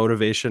emotional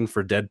motivation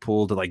for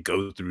Deadpool to like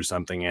go through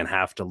something and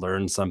have to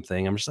learn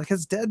something. I'm just like,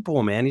 it's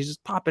Deadpool, man. He's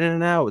just popping in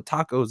and out with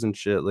tacos and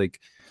shit. Like,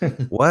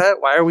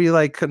 what? Why are we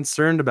like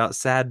concerned about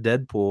sad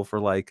Deadpool for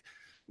like,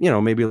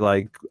 maybe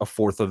like a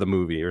fourth of the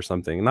movie or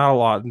something? Not a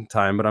lot of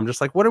time, but I'm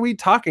just like, what are we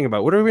talking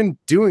about? What are we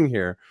doing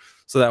here?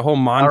 So that whole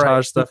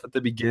montage stuff at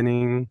the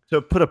beginning.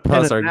 To put a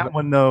pin in that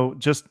one, though,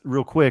 just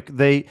real quick,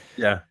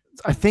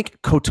 I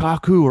think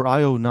Kotaku or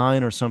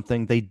IO9 or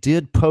something, they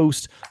did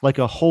post like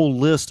a whole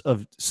list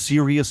of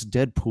serious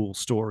Deadpool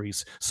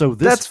stories. So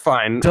that's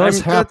fine.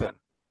 Does happen.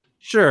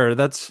 Sure,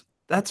 that's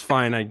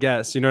fine, I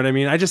guess. You know what I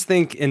mean? I just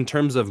think in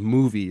terms of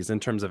movies,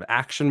 in terms of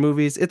action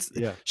movies,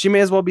 she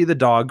may as well be the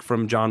dog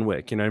from John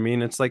Wick. You know what I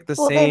mean? It's like the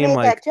same. They made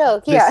like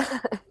that joke,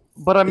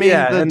 But I mean,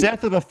 the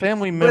death of a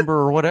family member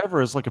or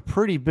whatever is like a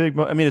pretty big.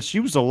 I mean, it's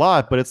used a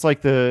lot, but it's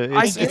like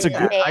it's a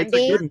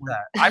good one.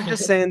 I'm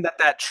just saying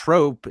that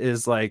trope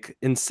is like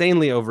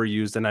insanely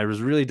overused, and I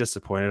was really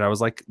disappointed. I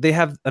was like, they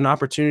have an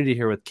opportunity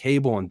here with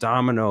Cable and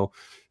Domino,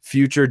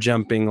 future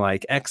jumping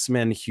like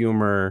X-Men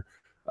humor,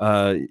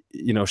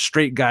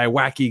 straight guy,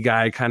 wacky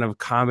guy kind of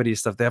comedy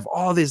stuff. They have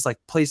all these like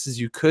places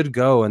you could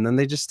go, and then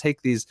they just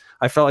take these.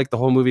 I felt like the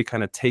whole movie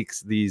kind of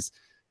takes these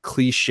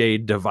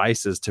cliched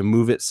devices to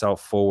move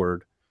itself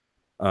forward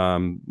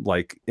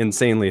like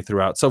insanely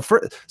throughout.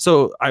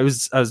 So I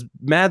was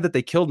mad that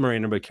they killed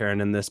Morena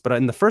Baccarin in this, but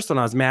in the first one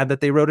I was mad that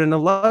they wrote in a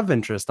love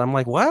interest. I'm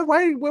like, what?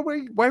 Why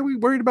are we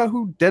worried about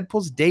who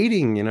Deadpool's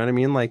dating? You know what I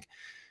mean? Like,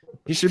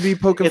 he should be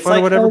poking fun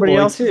at what everybody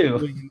else is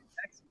doing.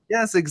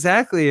 Yes,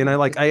 exactly. And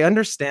I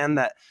understand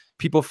that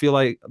people feel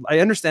like, I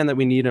understand that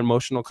we need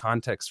emotional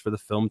context for the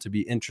film to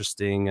be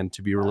interesting and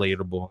to be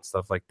relatable and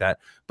stuff like that.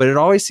 But it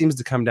always seems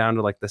to come down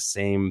to like the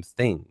same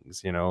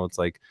things, It's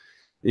like,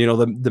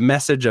 the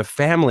message of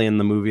family in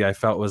the movie I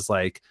felt was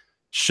like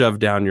shoved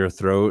down your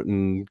throat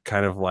and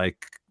kind of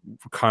like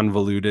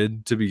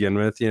convoluted to begin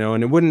with,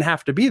 and it wouldn't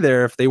have to be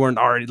there if they weren't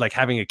already like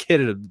having a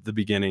kid at the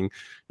beginning.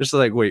 Just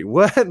like, wait,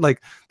 what?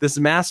 Like this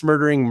mass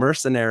murdering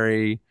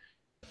mercenary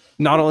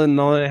not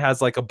only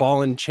has like a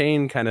ball and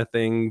chain kind of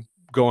thing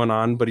going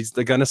on, but he's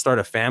gonna start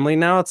a family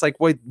now. It's like,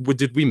 wait,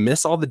 did we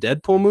miss all the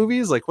Deadpool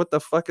movies? Like, what the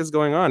fuck is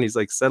going on? He's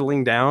like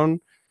settling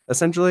down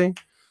essentially.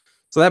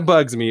 So that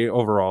bugs me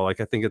overall. Like,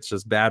 I think it's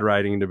just bad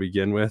writing to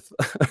begin with.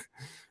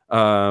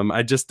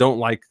 I just don't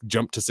like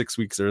jump to 6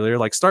 weeks earlier.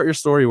 Like, start your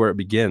story where it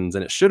begins,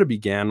 and it should have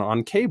began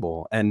on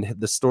Cable. And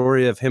the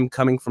story of him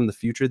coming from the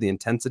future, the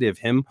intensity of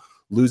him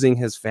losing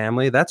his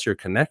family, that's your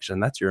connection.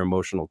 That's your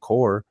emotional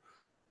core.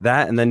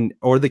 That, and then,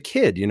 or the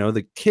kid,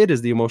 the kid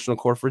is the emotional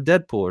core for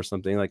Deadpool or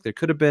something. Like, there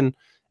could have been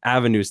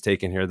avenues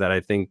taken here that I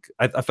think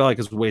I felt like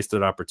is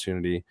wasted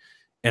opportunity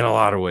in a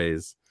lot of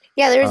ways.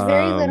 Yeah, there's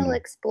very little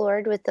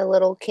explored with the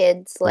little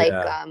kids, like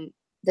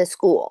the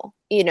school,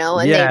 and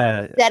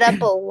they set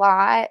up a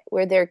lot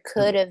where there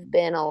could have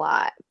been a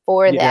lot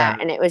for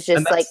that, and it was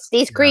just like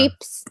these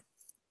creeps.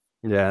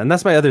 Yeah, and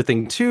that's my other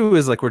thing too,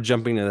 is like we're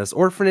jumping to this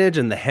orphanage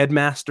and the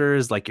headmaster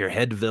is like your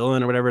head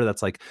villain or whatever.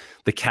 That's like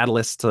the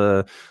catalyst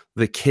to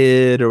the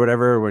kid or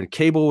whatever. When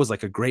Cable was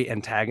like a great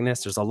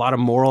antagonist, there's a lot of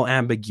moral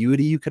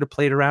ambiguity you could have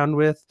played around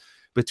with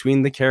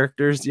between the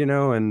characters,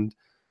 and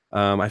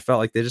I felt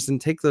like they just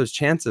didn't take those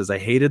chances. I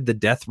hated the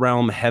Death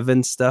Realm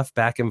Heaven stuff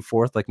back and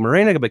forth. Like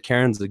Morena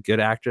Baccarin's a good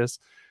actress.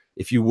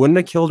 if you wouldn't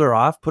have killed her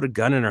off, put a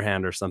gun in her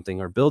hand or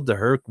something, or build to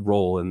her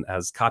role and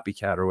as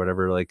copycat or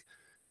whatever. Like,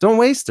 don't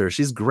waste her.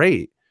 She's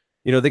great.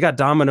 You know, they got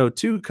Domino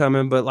 2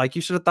 coming, but like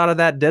you should have thought of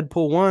that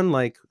Deadpool 1,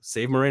 like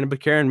save Morena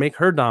Baccarin, make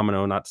her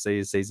Domino. Not to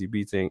say Stacey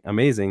Beats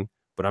amazing,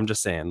 but I'm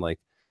just saying, like,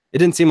 it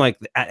didn't seem like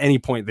at any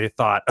point they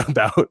thought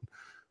about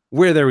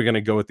where they were going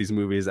to go with these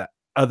movies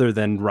other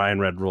than Ryan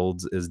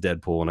Reynolds is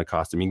Deadpool in a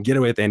costume. You can get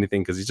away with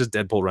anything because he's just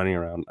Deadpool running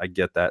around. I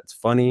get that. It's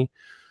funny,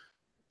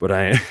 but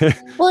I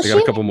Well, got she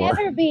a couple would more.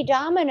 never be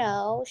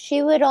Domino.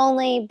 She would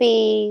only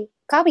be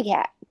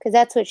Copycat because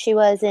that's what she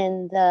was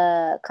in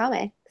the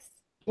comics.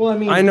 Well, I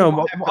mean, I know.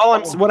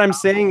 What I'm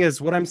saying is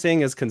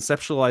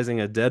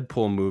conceptualizing a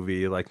Deadpool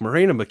movie. Like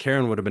Morena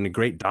Baccarin would have been a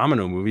great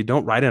Domino movie.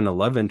 Don't write in a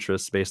love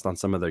interest based on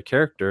some of their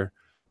character.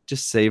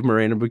 Just save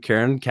Morena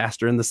Baccarin,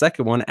 cast her in the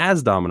second one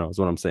as Domino. Is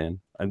what I'm saying.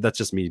 And that's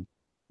just me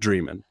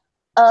dreaming.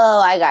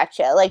 Oh, I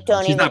gotcha. Like,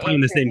 don't She's even not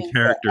playing the same introduce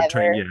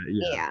character. it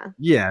ever.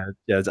 Yeah.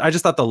 I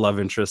just thought the love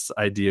interest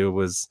idea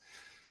was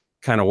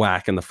kind of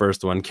whack in the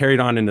first one. Carried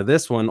on into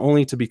this one,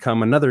 only to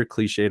become another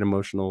cliched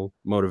emotional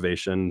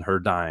motivation. Her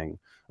dying.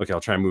 Okay,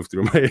 I'll try and move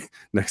through my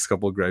next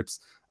couple of gripes.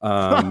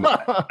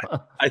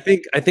 I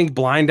think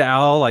Blind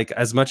Owl, like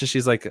as much as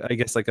she's like, I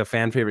guess like a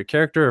fan favorite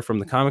character from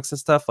the comics and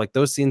stuff, like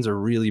those scenes are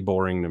really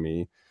boring to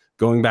me.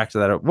 Going back to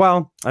that,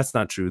 well, that's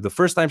not true. The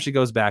first time she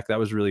goes back, that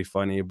was really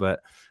funny, but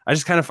I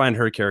just kind of find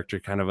her character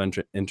kind of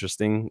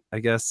interesting,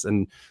 I guess.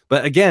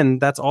 But again,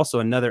 that's also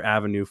another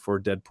avenue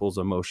for Deadpool's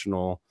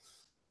emotional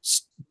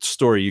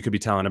story you could be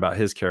telling about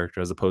his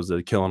character as opposed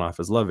to killing off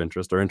his love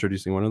interest or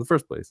introducing one in the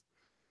first place.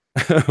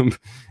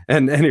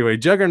 And anyway,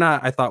 Juggernaut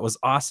I thought was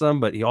awesome,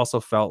 but he also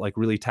felt like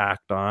really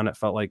tacked on. It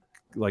felt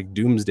like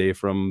Doomsday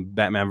from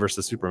Batman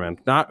versus Superman.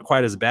 Not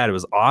quite as bad. It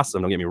was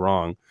awesome. Don't get me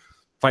wrong.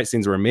 Fight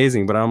scenes were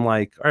amazing, but I'm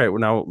like, all right, well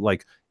now,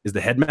 like, is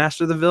the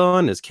Headmaster the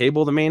villain? Is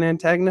Cable the main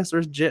antagonist, or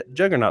is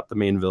Juggernaut the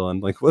main villain?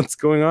 Like, what's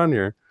going on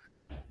here?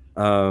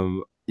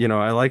 You know,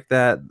 I like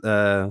that.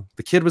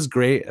 The kid was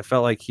great. I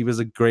felt like he was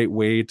a great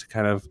way to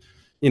kind of,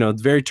 you know,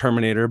 very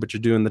Terminator, but you're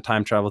doing the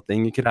time travel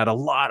thing. You could add a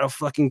lot of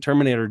fucking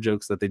Terminator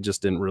jokes that they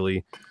just didn't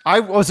really.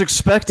 I was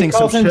expecting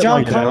some shit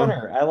John like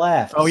Connor. that. I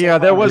laughed. Oh yeah,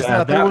 there was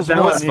that. That was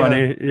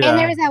funny. Yeah. And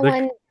there was that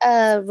one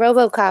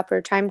RoboCop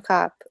or Time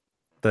Cop.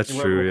 That's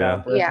true.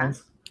 Yeah. Yeah.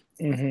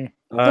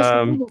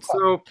 Mm-hmm.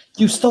 So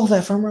you stole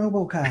that from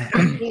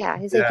RoboCop. Yeah,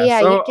 he's like,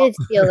 you did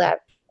steal that.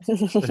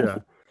 Yeah.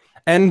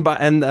 And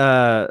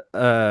what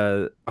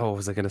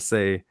was I gonna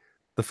say?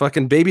 The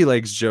fucking baby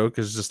legs joke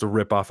is just a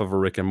rip off of a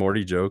Rick and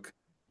Morty joke.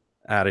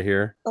 Out of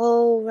here.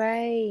 Oh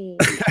right.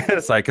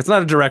 It's like it's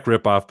not a direct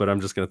rip off, but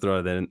I'm just gonna throw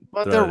it in.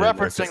 But they're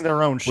referencing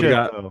their own shit.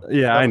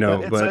 Yeah, I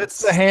know, but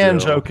it's the hand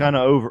joke kind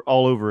of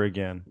all over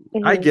again.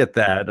 I get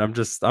that. I'm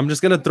just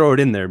gonna throw it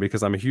in there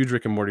because I'm a huge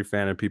Rick and Morty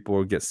fan, and people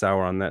will get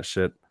sour on that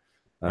shit.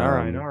 All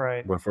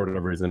right. But for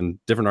whatever reason,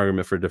 different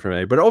argument for a different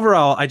way. But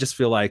overall, I just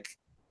feel like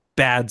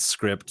bad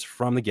script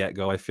from the get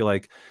go. I feel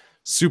like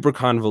super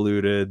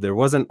convoluted. There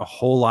wasn't a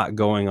whole lot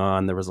going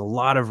on. There was a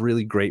lot of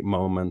really great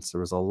moments. There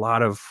was a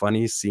lot of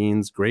funny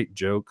scenes, great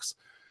jokes,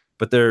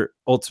 but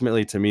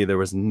ultimately to me, there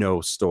was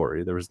no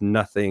story. There was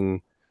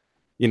nothing,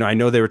 you know, I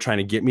know they were trying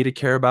to get me to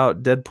care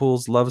about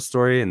Deadpool's love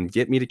story and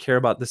get me to care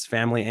about this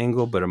family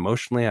angle, but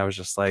emotionally I was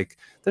just like,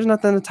 there's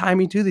nothing to tie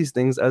me to these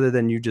things other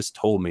than you just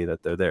told me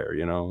that they're there,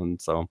 you know?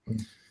 And so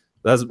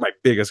that's my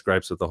biggest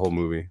gripes with the whole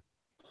movie.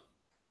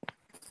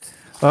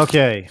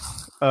 Okay.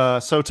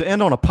 So to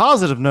end on a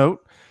positive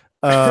note,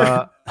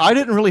 I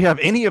didn't really have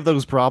any of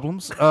those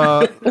problems.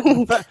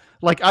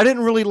 Like I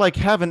didn't really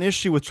have an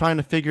issue with trying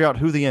to figure out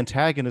who the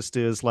antagonist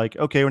is. Like,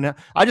 okay, now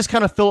I just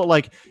kind of feel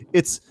like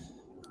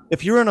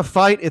if you're in a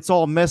fight, it's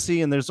all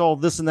messy and there's all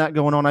this and that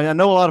going on. I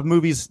know a lot of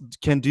movies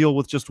can deal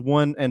with just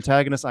one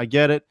antagonist. I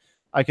get it.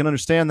 I can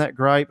understand that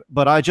gripe,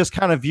 but I just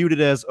kind of viewed it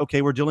as,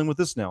 okay, we're dealing with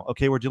this now.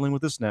 Okay, we're dealing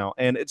with this now.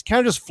 And it's kind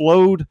of just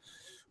flowed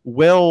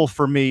well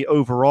for me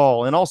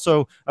overall. And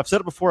also, I've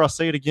said it before, I'll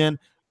say it again.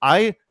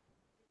 I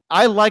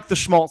like the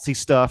schmaltzy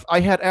stuff.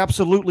 I had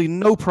absolutely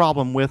no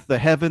problem with the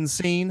heaven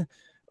scene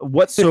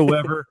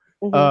whatsoever.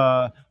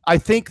 I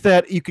think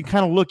that you can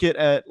kind of look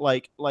at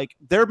like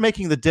they're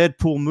making the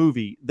Deadpool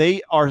movie.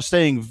 They are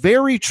staying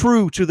very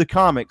true to the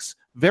comics,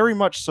 very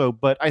much so.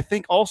 But I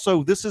think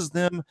also this is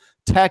them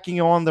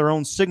tacking on their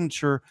own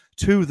signature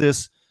to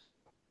this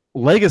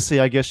legacy,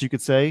 I guess you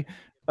could say.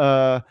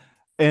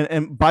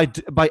 And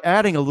by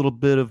adding a little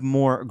bit of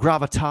more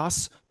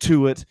gravitas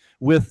to it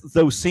with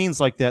those scenes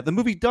like that, the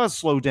movie does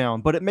slow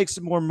down, but it makes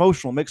it more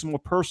emotional, makes it more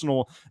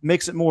personal,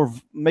 makes it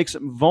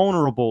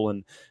vulnerable,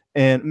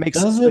 and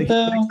makes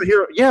the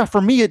hero. Yeah, for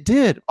me it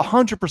did.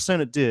 100%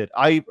 it did.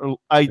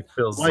 It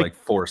feels like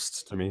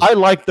forced to me. I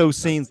like those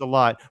scenes a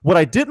lot. What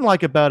I didn't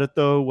like about it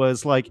though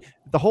was like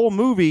the whole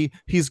movie,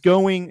 he's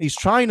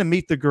trying to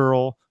meet the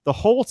girl the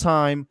whole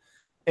time.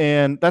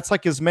 And that's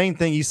like his main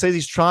thing. He says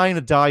he's trying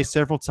to die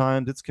several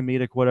times. It's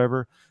comedic,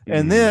 whatever.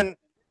 And then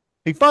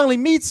he finally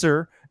meets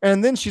her.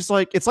 And then she's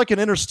like, it's like an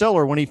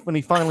Interstellar when he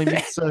finally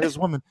meets his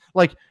woman.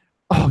 Like,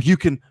 oh, you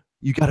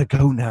got to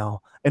go now.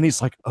 And he's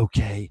like,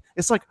 okay.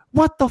 It's like,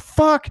 what the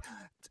fuck?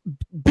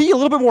 be a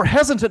little bit more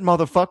hesitant,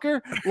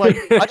 motherfucker. Like,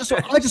 I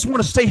just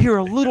want to stay here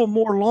a little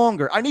more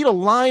longer. I need a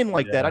line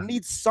like that. I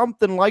need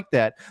something like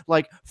that.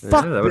 Like,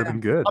 fuck, that would have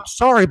been good. I'm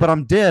sorry, but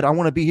I'm dead. I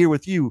want to be here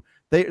with you.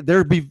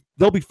 They'll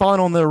be fine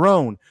on their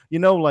own. You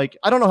know, like,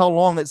 I don't know how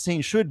long that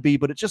scene should be,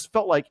 but it just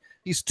felt like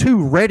he's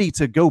too ready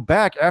to go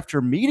back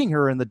after meeting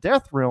her in the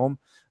death realm.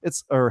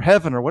 Or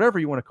heaven or whatever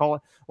you want to call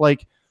it.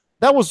 Like,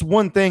 that was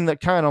one thing that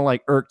kind of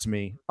like irked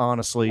me,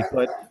 honestly.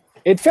 But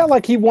it felt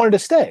like he wanted to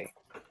stay.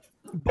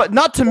 But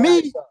not to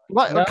me,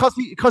 because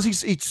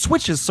he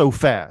switches so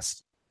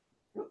fast.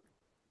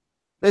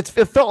 It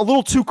felt a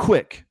little too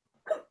quick.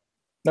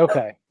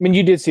 Okay. I mean,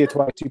 you did see it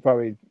twice. You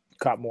probably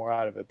caught more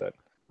out of it, but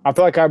I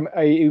feel like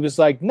he was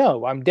like,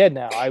 no, I'm dead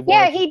now.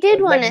 He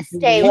did want to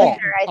stay with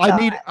her.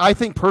 I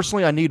think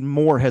personally, I need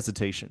more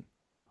hesitation.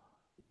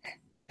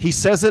 He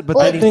says it, but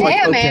well, then he's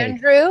like, okay.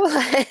 Andrew.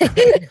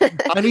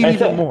 I need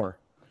even more.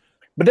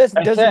 But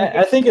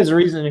I think his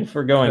reasoning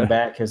for going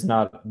back is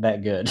not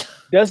that good.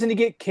 Doesn't he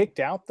get kicked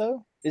out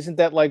though? Isn't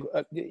that like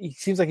he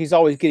seems like he's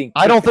always getting?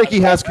 I don't think he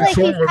has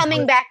control. Like he's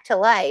coming back to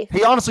life.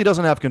 He honestly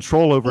doesn't have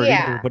control over it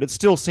either, but it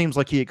still seems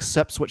like he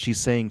accepts what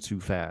she's saying too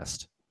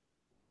fast.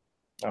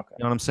 Okay,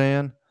 you know what I'm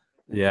saying?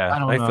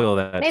 Yeah, I feel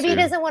that. Maybe he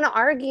doesn't want to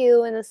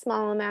argue in the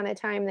small amount of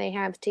time they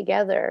have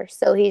together,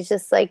 so he's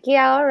just like,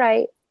 yeah, all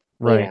right,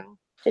 right. You know,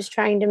 just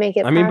trying to make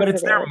it. I mean, positive. but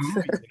it's their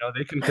movie. You know,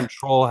 they can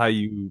control how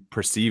you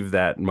perceive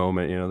that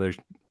moment. You know,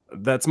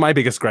 that's my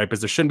biggest gripe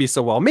is there shouldn't be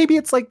so well. Maybe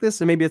it's like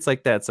this and maybe it's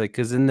like that. It's like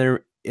because in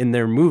their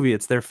movie,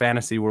 it's their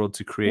fantasy world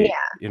to create.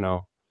 You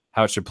know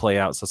how it should play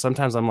out. So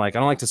sometimes I'm like, I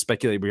don't like to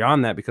speculate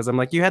beyond that because I'm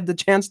like, you had the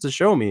chance to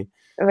show me.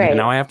 Right. And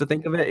now I have to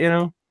think of it. You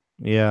know.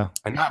 Yeah.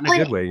 And not in a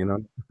good way. You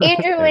know.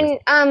 Andrew,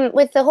 when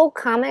with the whole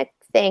comic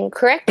thing,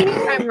 correct me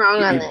if I'm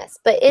wrong on this,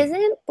 but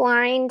isn't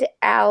Blind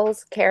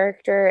Al's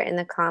character in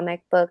the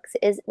comic books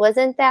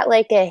wasn't that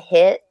like a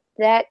hit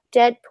that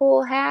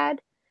Deadpool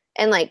had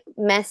and like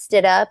messed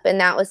it up, and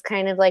that was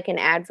kind of like an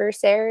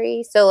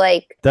adversary? So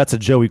like that's a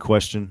Joey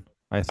question,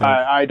 I think.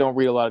 I don't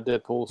read a lot of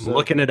Deadpool. So.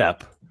 Looking it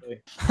up.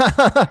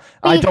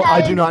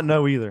 I do not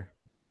know either.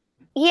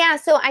 Yeah,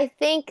 so I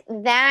think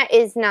that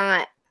is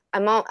not.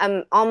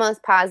 I'm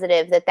almost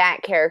positive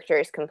that character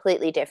is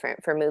completely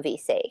different for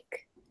movie's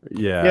sake.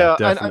 Yeah,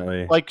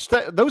 definitely. Like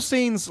those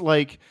scenes,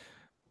 like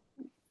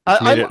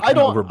I don't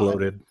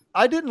overbloated.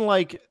 I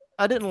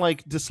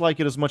didn't dislike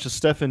it as much as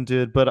Stefan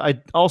did, but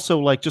I also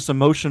like just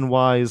emotion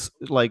wise,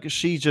 like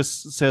she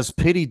just says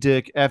pity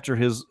dick after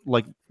his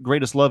like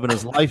greatest love in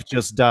his life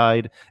just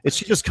died.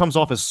 She just comes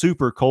off as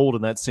super cold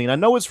in that scene. I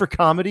know it's for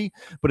comedy,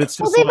 but it's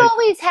just they've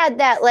always had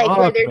that like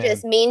where they're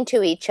just mean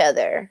to each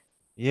other.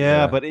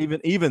 Yeah, but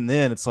even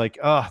then, it's like,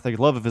 the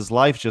love of his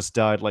life just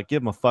died. Like,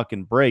 give him a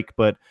fucking break.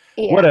 But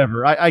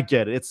whatever, I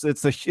get it.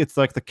 It's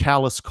like the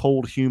callous,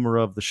 cold humor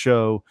of the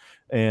show,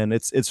 and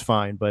it's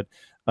fine. But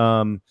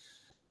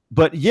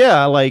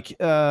yeah, like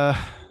other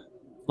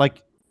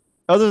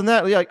than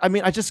that, yeah, I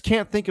mean, I just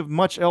can't think of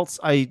much else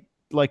I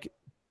like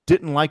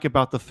didn't like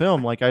about the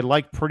film. Like, I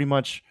liked pretty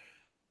much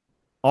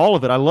all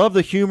of it. I love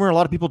the humor. A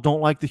lot of people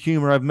don't like the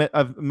humor.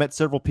 I've met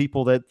several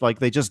people that like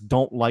they just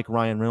don't like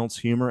Ryan Reynolds'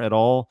 humor at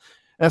all.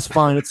 That's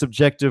fine. It's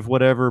subjective,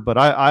 whatever. But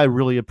I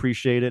really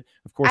appreciate it.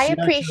 Of course, I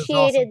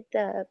appreciated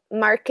the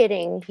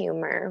marketing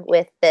humor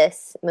with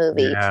this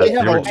movie. Yeah, too.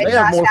 they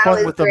have more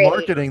fun with the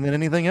marketing than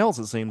anything else.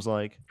 It seems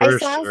like. I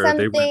saw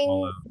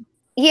something.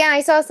 Yeah,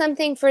 I saw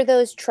something for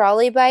those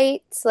trolley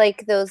bites,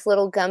 like those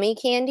little gummy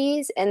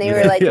candies, and they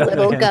were like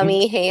little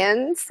gummy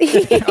hands.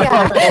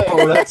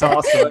 Oh, that's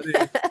awesome.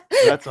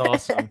 That's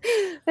awesome.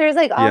 There's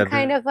like all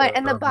kind of fun,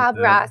 and the Bob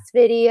Ross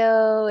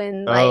video,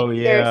 and like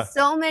there's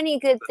so many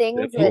good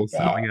things with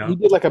it. He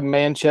did like a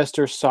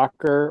Manchester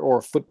soccer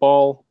or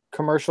football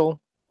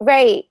commercial,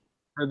 right?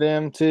 For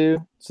them too.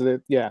 So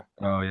that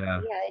Oh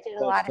yeah. Yeah, they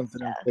did a lot of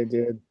stuff. They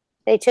did.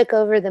 They took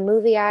over the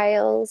movie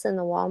aisles and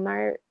the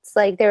Walmarts.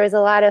 Like there was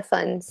a lot of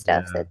fun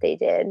stuff that they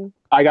did.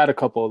 I got a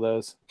couple of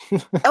those.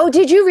 Oh,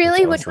 did you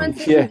really? Which ones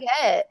did you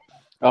get?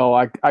 Oh,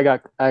 I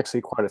got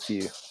actually quite a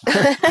few.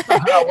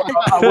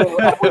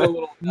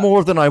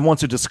 More than I want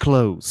to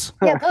disclose.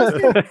 Yeah,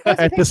 post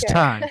at this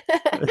time.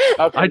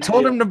 Okay, I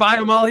told him to buy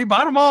them all. He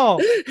bought them all.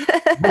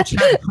 We'll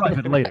chat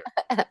private later.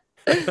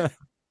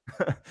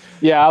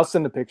 Yeah, I'll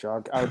send a picture.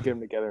 I'll get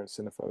them together and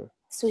send a photo.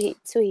 Sweet.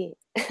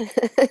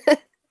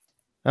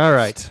 All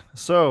right.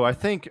 So I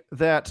think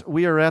that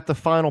we are at the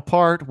final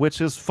part,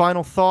 which is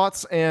final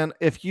thoughts. And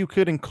if you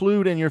could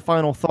include in your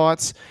final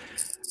thoughts,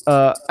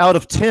 out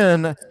of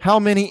 10, how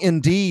many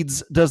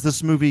indeeds does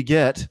this movie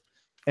get?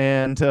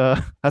 And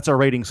that's our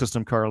rating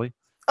system, Carly.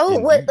 Oh,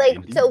 what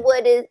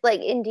is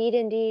like indeed?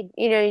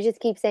 You know, you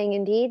just keep saying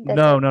indeed.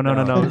 No.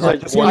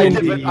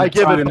 I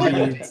give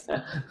it.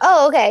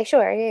 Oh, okay,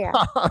 sure, yeah.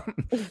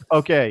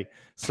 Okay,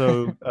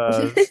 so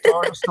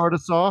start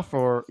us off,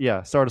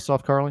 start us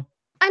off, Carly.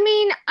 I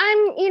mean,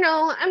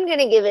 I'm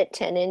gonna give it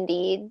 10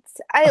 indeeds.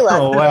 I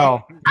love it. Oh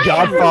wow,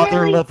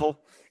 Godfather level.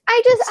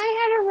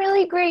 I had a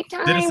really great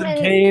time. Citizen and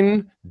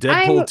Kane,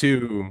 Deadpool I'm-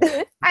 2.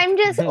 I'm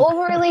just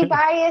overly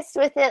biased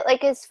with it.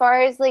 Like, as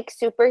far as like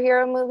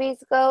superhero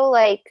movies go,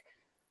 like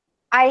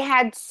I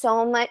had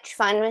so much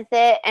fun with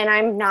it, and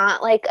I'm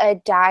not like a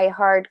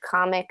diehard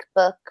comic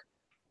book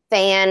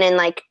fan, and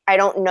like I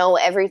don't know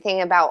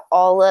everything about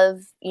all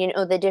of, you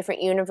know, the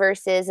different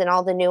universes and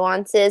all the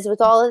nuances with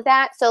all of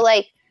that. So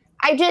like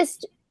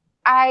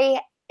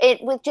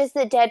with just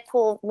the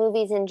Deadpool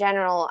movies in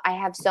general, I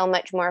have so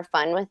much more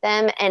fun with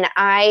them. And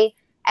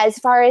as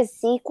far as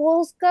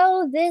sequels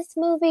go, this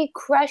movie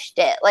crushed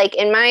it. Like,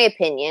 in my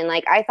opinion,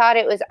 like I thought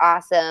it was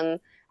awesome.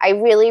 I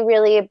really,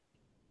 really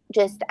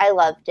I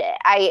loved it.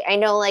 I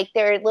know like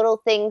there are little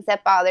things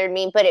that bothered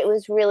me, but it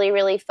was really,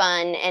 really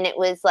fun. And it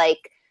was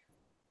like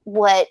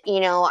what, you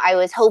know, I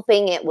was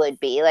hoping it would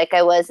be. Like,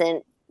 I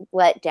wasn't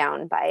let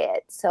down by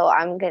it. So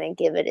I'm going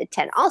to give it a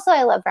 10. Also,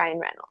 I love Ryan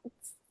Reynolds.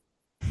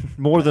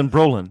 More than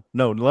Brolin.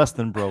 No, less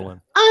than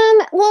Brolin.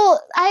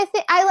 Well, I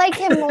think I like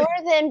him more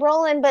than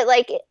Brolin, but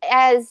like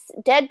as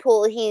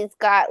Deadpool, he's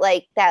got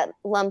like that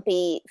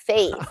lumpy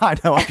face. I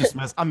know.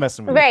 I'm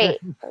messing with Right.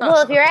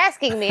 Well, if you're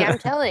asking me, I'm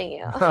telling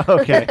you. you.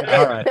 Okay.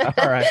 All right.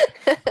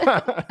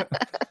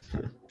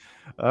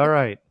 All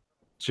right.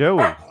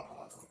 Joey.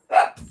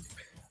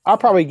 I'll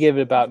probably give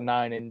it about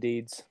 9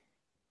 Indeeds.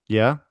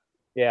 Yeah.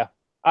 Yeah,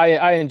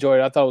 I enjoyed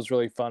it. I thought it was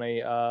really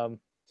funny. I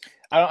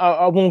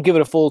won't give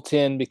it a full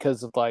 10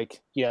 because of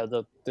like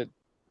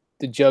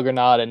the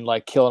Juggernaut and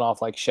like killing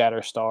off like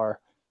Shatterstar.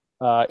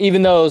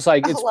 Even though it's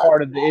like it's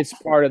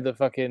part of the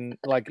fucking,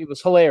 like, it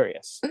was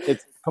hilarious.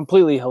 It's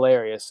completely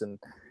hilarious. And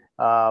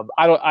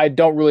I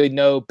don't really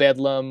know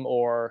Bedlam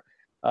or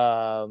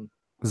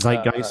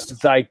Zeitgeist.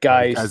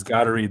 Zeitgeist. You guys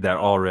got to read that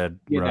all read.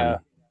 You know.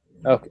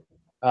 Okay.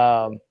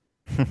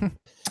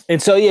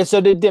 And so so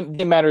it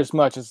didn't matter as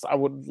much as I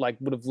would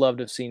have loved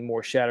to have seen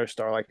more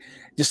Shatterstar, like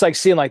just like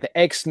seeing like the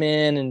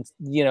X-Men and,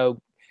 you know,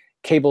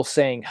 Cable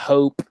saying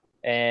hope,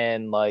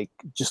 and like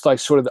just like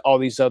sort of all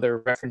these other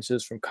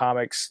references from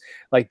comics,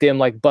 like them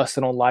like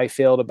busting on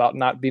Liefeld about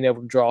not being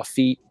able to draw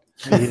feet.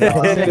 You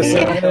know,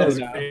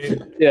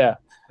 yeah,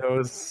 that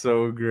was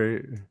so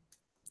great.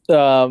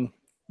 9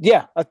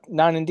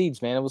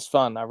 Indeeds, man. It was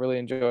fun. I really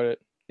enjoyed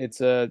it.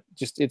 It's a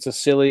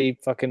silly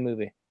fucking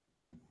movie.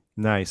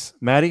 Nice.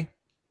 Maddie?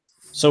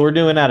 So we're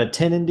doing out of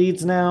 10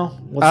 Indeeds now?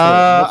 What's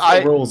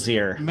the rules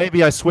here?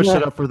 Maybe I switched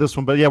it up for this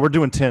one, but yeah, we're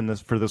doing 10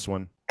 for this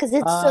one. Because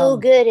it's so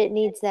good, it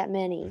needs that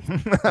many.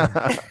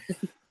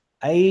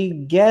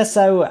 I guess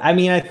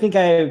I think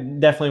I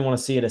definitely want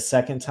to see it a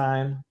second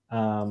time.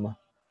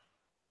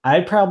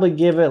 I'd probably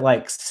give it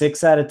like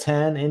 6 out of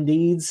 10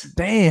 Indeeds.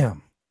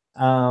 Damn.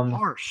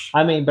 Harsh.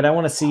 I mean, but I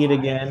want to see it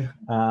again.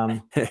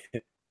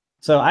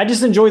 So I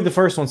just enjoyed the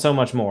first one so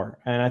much more,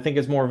 and I think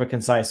it's more of a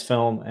concise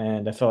film,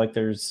 and I feel like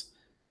there's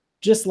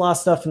just a lot of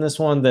stuff in this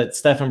one that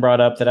Stefan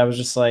brought up that I was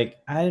just like,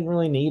 I didn't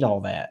really need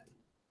all that.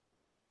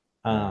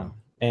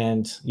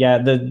 And yeah,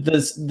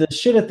 the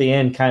shit at the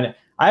end kind of,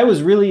 I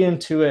was really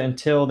into it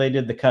until they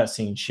did the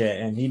cutscene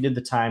shit and he did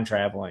the time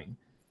traveling,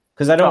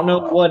 because I don't know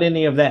what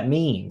any of that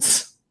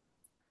means.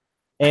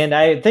 And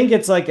I think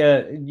it's like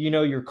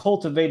you're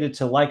cultivated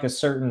to like a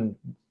certain,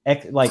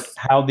 like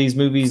how these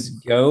movies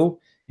go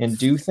and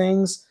do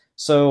things.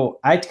 So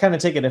I kind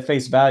of take it at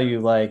face value,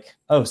 like,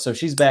 oh, so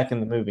she's back in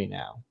the movie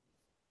now,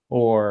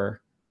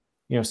 or,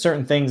 you know,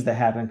 certain things that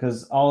happen,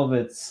 because all of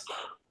it's,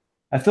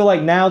 I feel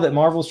like now that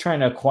Marvel's trying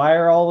to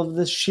acquire all of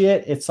this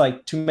shit, it's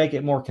like to make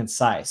it more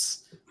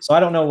concise. So I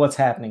don't know what's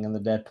happening in the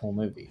Deadpool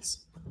movies.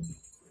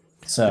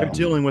 So they're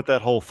dealing with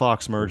that whole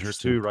Fox merger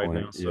too right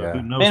now. So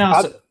who knows? Man,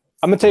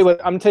 I'm gonna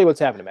tell you what's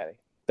happening, Matty.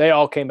 They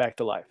all came back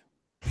to life.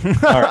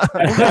 All right.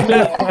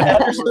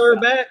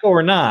 Shatterstar back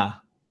or nah?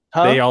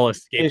 Huh? They all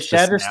escaped. Is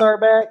Shatterstar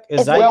back?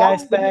 Is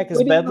Zeitgeist back?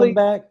 Is Bedlam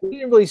back? We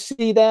didn't really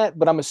see that,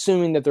 but I'm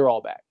assuming that they're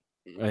all back.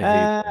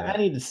 I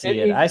need to see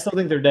it. I still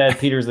think they're dead.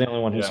 Peter's the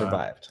only one who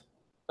survived.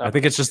 I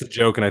think it's just a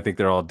joke, and I think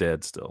they're all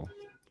dead still.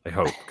 I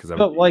hope, because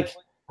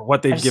for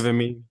what they've given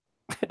me,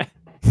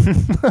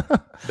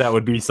 that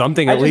would be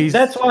something at least.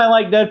 That's why I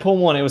like Deadpool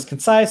 1. It was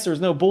concise. There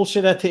was no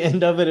bullshit at the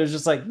end of it. It was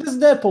just like, this is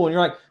Deadpool, and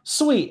you're like,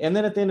 sweet. And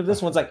then at the end of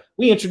this one, it's like,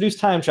 we introduced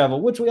time travel,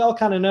 which we all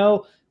kind of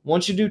know.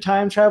 Once you do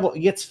time travel, it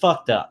gets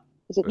fucked up.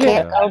 You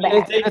can't go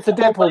back. It's a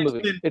Deadpool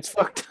movie. It's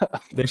fucked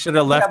up. They should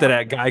have left it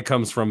at guy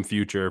comes from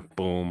future.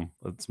 Boom.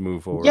 Let's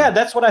move forward. Yeah,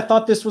 that's what I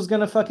thought this was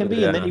gonna fucking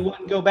be, and then he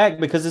wouldn't go back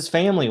because his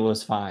family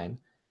was fine,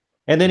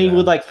 and then he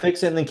would like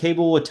fix it, and then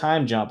Cable would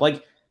time jump.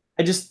 Like,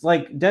 I just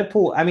like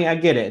Deadpool. I mean, I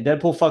get it.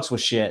 Deadpool fucks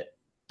with shit,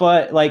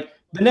 but like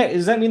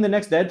does that mean the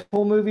next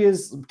Deadpool movie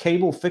is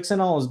Cable fixing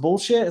all his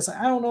bullshit? It's like,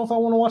 I don't know if I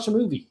want to watch a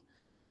movie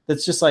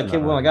that's just like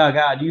Cable like, oh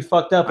god, you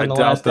fucked up in the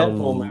last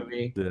Deadpool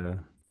movie. Yeah.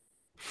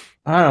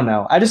 I don't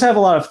know. I just have a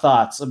lot of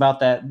thoughts about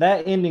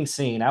that ending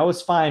scene. I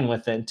was fine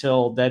with it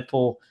until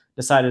Deadpool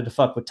decided to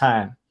fuck with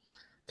time,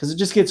 because it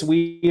just gets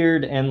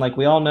weird. And like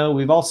we all know,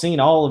 we've all seen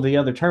all of the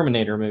other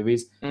Terminator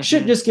movies. Mm-hmm.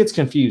 Shit just gets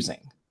confusing.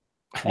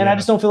 And I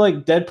just don't feel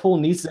like Deadpool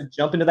needs to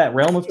jump into that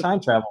realm of time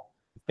travel.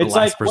 It's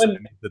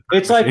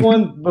like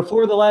when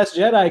before The Last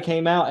Jedi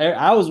came out,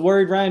 I was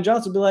worried Rian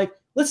Johnson would be like,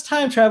 let's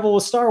time travel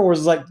with Star Wars.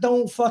 It's like,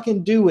 don't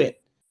fucking do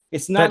it.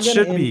 It's not going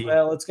to end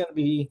well. It's going to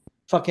be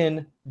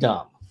fucking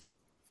dumb.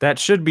 That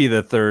should be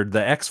the third.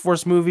 The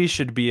X-Force movie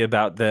should be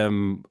about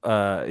them.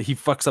 He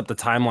fucks up the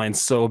timeline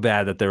so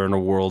bad that they're in a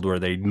world where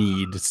they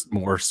need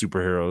more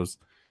superheroes.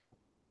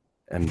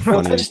 And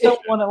I just don't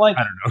want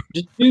to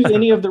just do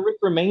any of the Rick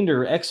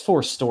Remainder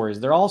X-Force stories.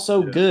 They're all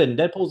so good, and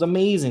Deadpool's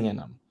amazing in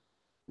them.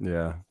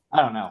 Yeah,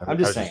 I don't know. I'm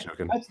just saying.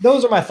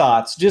 Those are my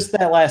thoughts. Just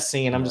that last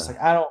scene. I'm just like,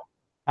 I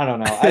don't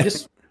know. I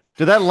just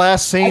did that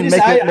last scene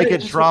make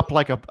it drop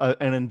like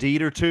an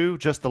Indeed or two?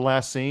 Just the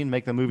last scene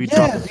make the movie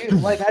drop?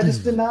 Dude, like I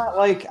just did not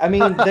like. I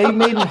mean, they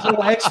made a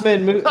whole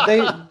X-Men movie.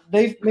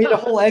 They made a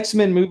whole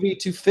X-Men movie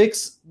to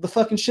fix the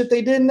fucking shit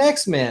they did in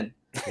X-Men.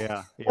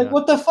 Yeah. Like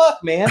what the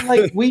fuck, man?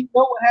 Like we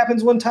know what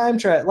happens when time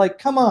travel. Like,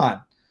 come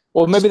on.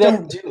 Well, maybe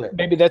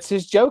that's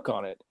his joke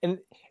on it, and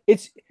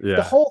it's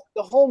the whole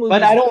movie.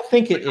 But I don't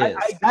think it is.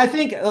 I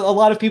think a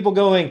lot of people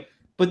going,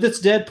 but that's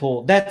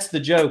Deadpool. That's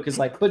the joke. Is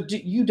like, but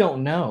you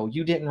don't know.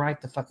 You didn't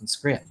write the fucking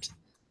script.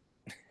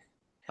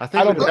 I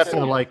don't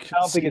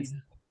think it's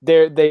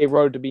they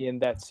wrote it to be in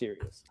that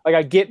serious. Like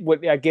I get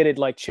it.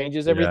 Like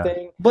changes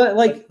everything, but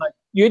like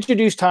you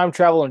introduce time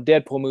travel in a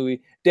Deadpool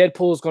movie.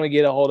 Deadpool is going to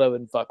get a hold of it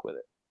and fuck with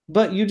it.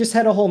 But you just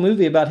had a whole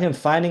movie about him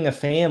finding a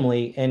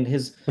family and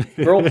his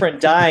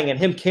girlfriend dying and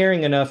him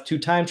caring enough to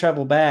time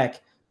travel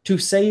back to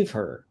save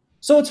her.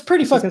 So it's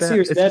pretty fucking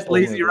serious. It's just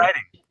lazy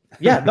writing.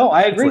 Yeah, no,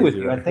 I agree with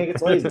you. I think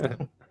it's lazy.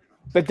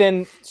 But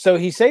then, so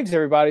he saves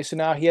everybody, so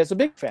now he has a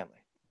big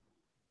family.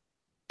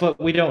 But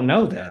we don't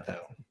know that,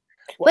 though.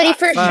 But he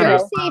for sure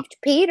saved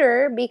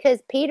Peter because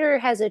Peter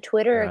has a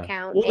Twitter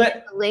account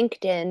and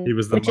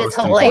LinkedIn, which is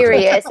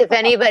hilarious if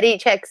anybody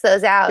checks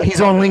those out.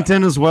 He's on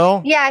LinkedIn as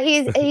well? Yeah,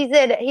 he's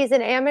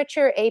an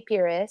amateur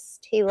apiarist.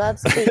 He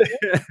loves bees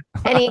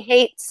and he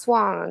hates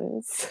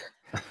swans.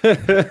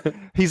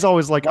 He's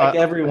always like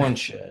everyone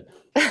should.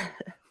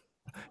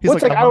 He's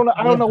like I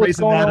don't know what's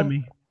going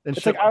on.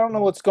 It's like I don't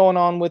know what's going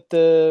on with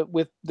the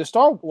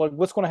Star.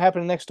 What's going to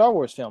happen in the next Star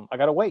Wars film? I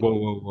gotta wait.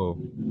 Whoa!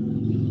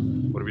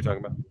 What are we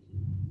talking about?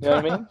 You know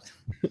what I mean?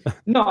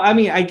 No, I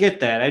mean I get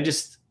that. I'm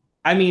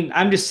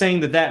just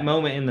saying that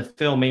moment in the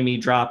film made me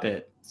drop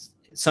it.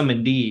 Some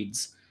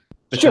Indeeds.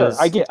 Sure,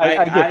 I get.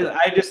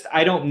 I just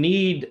don't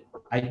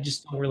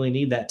really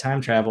need that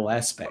time travel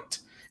aspect,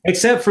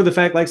 except for the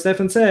fact, like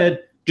Stefan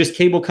said, just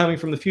Cable coming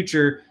from the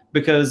future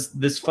because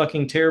this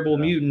fucking terrible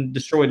mutant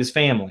destroyed his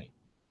family,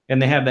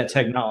 and they have that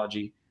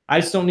technology.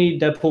 I just don't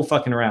need Deadpool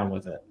fucking around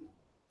with it.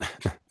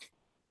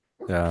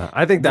 Yeah,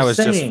 I think that was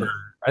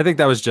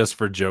just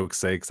for joke's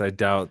sakes. I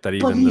doubt that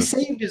even. But he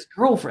saved his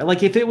girlfriend.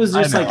 Like if it was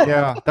just like,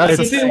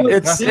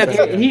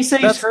 he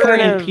saves her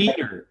and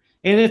Peter,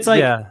 and it's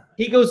like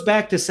he goes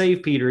back to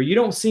save Peter. You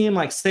don't see him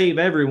like save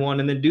everyone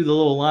and then do the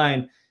little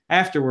line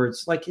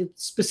afterwards. Like it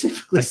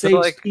specifically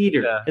saves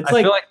Peter. Yeah. It's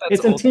like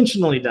it's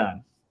intentionally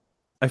done.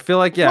 I feel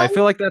like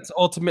that's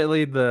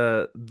ultimately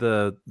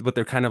the what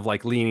they're kind of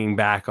like leaning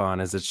back on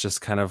is it's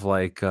just kind of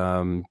like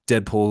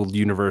Deadpool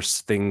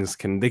universe things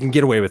they can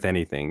get away with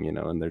anything, you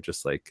know, and they're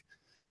just like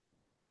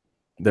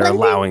they're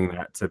allowing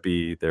that to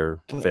be their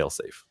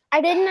failsafe.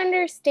 I didn't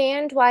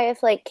understand why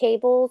if like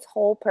Cable's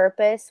whole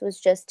purpose was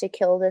just to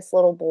kill this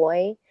little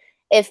boy,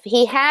 if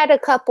he had a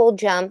couple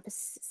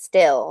jumps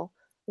still,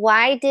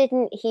 why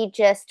didn't he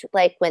just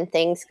like when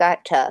things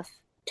got tough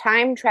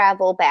time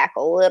travel back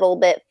a little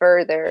bit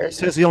further? He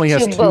says he only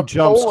has 2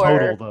 jumps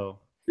total, though.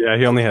 Yeah,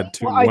 he only had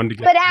 2. One to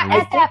get. But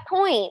at that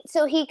point,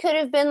 so he could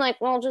have been like,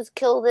 "Well, just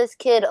kill this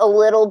kid a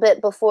little bit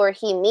before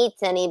he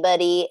meets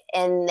anybody,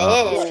 and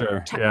then."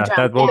 Sure. Yeah,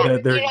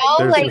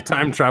 there's a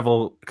time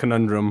travel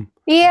conundrum.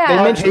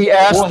 Yeah. He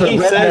asked the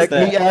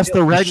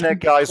redneck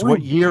guys,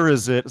 "What year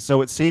is it?"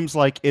 So it seems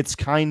like it's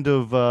kind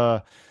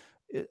of.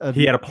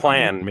 He had a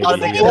plan. Maybe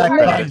this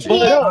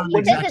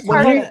is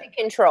harder to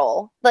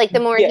control. Like the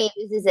more he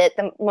uses it,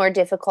 the more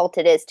difficult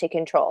it is to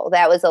control.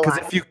 That was a line.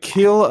 Because if you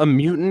kill a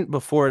mutant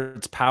before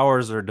its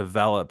powers are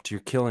developed,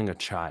 you're killing a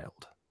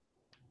child.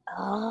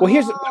 Oh. Well,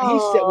 here's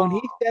what when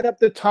he set up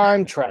the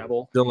time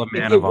travel. Still a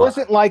man it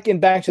wasn't like in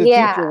Back to the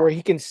Future where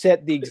he can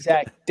set the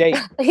exact date.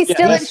 He's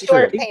still in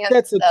short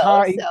pants, so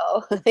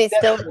he's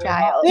still a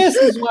child. This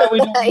is why we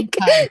don't like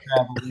time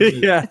travel.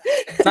 Yeah,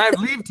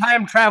 leave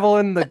time travel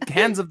in the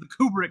hands of the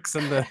Kubricks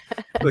and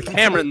the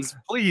Camerons,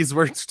 please.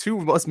 Where it's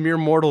us mere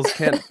mortals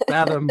can't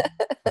fathom.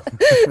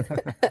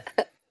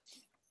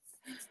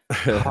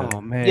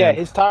 Oh man. Yeah,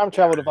 his time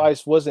travel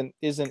device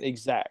isn't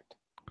exact.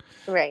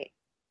 Right.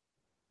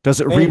 Does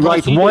it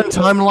rewrite one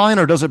timeline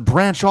or does it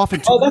branch off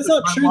into? Oh, that's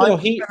not true though.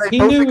 He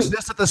both knew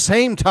exist at the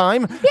same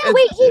time. Yeah,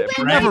 wait. He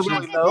went back to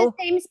the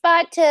same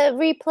spot to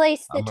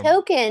replace the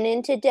token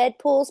into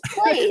Deadpool's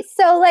place.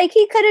 So, like,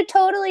 he could have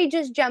totally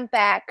just jumped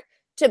back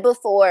to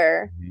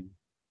before.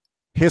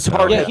 His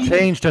heart had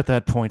changed at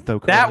that point, though.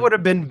 That would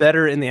have been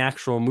better in the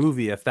actual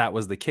movie if that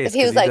was the case. If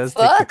he was like, does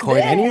take the coin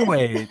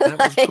anyway. That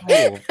was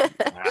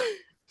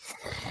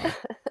cool.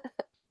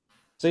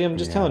 See, I'm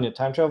just telling you,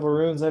 time travel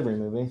ruins every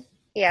movie.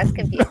 Yeah, it's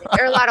confusing.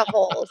 There are a lot of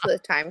holes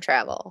with time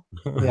travel.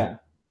 Yeah.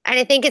 And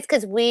I think it's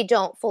because we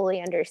don't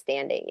fully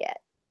understand it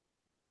yet.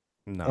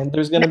 No. And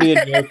there's going to be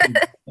a joke in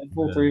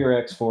Deadpool 3 or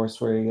X-Force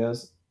where he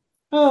goes,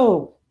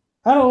 "Oh,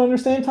 I don't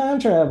understand time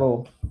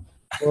travel."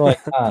 We're like,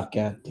 "Ah,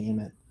 god damn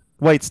it."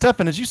 Wait,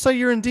 Stefan, did you say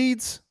you're in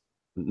Deeds?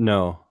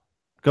 No,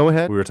 Go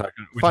ahead. we talked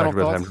Final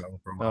about time thoughts? travel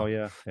for a while. Oh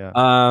yeah.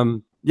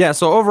 Yeah,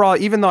 so overall,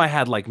 even though I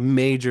had like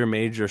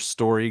major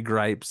story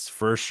gripes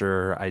for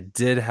sure, I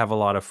did have a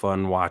lot of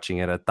fun watching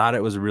it. I thought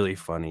it was really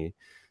funny.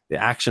 The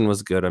action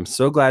was good. I'm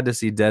so glad to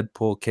see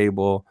Deadpool,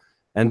 Cable,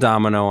 and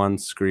Domino on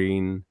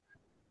screen.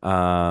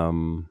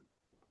 I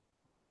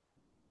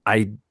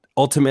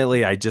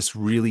just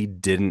really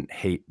didn't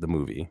hate the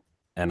movie,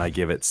 and I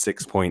give it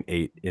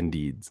 6.8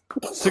 indeed.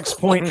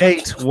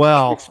 6.8.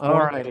 Well, all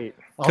right.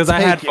 Because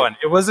I had fun.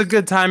 It was a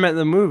good time at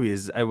the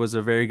movies. It was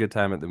a very good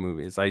time at the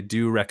movies. I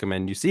do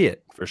recommend you see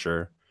it for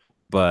sure.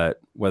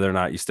 But whether or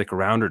not you stick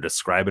around or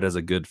describe it as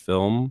a good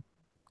film,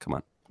 come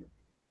on.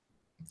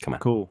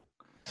 Cool.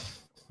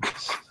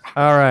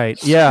 All right.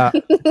 Yeah.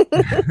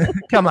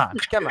 Come on.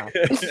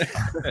 Thanks,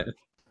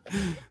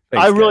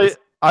 I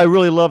guys.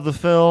 really love the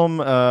film.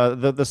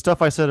 The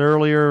stuff I said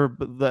earlier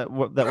that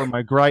were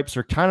my gripes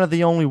are kind of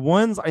the only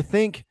ones I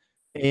think,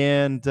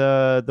 and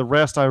the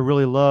rest I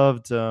really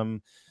loved.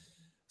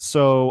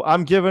 So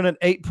I'm giving it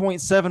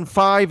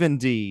 8.75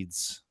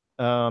 indeeds.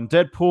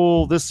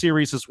 Deadpool, this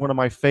series is one of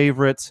my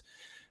favorites.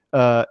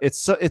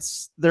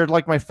 They're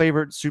like my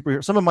favorite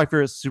superhero, some of my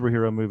favorite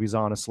superhero movies,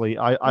 honestly.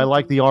 I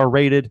like the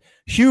R-rated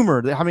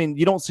humor. I mean,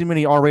 you don't see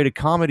many R-rated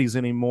comedies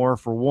anymore,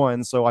 for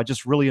one, so I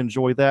just really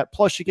enjoy that.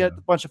 Plus, you get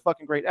a bunch of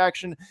fucking great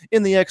action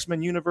in the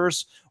X-Men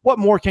universe. What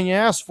more can you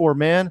ask for,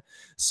 man?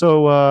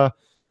 So,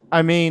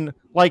 I mean,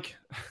 like,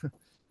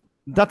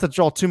 not to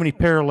draw too many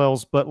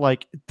parallels, but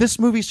like, this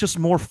movie's just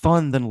more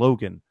fun than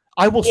Logan.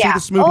 I will see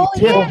this movie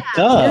 10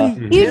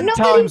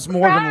 times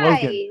more than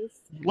Logan.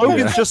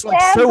 Logan's just like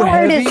so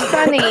heavy. It's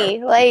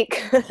funny,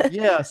 like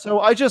yeah. So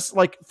I just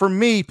like, for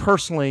me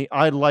personally,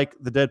 I like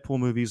the Deadpool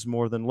movies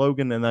more than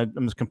Logan, and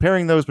I'm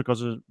comparing those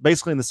because they're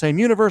basically in the same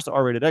universe, the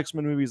R-rated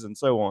X-Men movies, and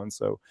so on.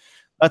 So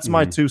that's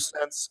my 2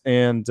 cents.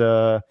 And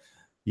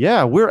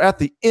yeah, we're at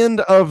the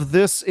end of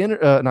this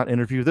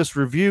this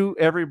review.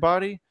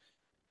 Everybody,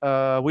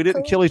 we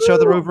didn't kill each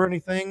other over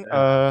anything.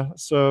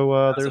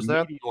 So there's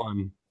that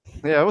one.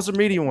 Yeah, it was a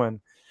meaty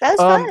one. That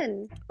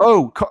was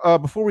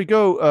fun. Before we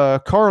go,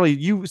 Carly,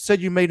 you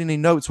said you made any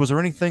notes. Was there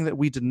anything that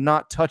we did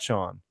not touch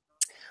on?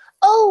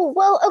 Oh,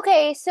 well,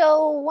 okay.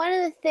 So one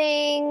of the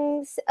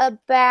things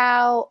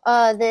about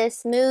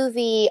this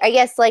movie, I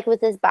guess, like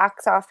with this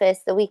box office,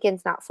 the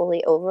weekend's not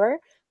fully over,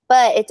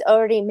 but it's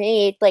already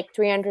made like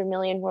 300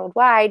 million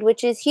worldwide,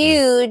 which is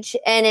huge,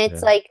 and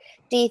it's like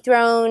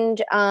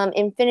dethroned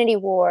Infinity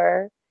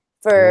War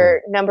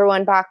for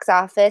 #1 box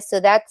office. So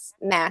that's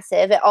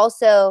massive. It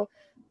also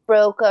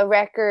broke a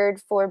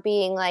record for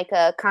being like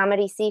a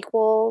comedy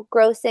sequel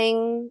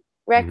grossing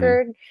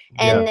record.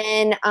 And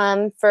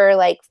then for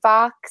like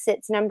Fox,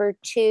 it's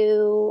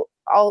 #2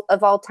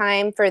 of all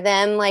time for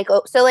them. Like,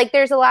 so like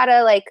there's a lot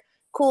of like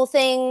cool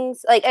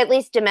things, like at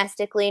least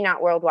domestically,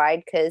 not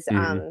worldwide, because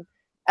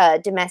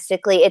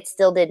domestically it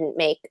still didn't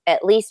make,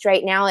 at least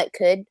right now it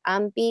could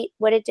beat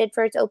what it did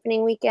for its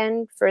opening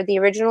weekend for the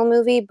original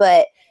movie,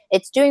 but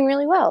it's doing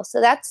really well,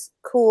 so that's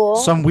cool.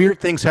 Some weird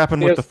things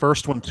happened with the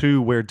first one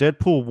too, where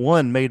Deadpool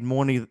 1 made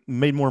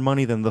more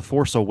money than The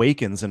Force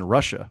Awakens in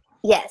Russia.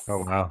 Yes.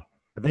 Oh wow.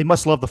 They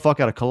must love the fuck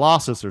out of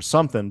Colossus or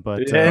something,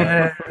 but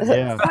finally.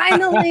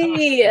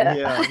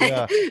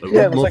 Yeah,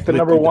 it was like the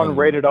 #1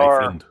 rated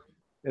R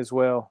as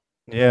well.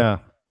 Yeah.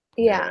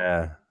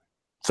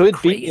 So it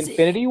beat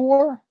Infinity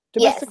War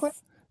domestically?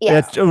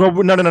 Yes.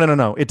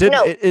 No. It did.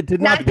 It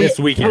did not this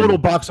weekend. Total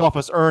box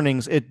office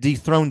earnings. It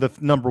dethroned the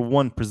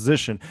 #1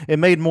 position. It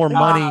made more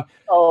money.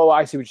 Oh,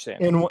 I see what you're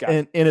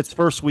saying. In its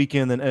first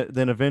weekend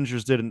than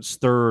Avengers did in its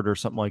third or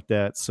something like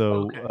that.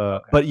 So,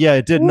 but yeah,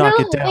 it did knock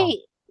it down. Wait,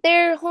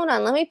 hold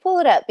on. Let me pull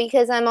it up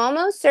because I'm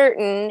almost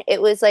certain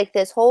it was like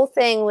this whole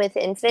thing with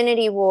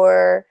Infinity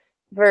War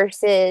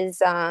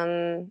versus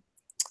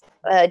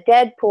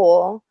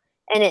Deadpool,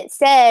 and it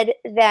said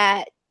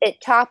that it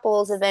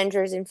topples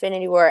Avengers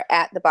Infinity War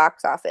at the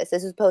box office.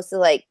 This was posted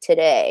like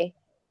today.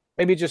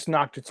 Maybe it just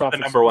knocked it off the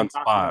 #1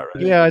 spot.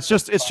 Right? Yeah, it's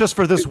just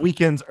for this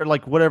weekend, or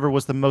like whatever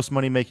was the most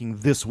money making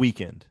this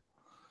weekend.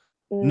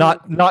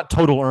 Not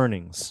total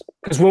earnings.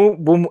 Because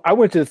when I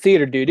went to the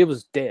theater, dude, it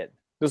was dead.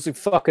 There was like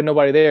fucking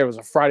nobody there. It was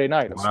a Friday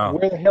night. Like,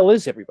 where the hell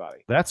is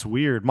everybody? That's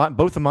weird.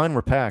 Both of mine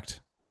were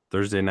packed.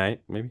 Thursday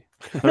night, maybe.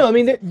 No, I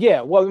mean,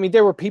 well, I mean,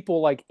 there were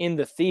people like in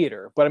the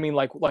theater, but I mean,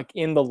 like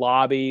in the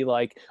lobby,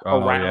 like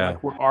around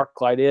like where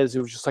ArcLight is. It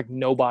was just like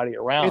nobody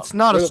around. It's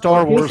not a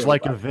Star Wars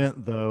like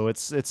event though.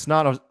 It's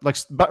not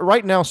but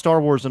right now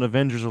Star Wars and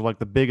Avengers are like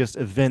the biggest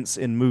events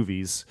in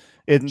movies.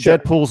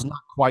 Deadpool's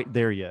not quite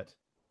there yet.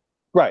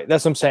 Right,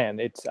 that's what I'm saying.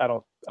 I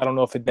don't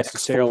know if it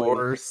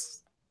necessarily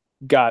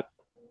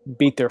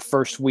beat their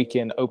first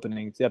weekend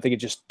opening. I think it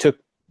just took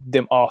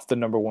them off the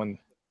 #1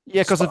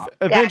 Yeah, because Stop.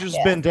 Avengers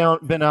Gotcha.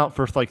 been out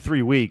for like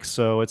 3 weeks,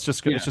 so it's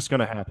just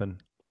gonna happen.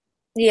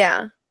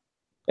 Yeah.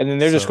 And then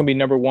they're just So- going to be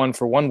number one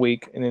for 1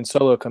 week, and then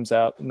Solo comes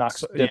out and knocks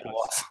So, Deadpool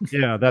yes. off.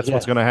 Yeah, that's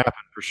what's Yeah. gonna happen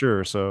for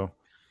sure. So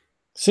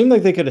Seemed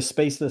like they could have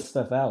spaced this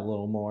stuff out a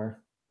little more.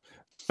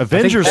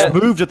 Avengers that-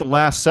 moved at the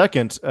last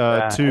second to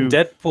and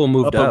Deadpool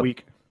moved up up. a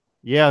week.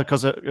 Yeah,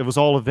 because it was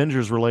all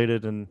Avengers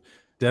related, and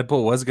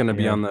Deadpool was going to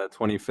be Yeah. on the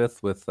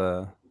 25th with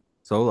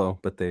Solo,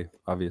 but they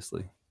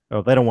obviously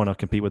they don't want to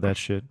compete with that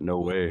shit. no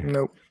way.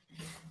 Nope.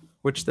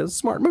 Which that's a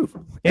smart move.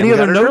 Any And we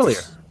other got it notes?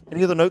 earlier.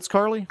 Any other notes,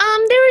 Carly?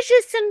 There was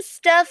just some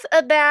stuff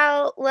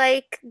about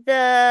like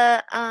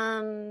the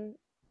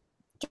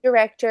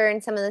director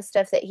and some of the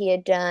stuff that he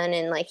had done,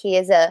 and like he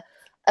has a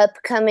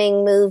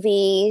upcoming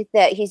movie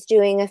that he's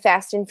doing, a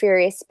Fast and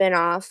Furious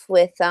spinoff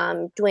with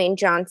Dwayne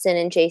Johnson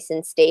and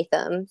Jason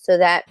Statham. So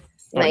that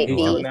might He's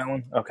doing be that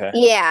one? Okay.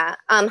 yeah,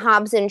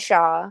 Hobbs and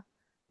Shaw.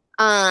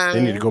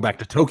 They need to go back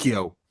to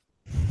Tokyo.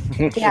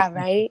 Yeah,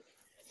 right.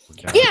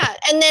 Yeah,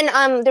 and then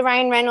the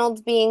Ryan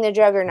Reynolds being the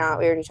Juggernaut,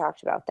 we already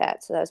talked about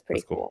that, so that was pretty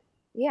That's cool. cool.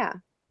 Yeah.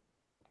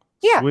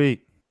 Yeah.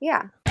 Sweet.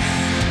 Yeah.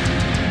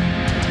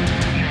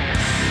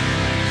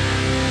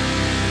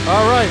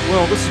 All right.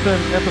 Well, this has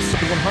been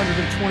episode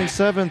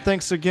 127.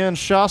 Thanks again,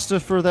 Shasta,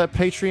 for that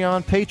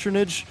Patreon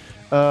patronage.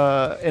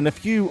 And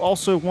if you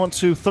also want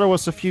to throw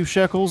us a few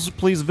shekels,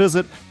 please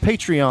visit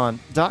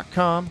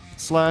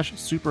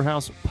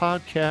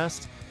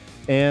patreon.com/superhousepodcast.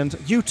 And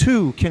you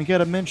too can get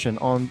a mention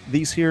on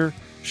these here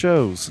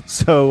shows.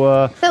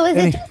 So So is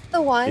Any- it just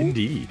the one?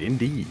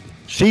 Indeed.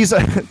 she's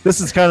this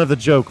is kind of the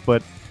joke,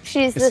 but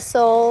She's the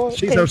sole.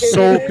 she's our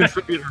sole contributor?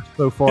 contributor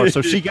so far.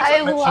 So she gets I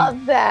a mention,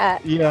 love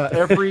that. yeah,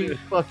 every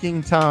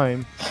fucking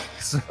time.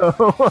 So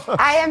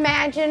I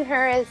imagine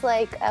her as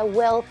like a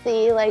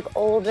wealthy, like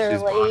older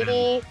She's bought in.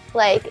 lady,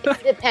 like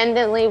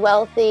independently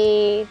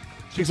wealthy.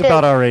 she's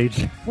about our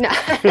age. No.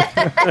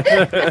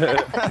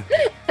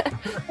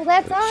 Well,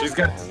 that's awesome. She's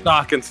got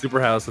stock in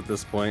Superhouse at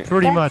this point.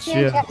 Pretty That's much,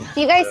 yeah. fantastic.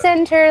 Do you guys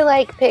send her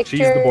like pictures?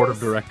 She's the board of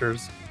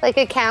directors. Like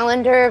a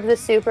calendar of the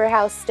Super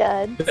House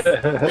studs. No,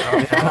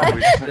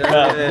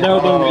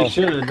 but we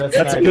should. That's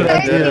That's a an good You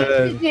idea. guys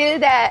idea. need to do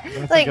that.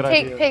 That's a Like good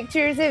take idea.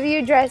 pictures of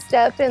you dressed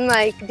up in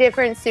like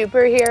different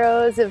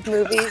superheroes of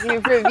movies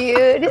you've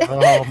reviewed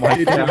Oh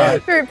my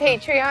god. for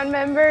Patreon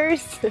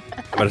members. I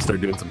better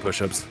start doing some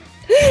push-ups.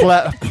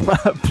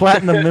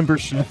 Platinum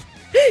membership.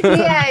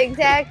 Yeah,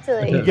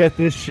 exactly. You get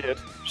this shit.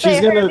 She's Play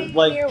her gonna being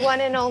like. your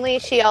one and only.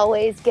 She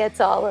always gets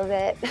all of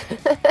it.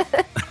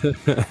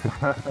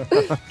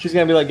 She's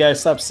gonna be like, guys,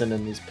 stop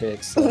sending these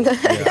pics. So, Yeah,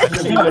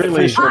 it's not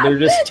official. They're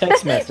just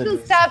text She'll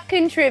messages. stop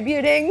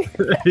contributing.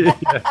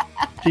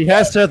 She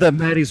has to have that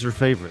Maddie's her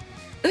favorite.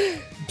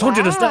 Told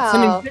you to stop Wow.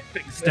 sending dick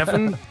pics,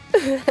 Stefan.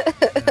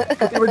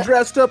 They were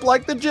dressed up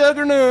like the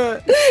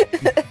Juggernaut.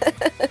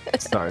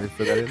 Sorry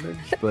for that image,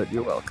 but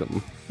you're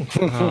welcome.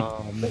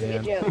 Oh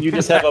man. You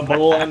just have a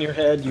bowl on your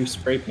head. You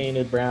spray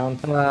painted brown.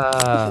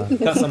 Got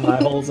some eye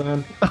holes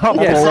in. Oh,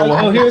 It's Yeah.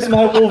 like, oh, here's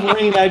my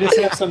Wolverine. I just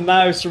have some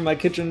knives from my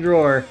kitchen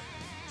drawer.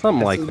 Something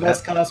That's like the that.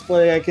 best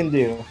cosplay I can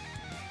do.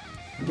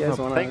 You guys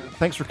wanna-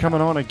 Thanks for coming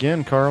on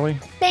again, Carly.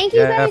 Thank you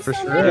Yeah, guys for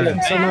so sure. much Yeah,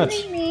 for so much.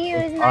 having me.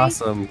 It was nice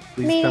Awesome.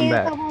 Please meeting come a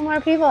back. couple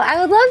more people. I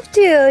would love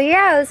to.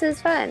 Yeah, this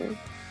is fun.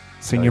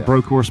 Senior yeah.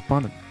 bro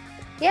correspondent.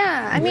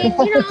 Yeah, I mean,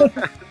 you know,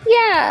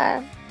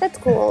 yeah, that's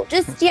cool.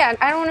 Just, yeah,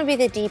 I don't want to be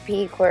the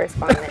DP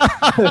correspondent. I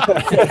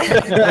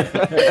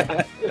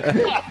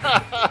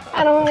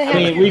don't want to have I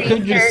mean, to we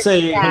could just research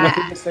say that.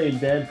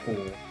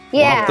 Deadpool,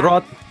 Yeah,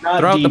 Throughout, not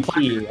Throughout the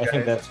DP. I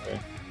think that's fair.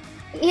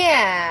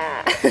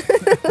 yeah.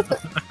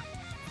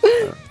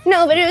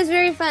 No, but it was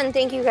very fun.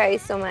 Thank you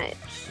guys so much.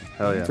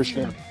 hell yeah. For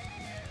sure.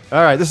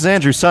 All right, this is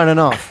Andrew signing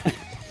off.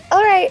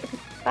 All right.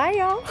 Bye,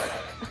 y'all.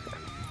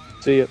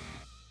 See ya.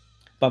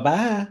 Bye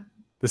bye.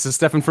 This is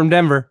Stefan from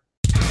Denver.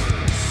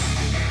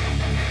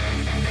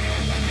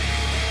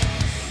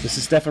 This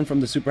is Stefan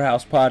from the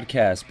Superhouse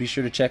Podcast. Be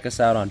sure to check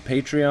us out on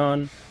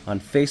Patreon, on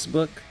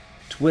Facebook,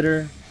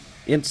 Twitter,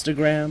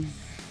 Instagram,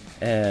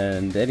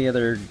 and any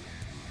other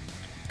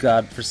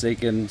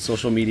godforsaken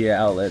social media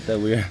outlet that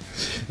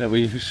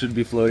we should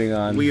be floating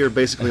on. We are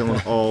basically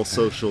on all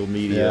social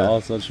media, yeah,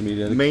 all social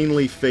media.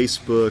 mainly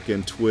Facebook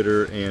and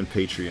Twitter and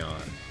Patreon.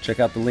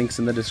 Check out the links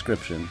in the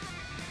description.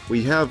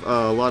 We have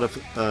a lot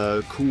of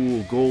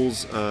cool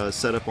goals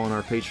set up on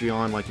our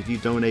Patreon. Like if you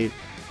donate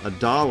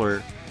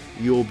 $1,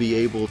 you'll be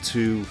able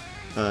to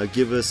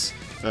give us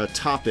a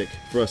topic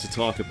for us to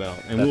talk about,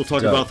 and we'll That's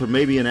talk dope. about for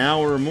maybe an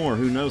hour or more.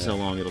 Who knows how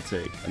long it'll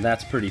take? And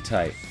that's pretty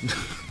tight.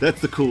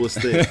 That's the coolest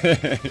thing.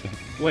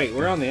 Wait,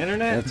 we're on the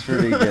internet? That's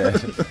pretty good.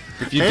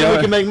 If you, And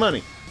we can make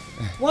money.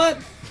 What?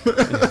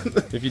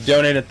 if you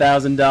donate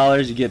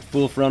 $1,000, you get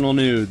full frontal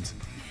nudes.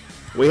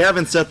 We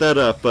haven't set that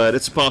up, but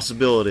it's a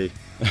possibility.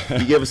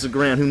 You give us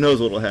 $1,000, who knows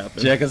what'll happen?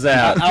 Check us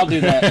out. I'll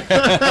do that.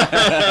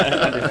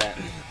 I'll do that.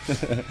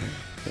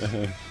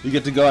 You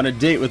get to go on a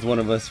date with one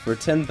of us for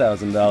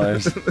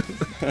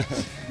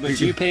 $10,000.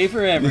 But you pay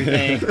for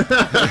everything.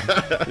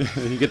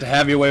 You get to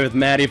have your way with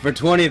Maddie for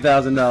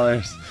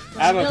 $20,000. For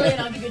 $1 million,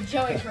 I'll give you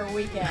Joey for a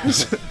weekend.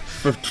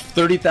 For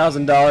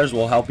 $30,000,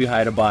 we'll help you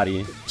hide a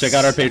body. Check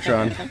out our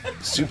Patreon.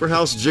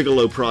 Superhouse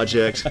Gigolo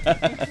Project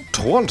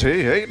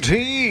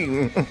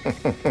 2018.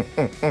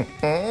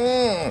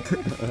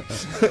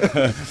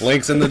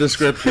 Links in the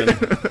description.